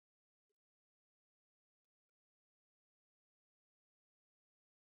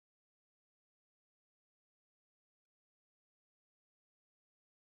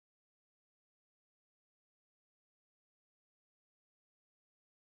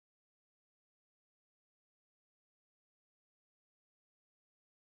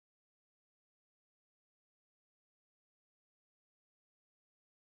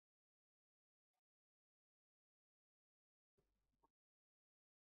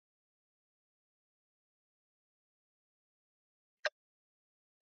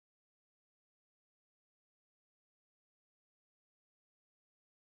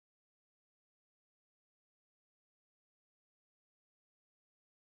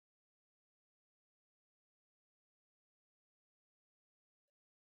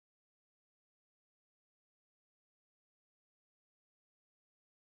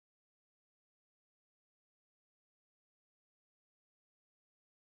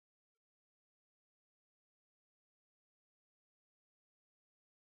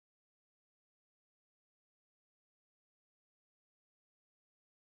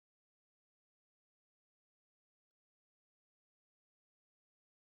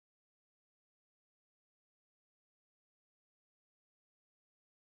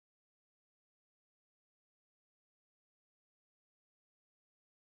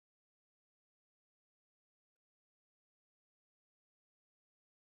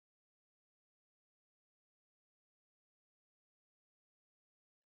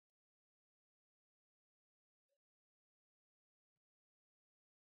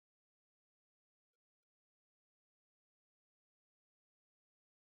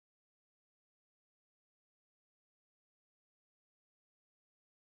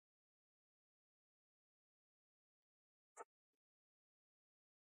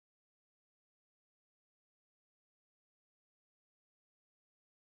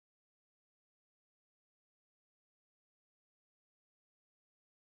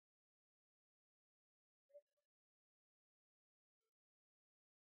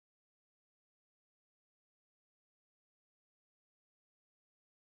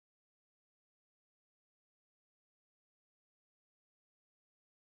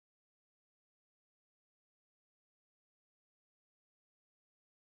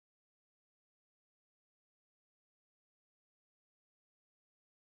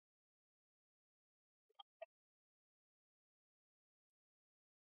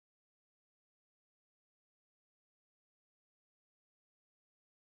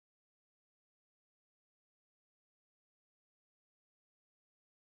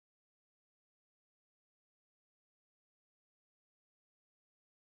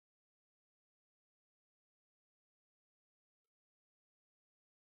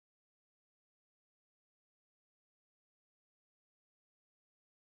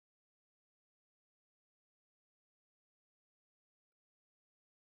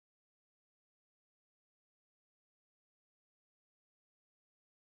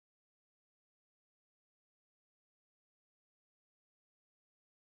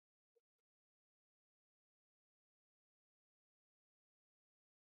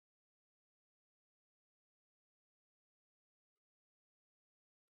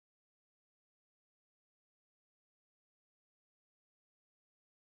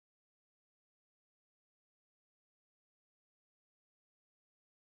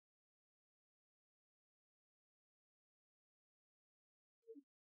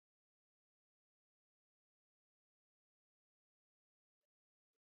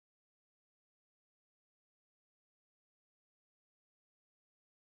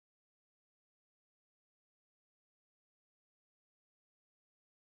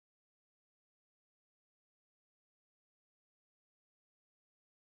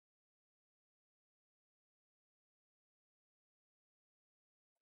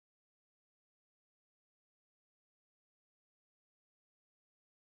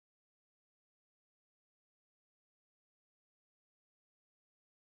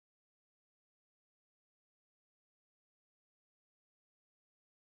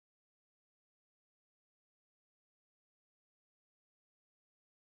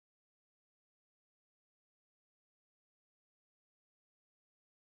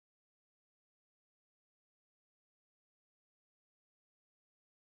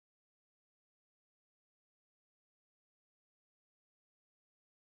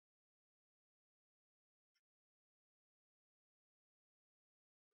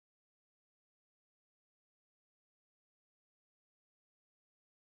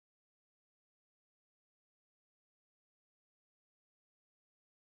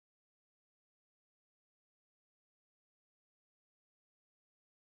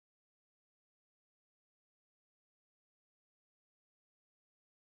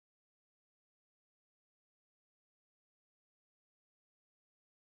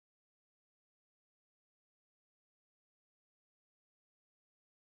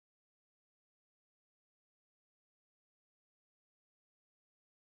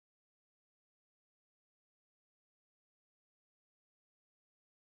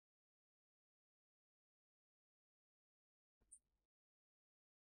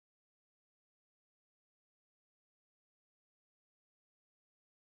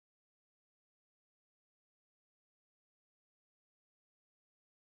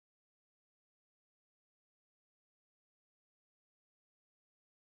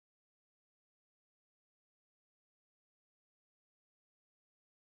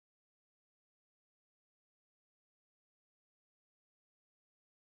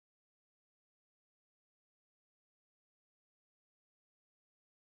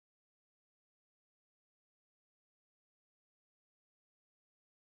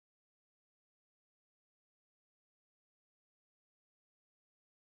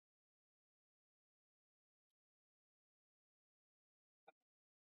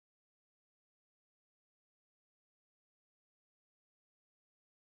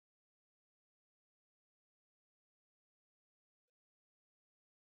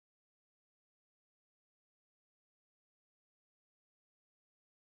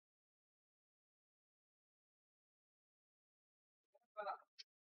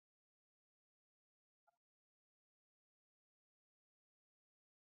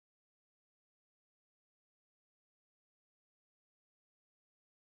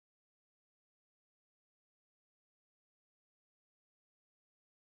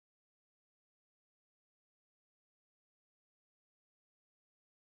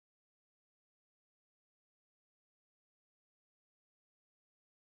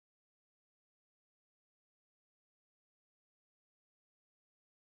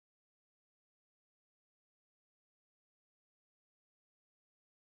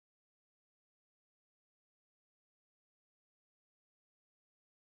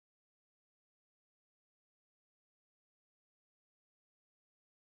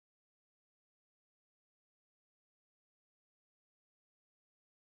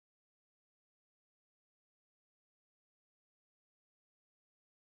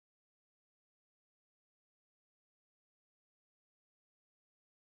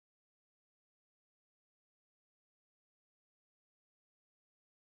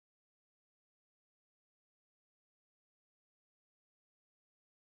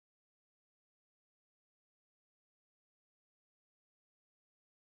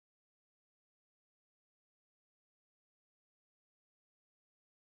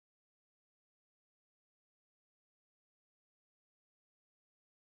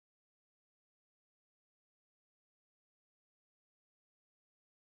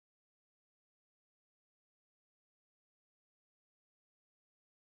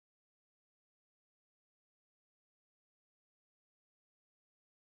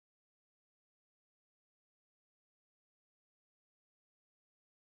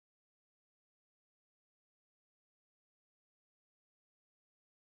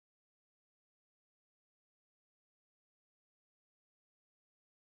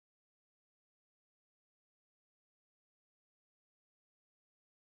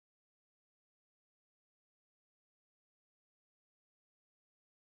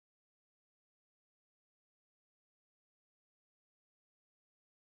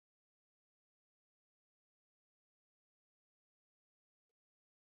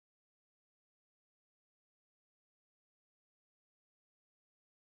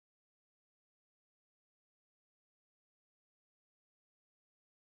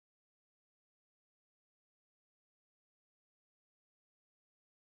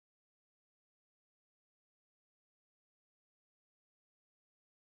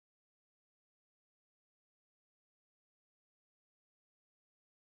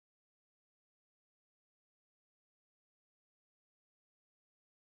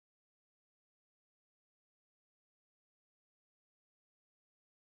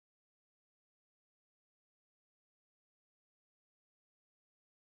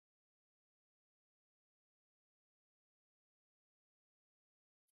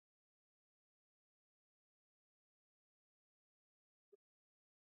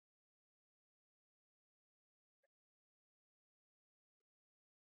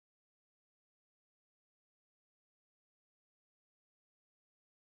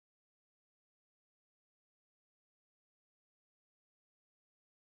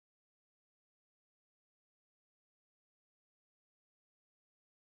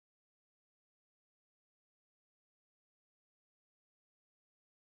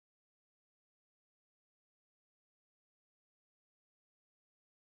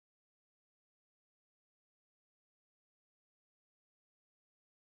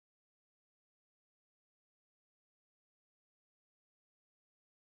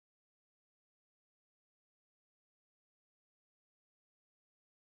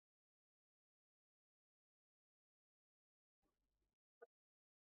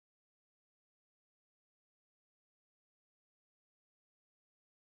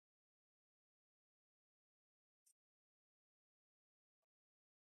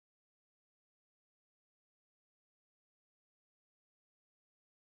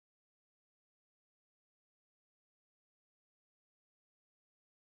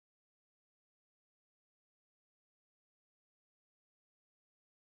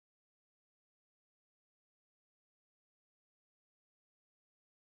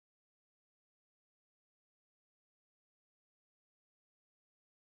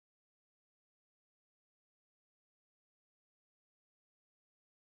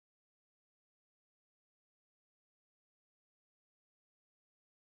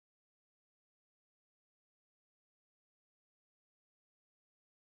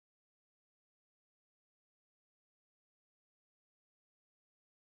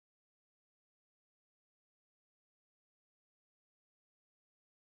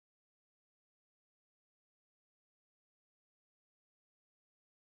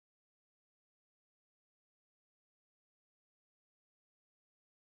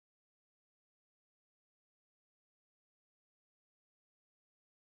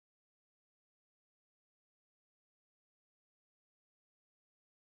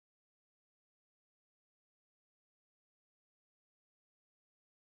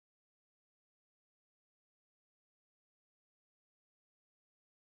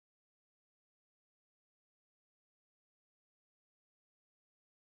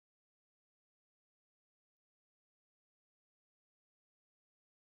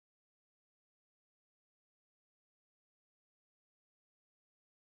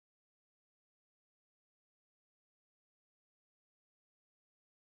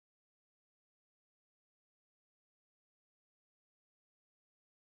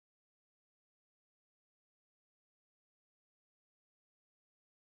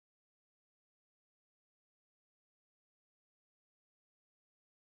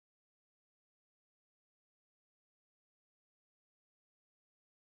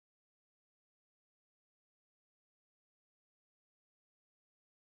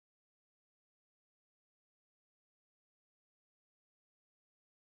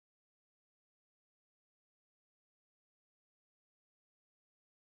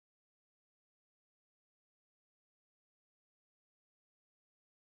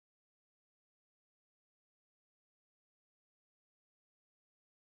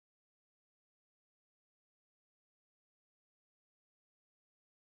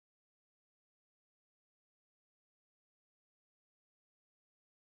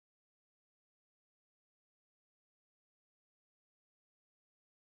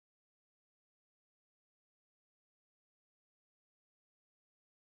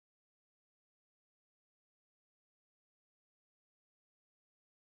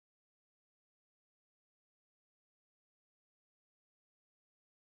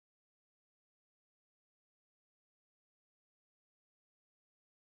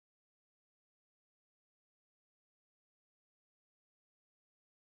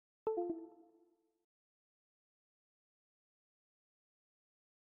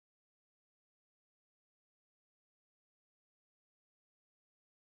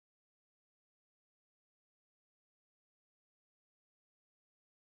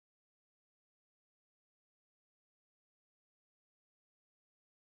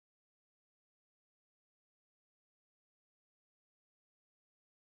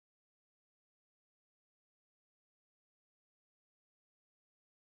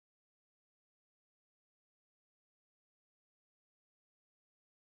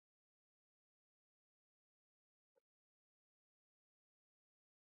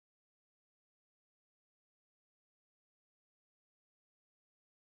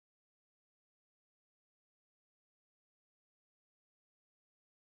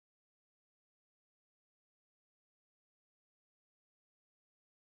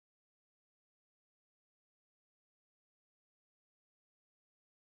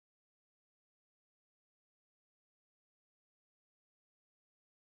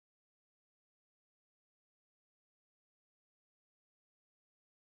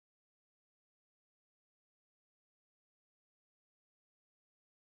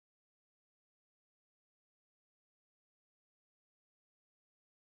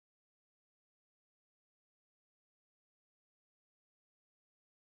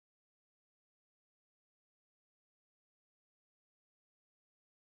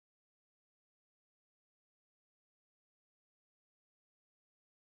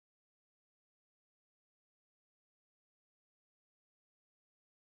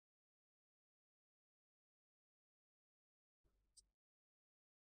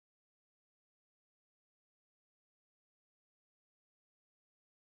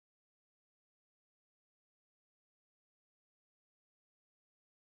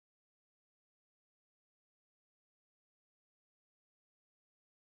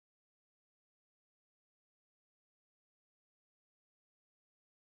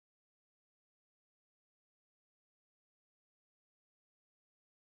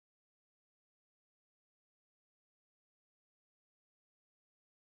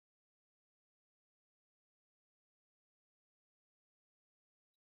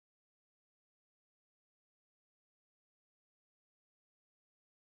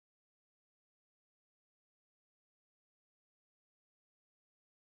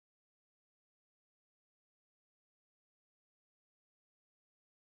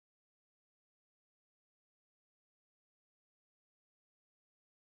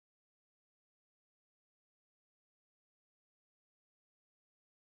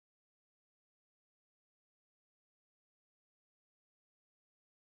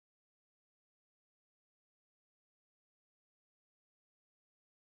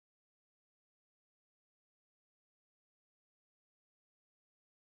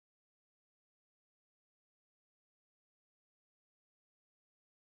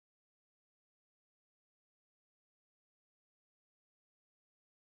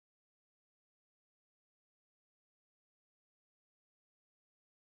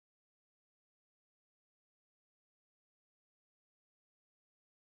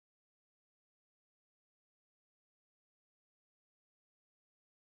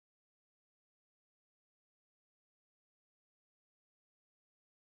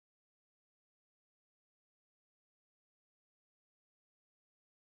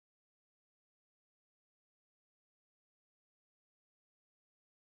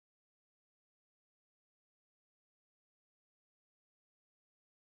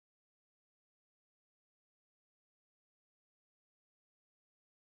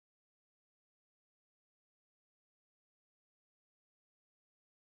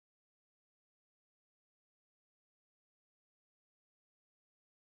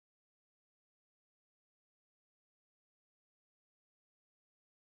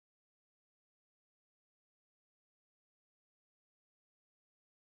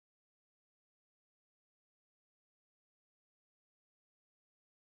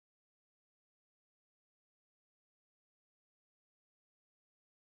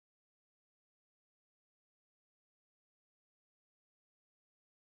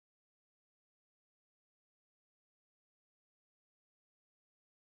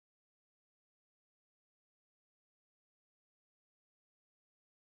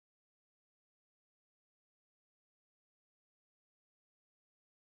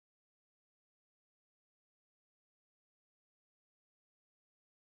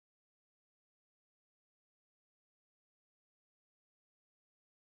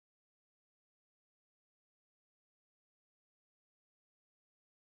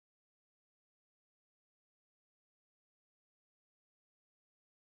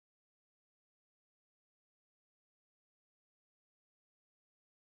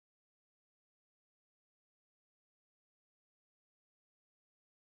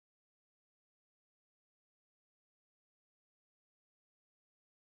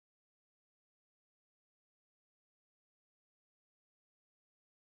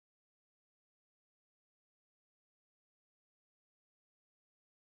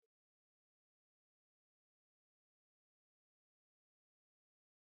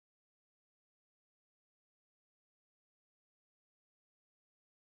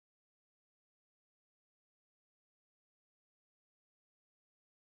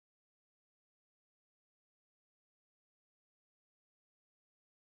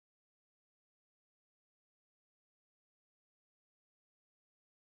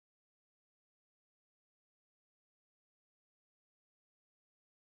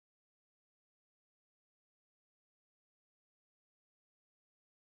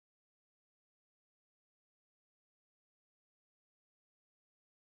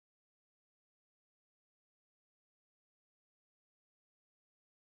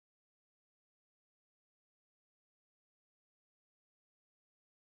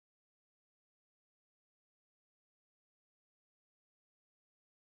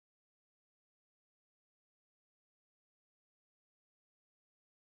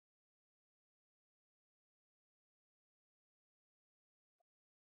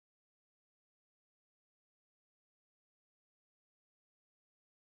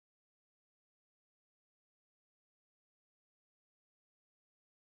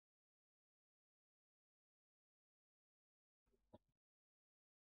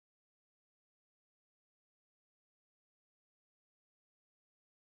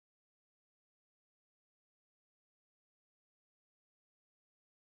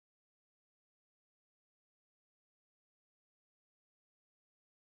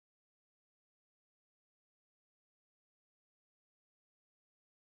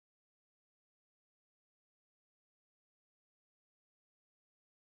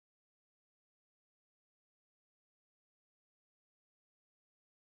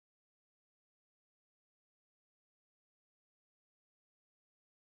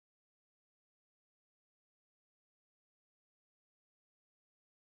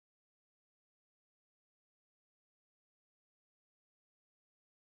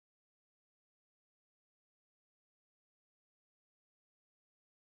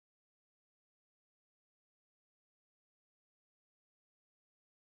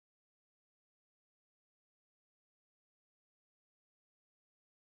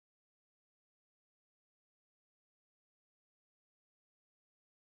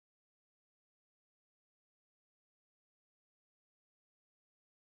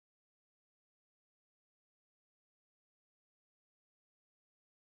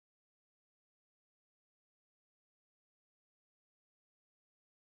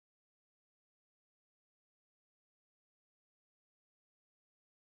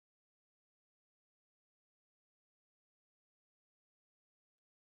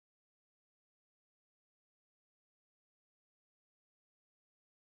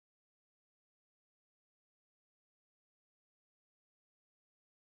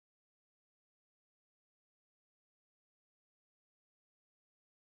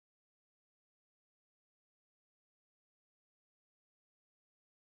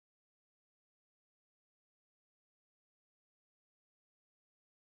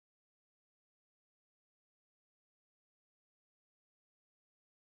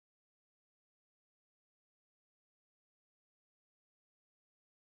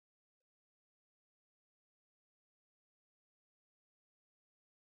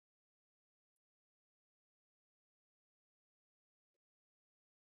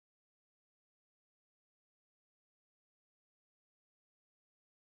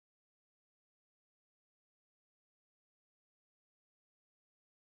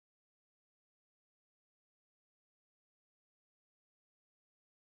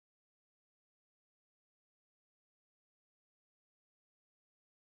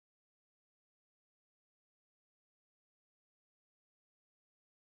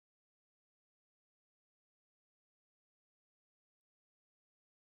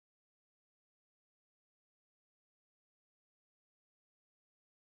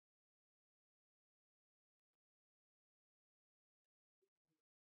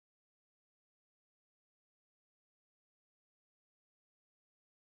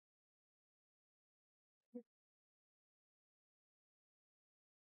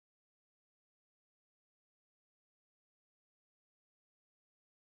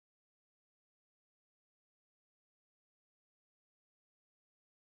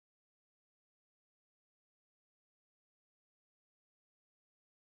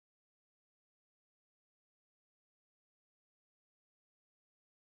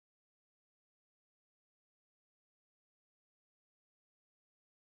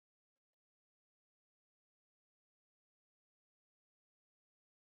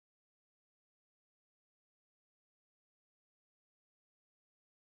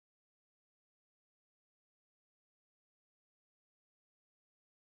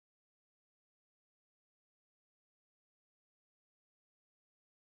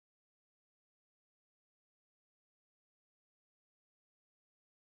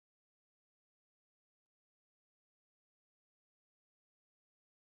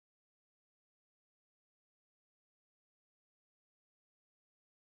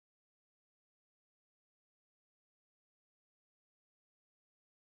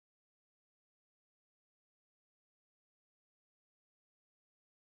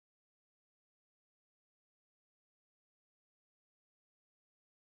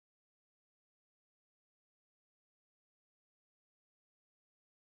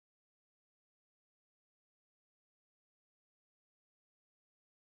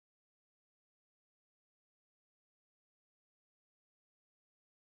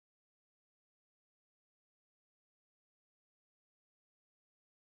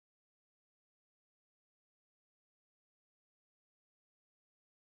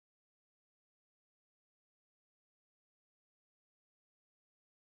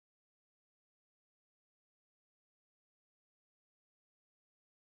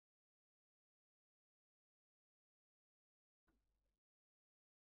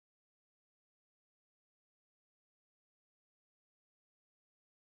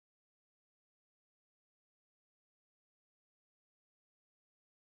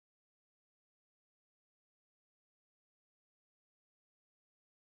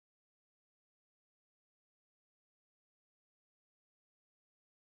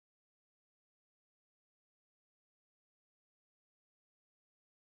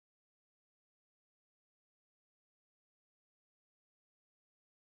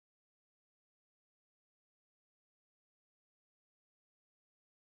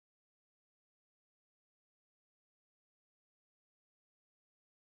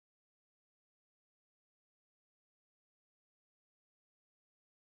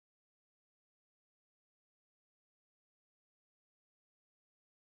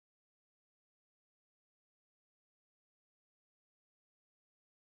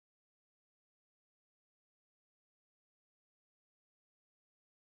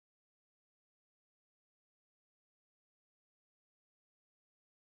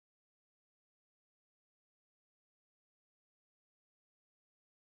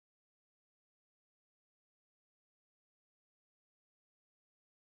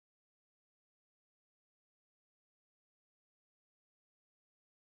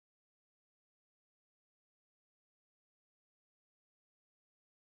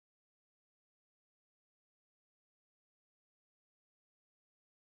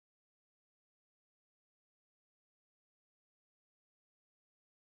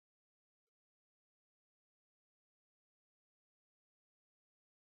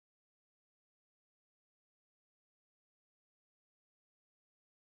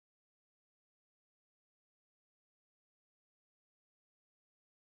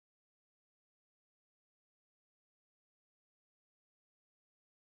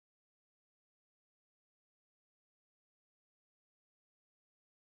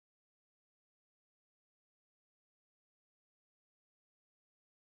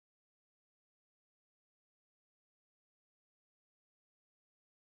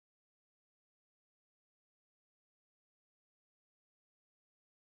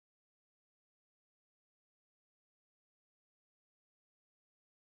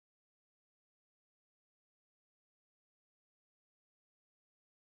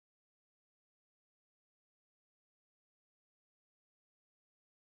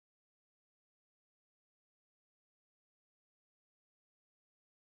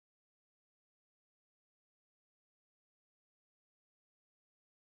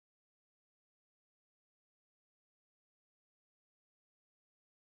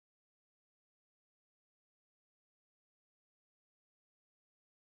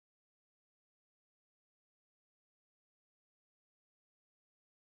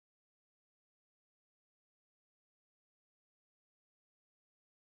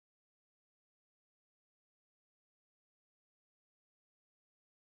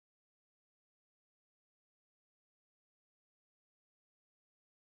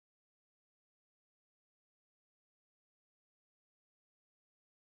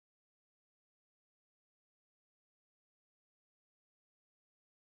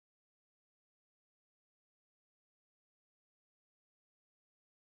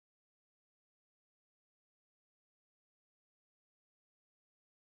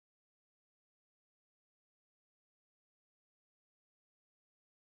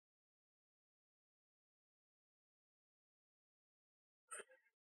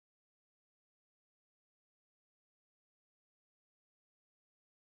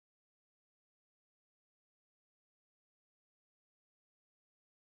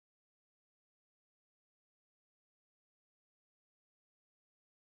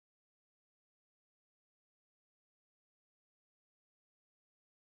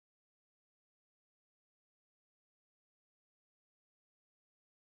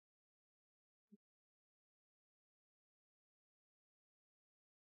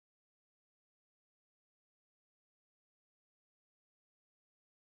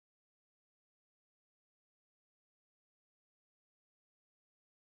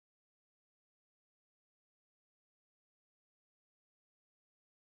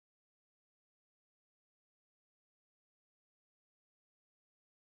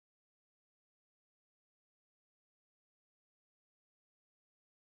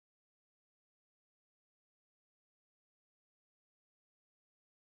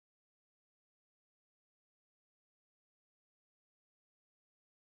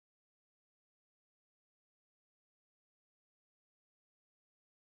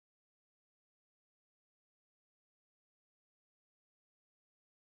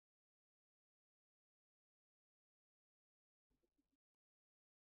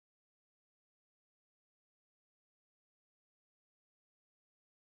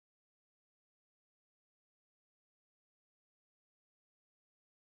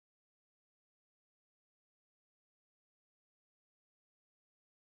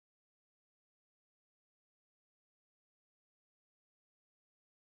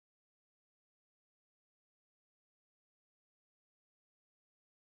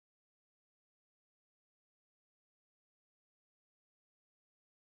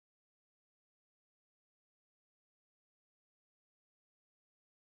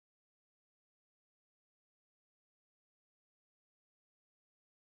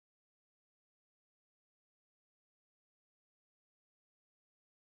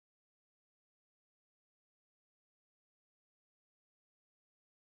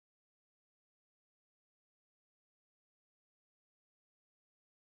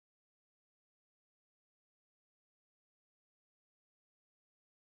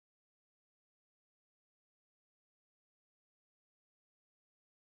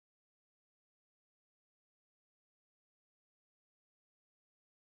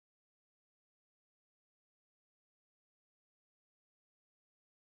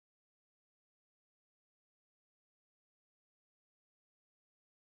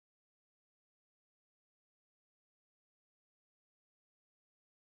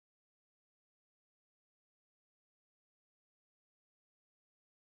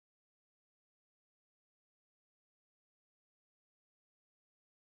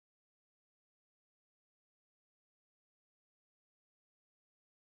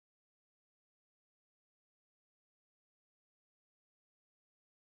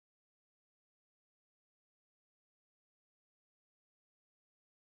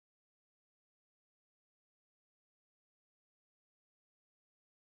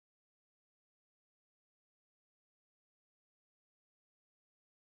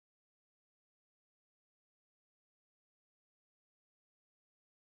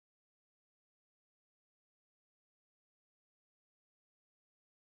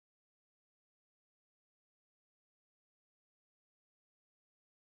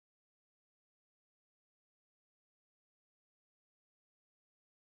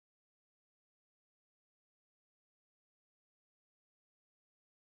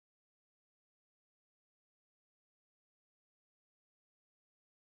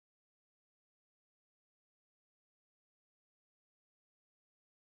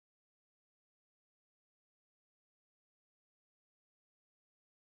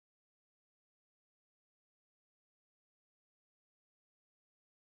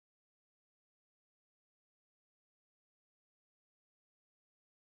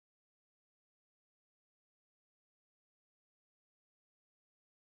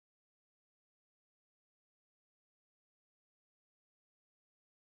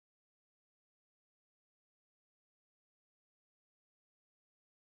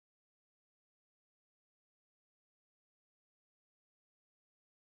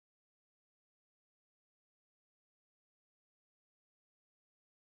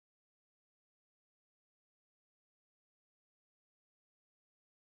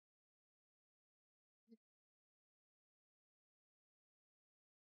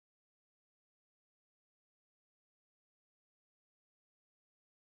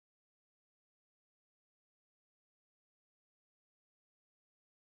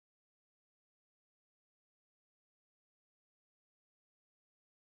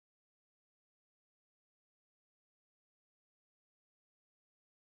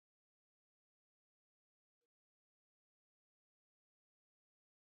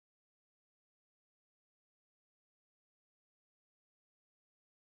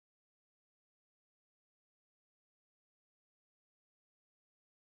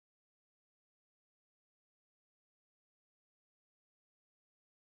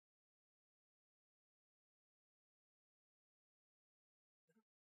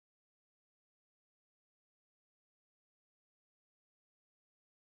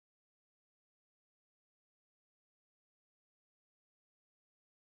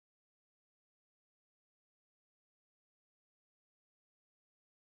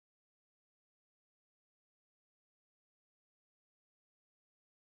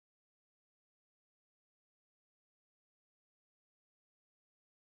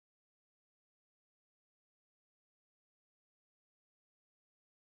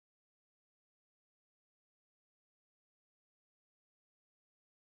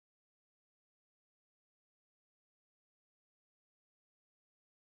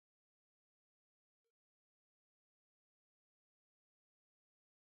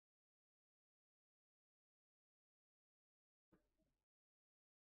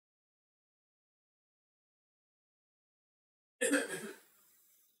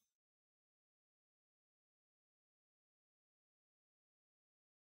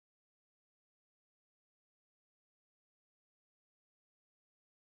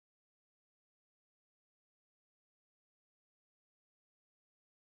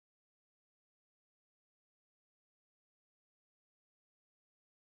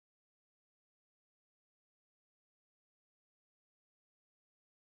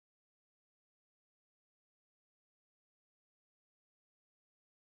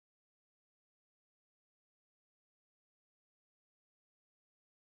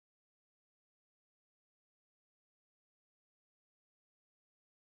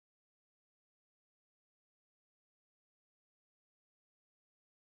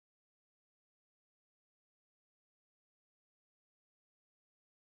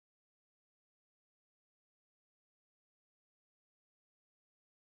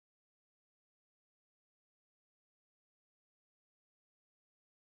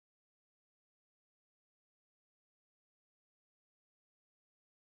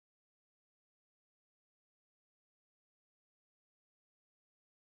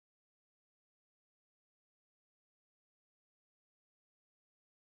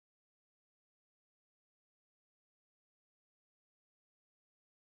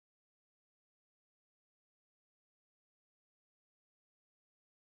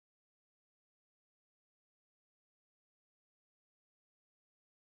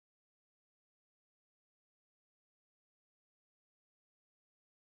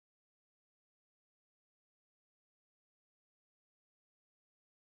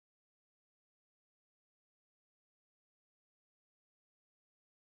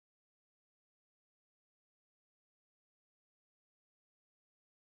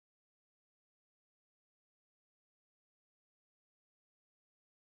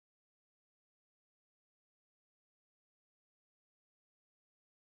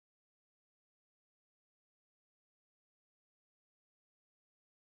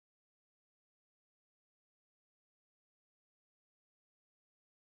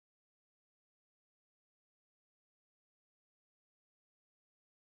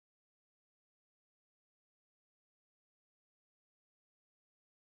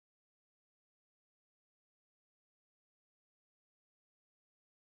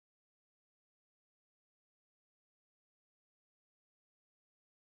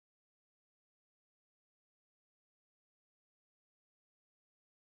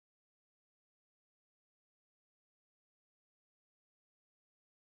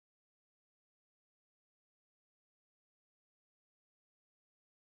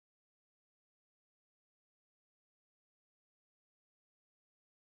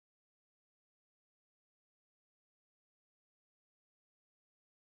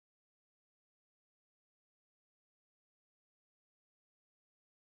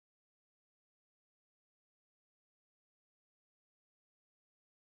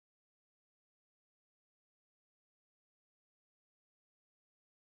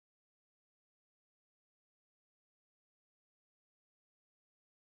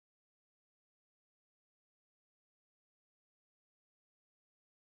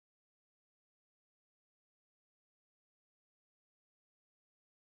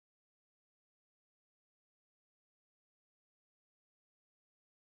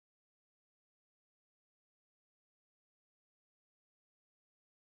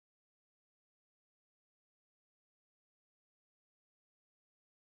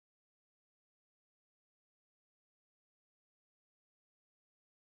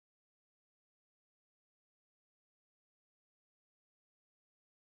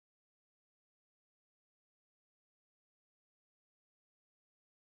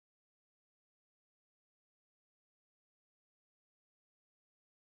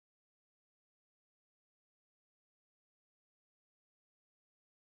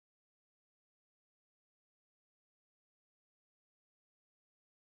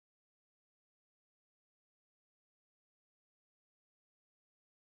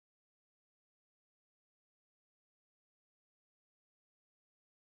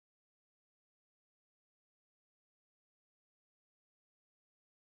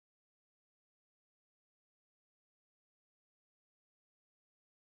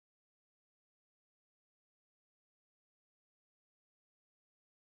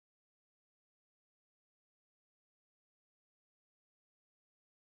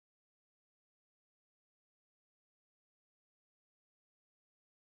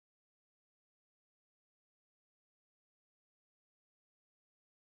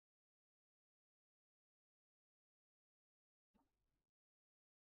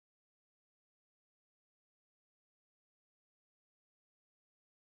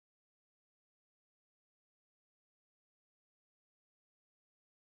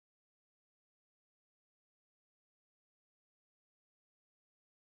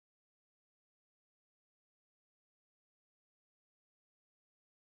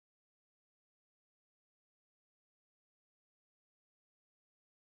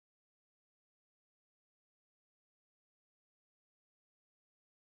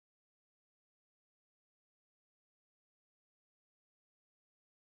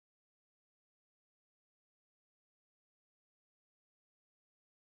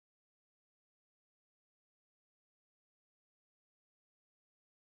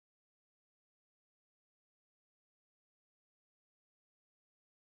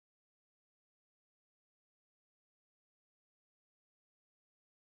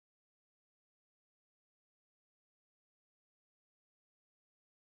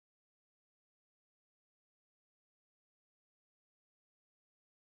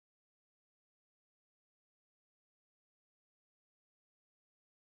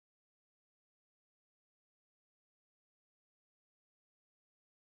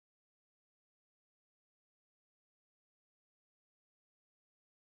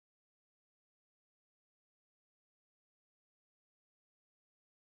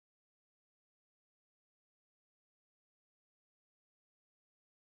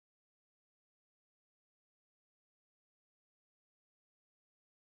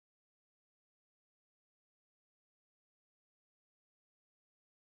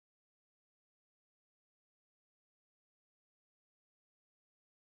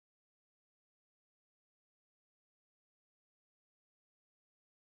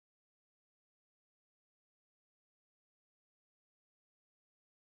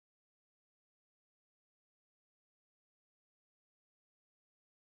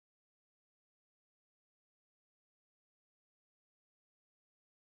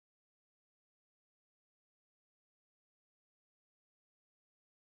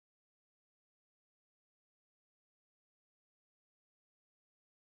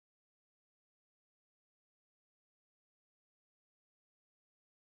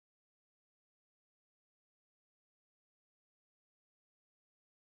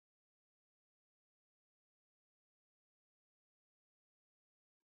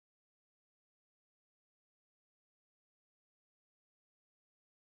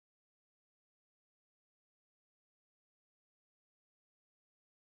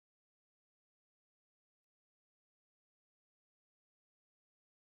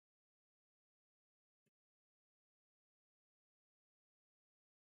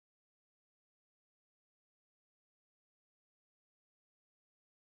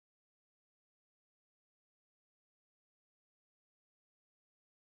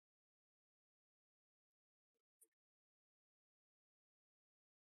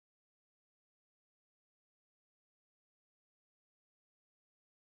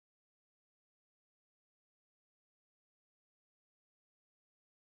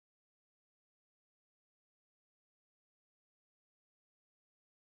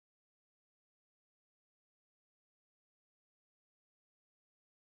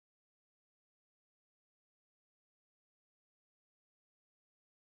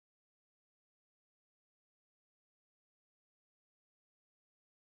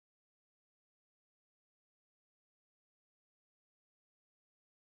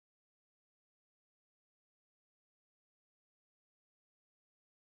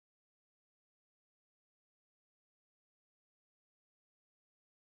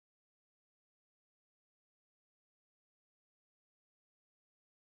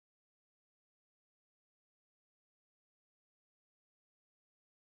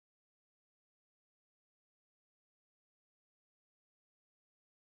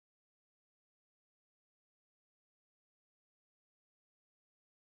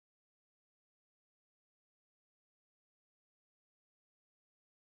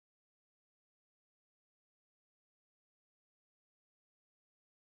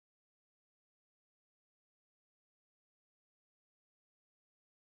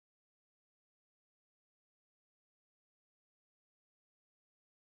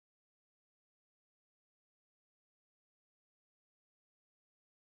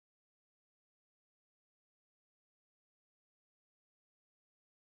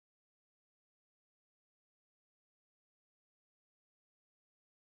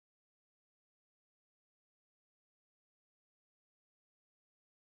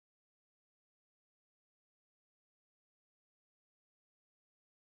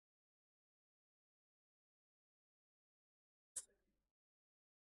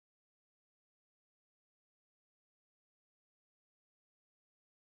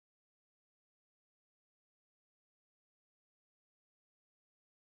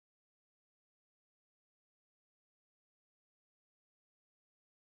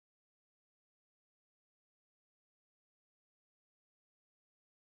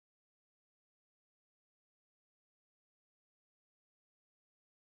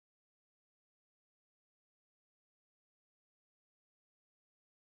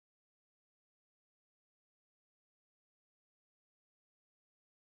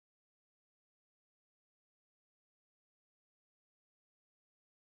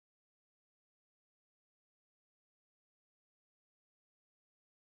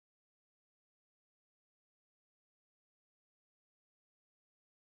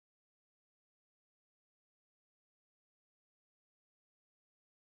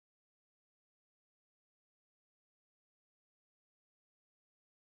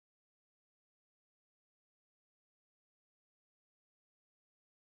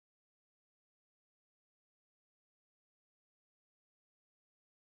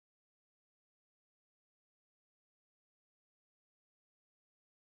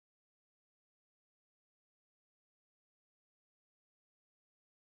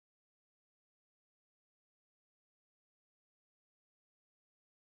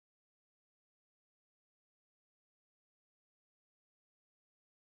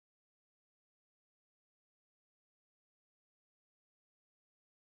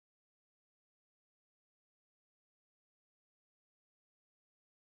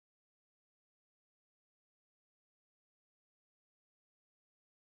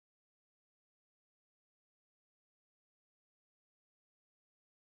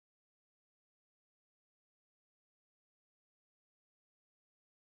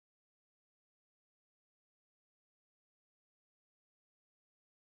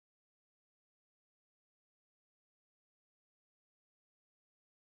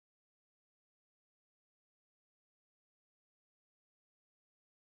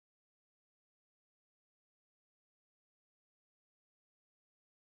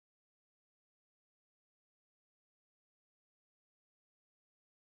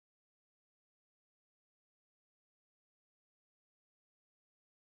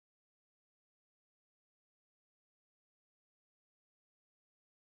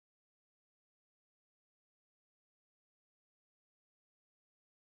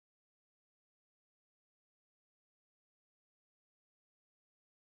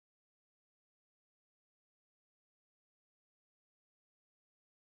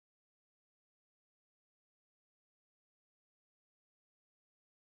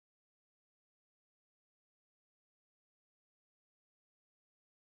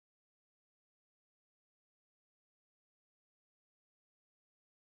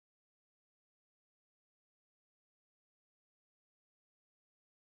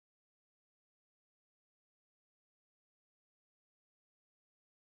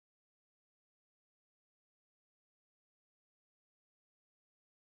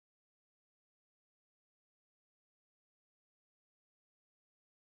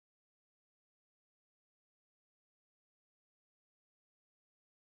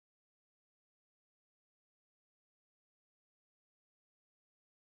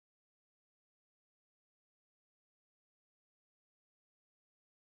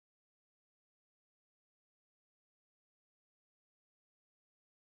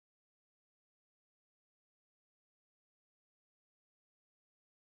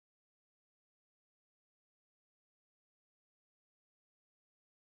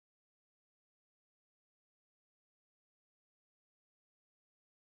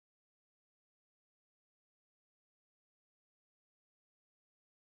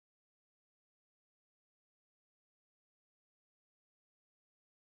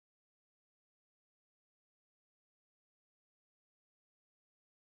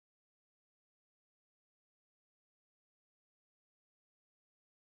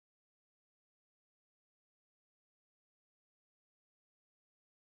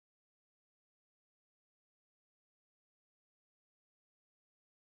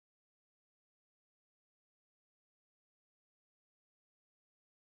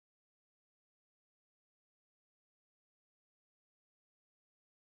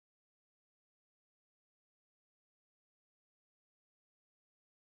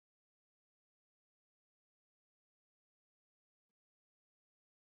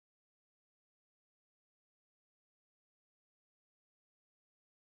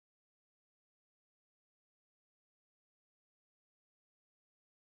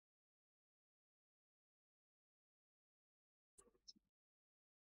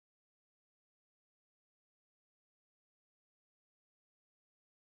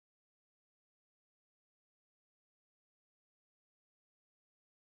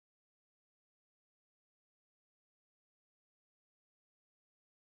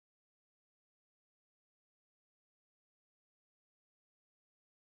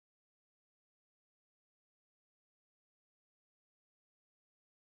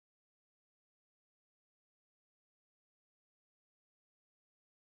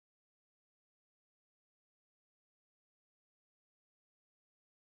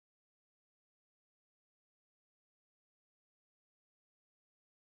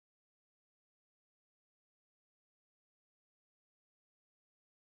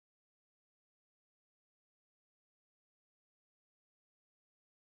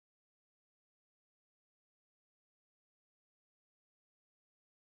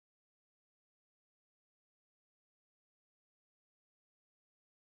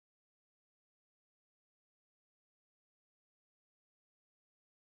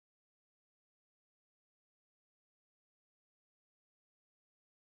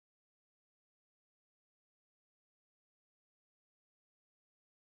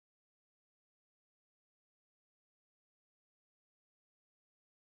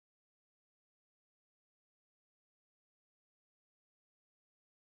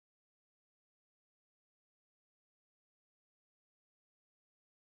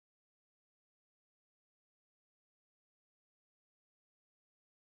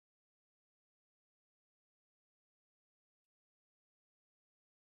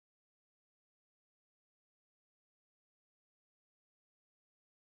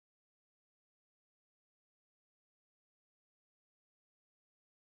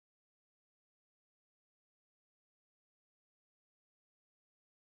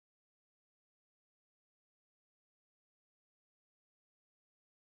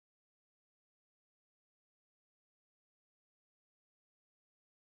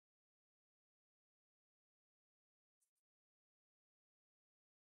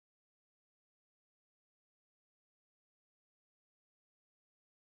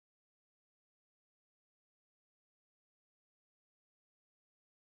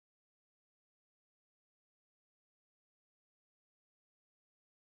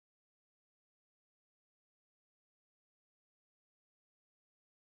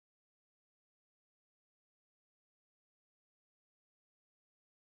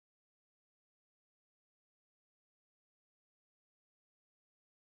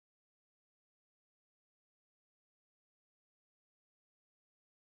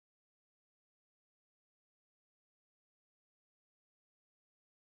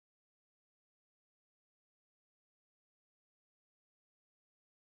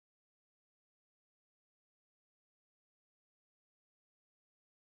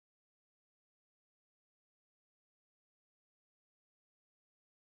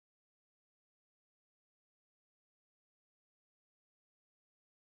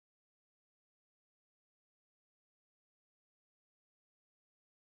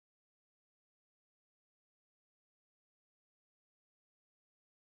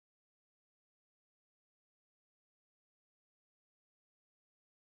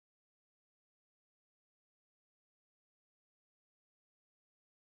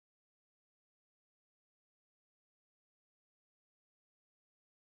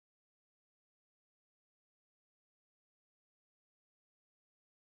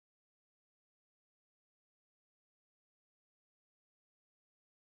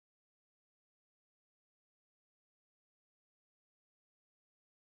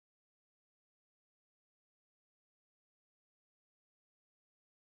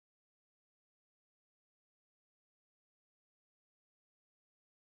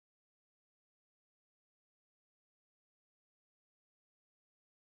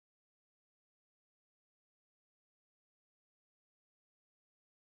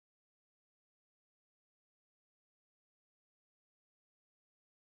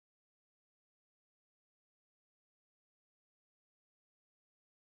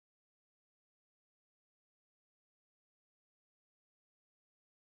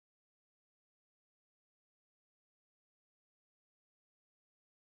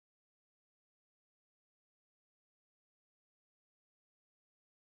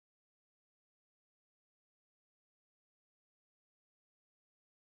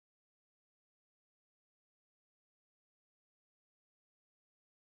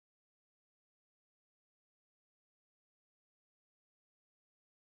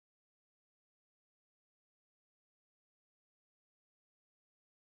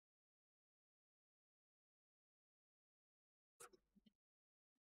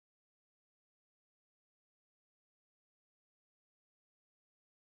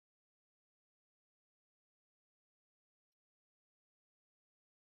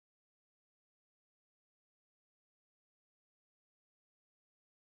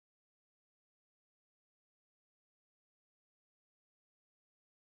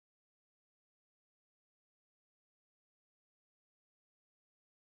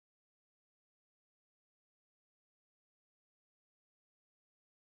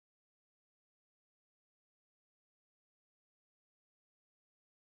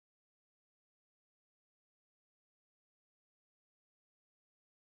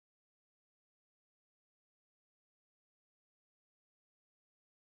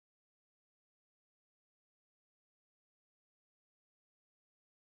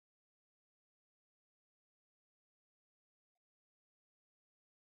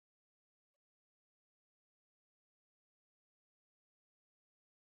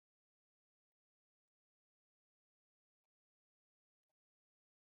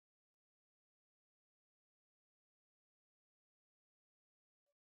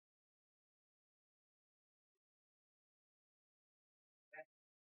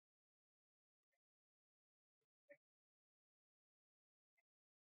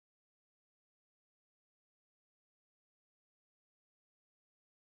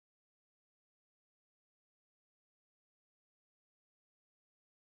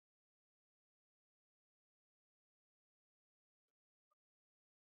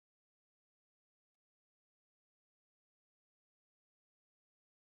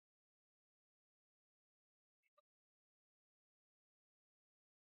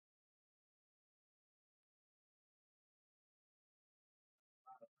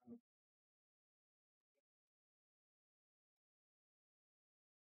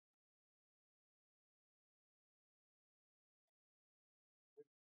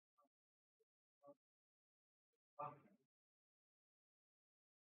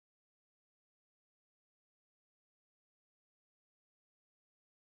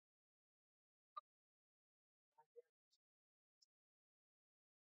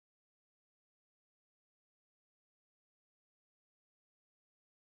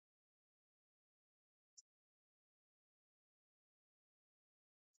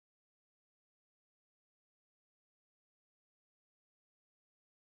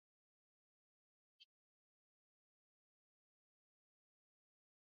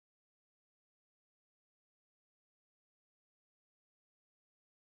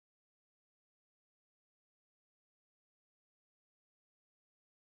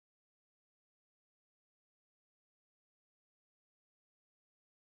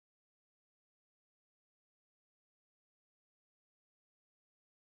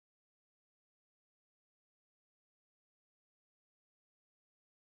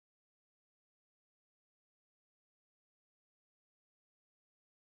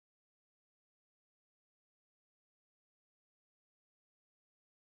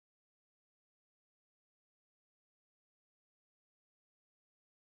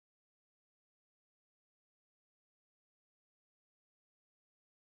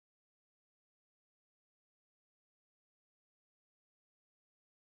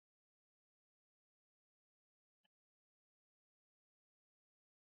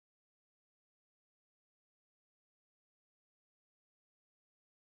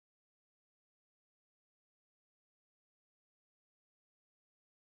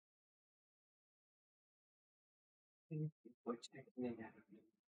 Thank you for checking in at me.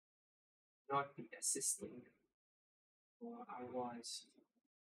 Not be assisting, or I was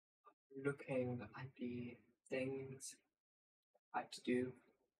looking at the things I had to do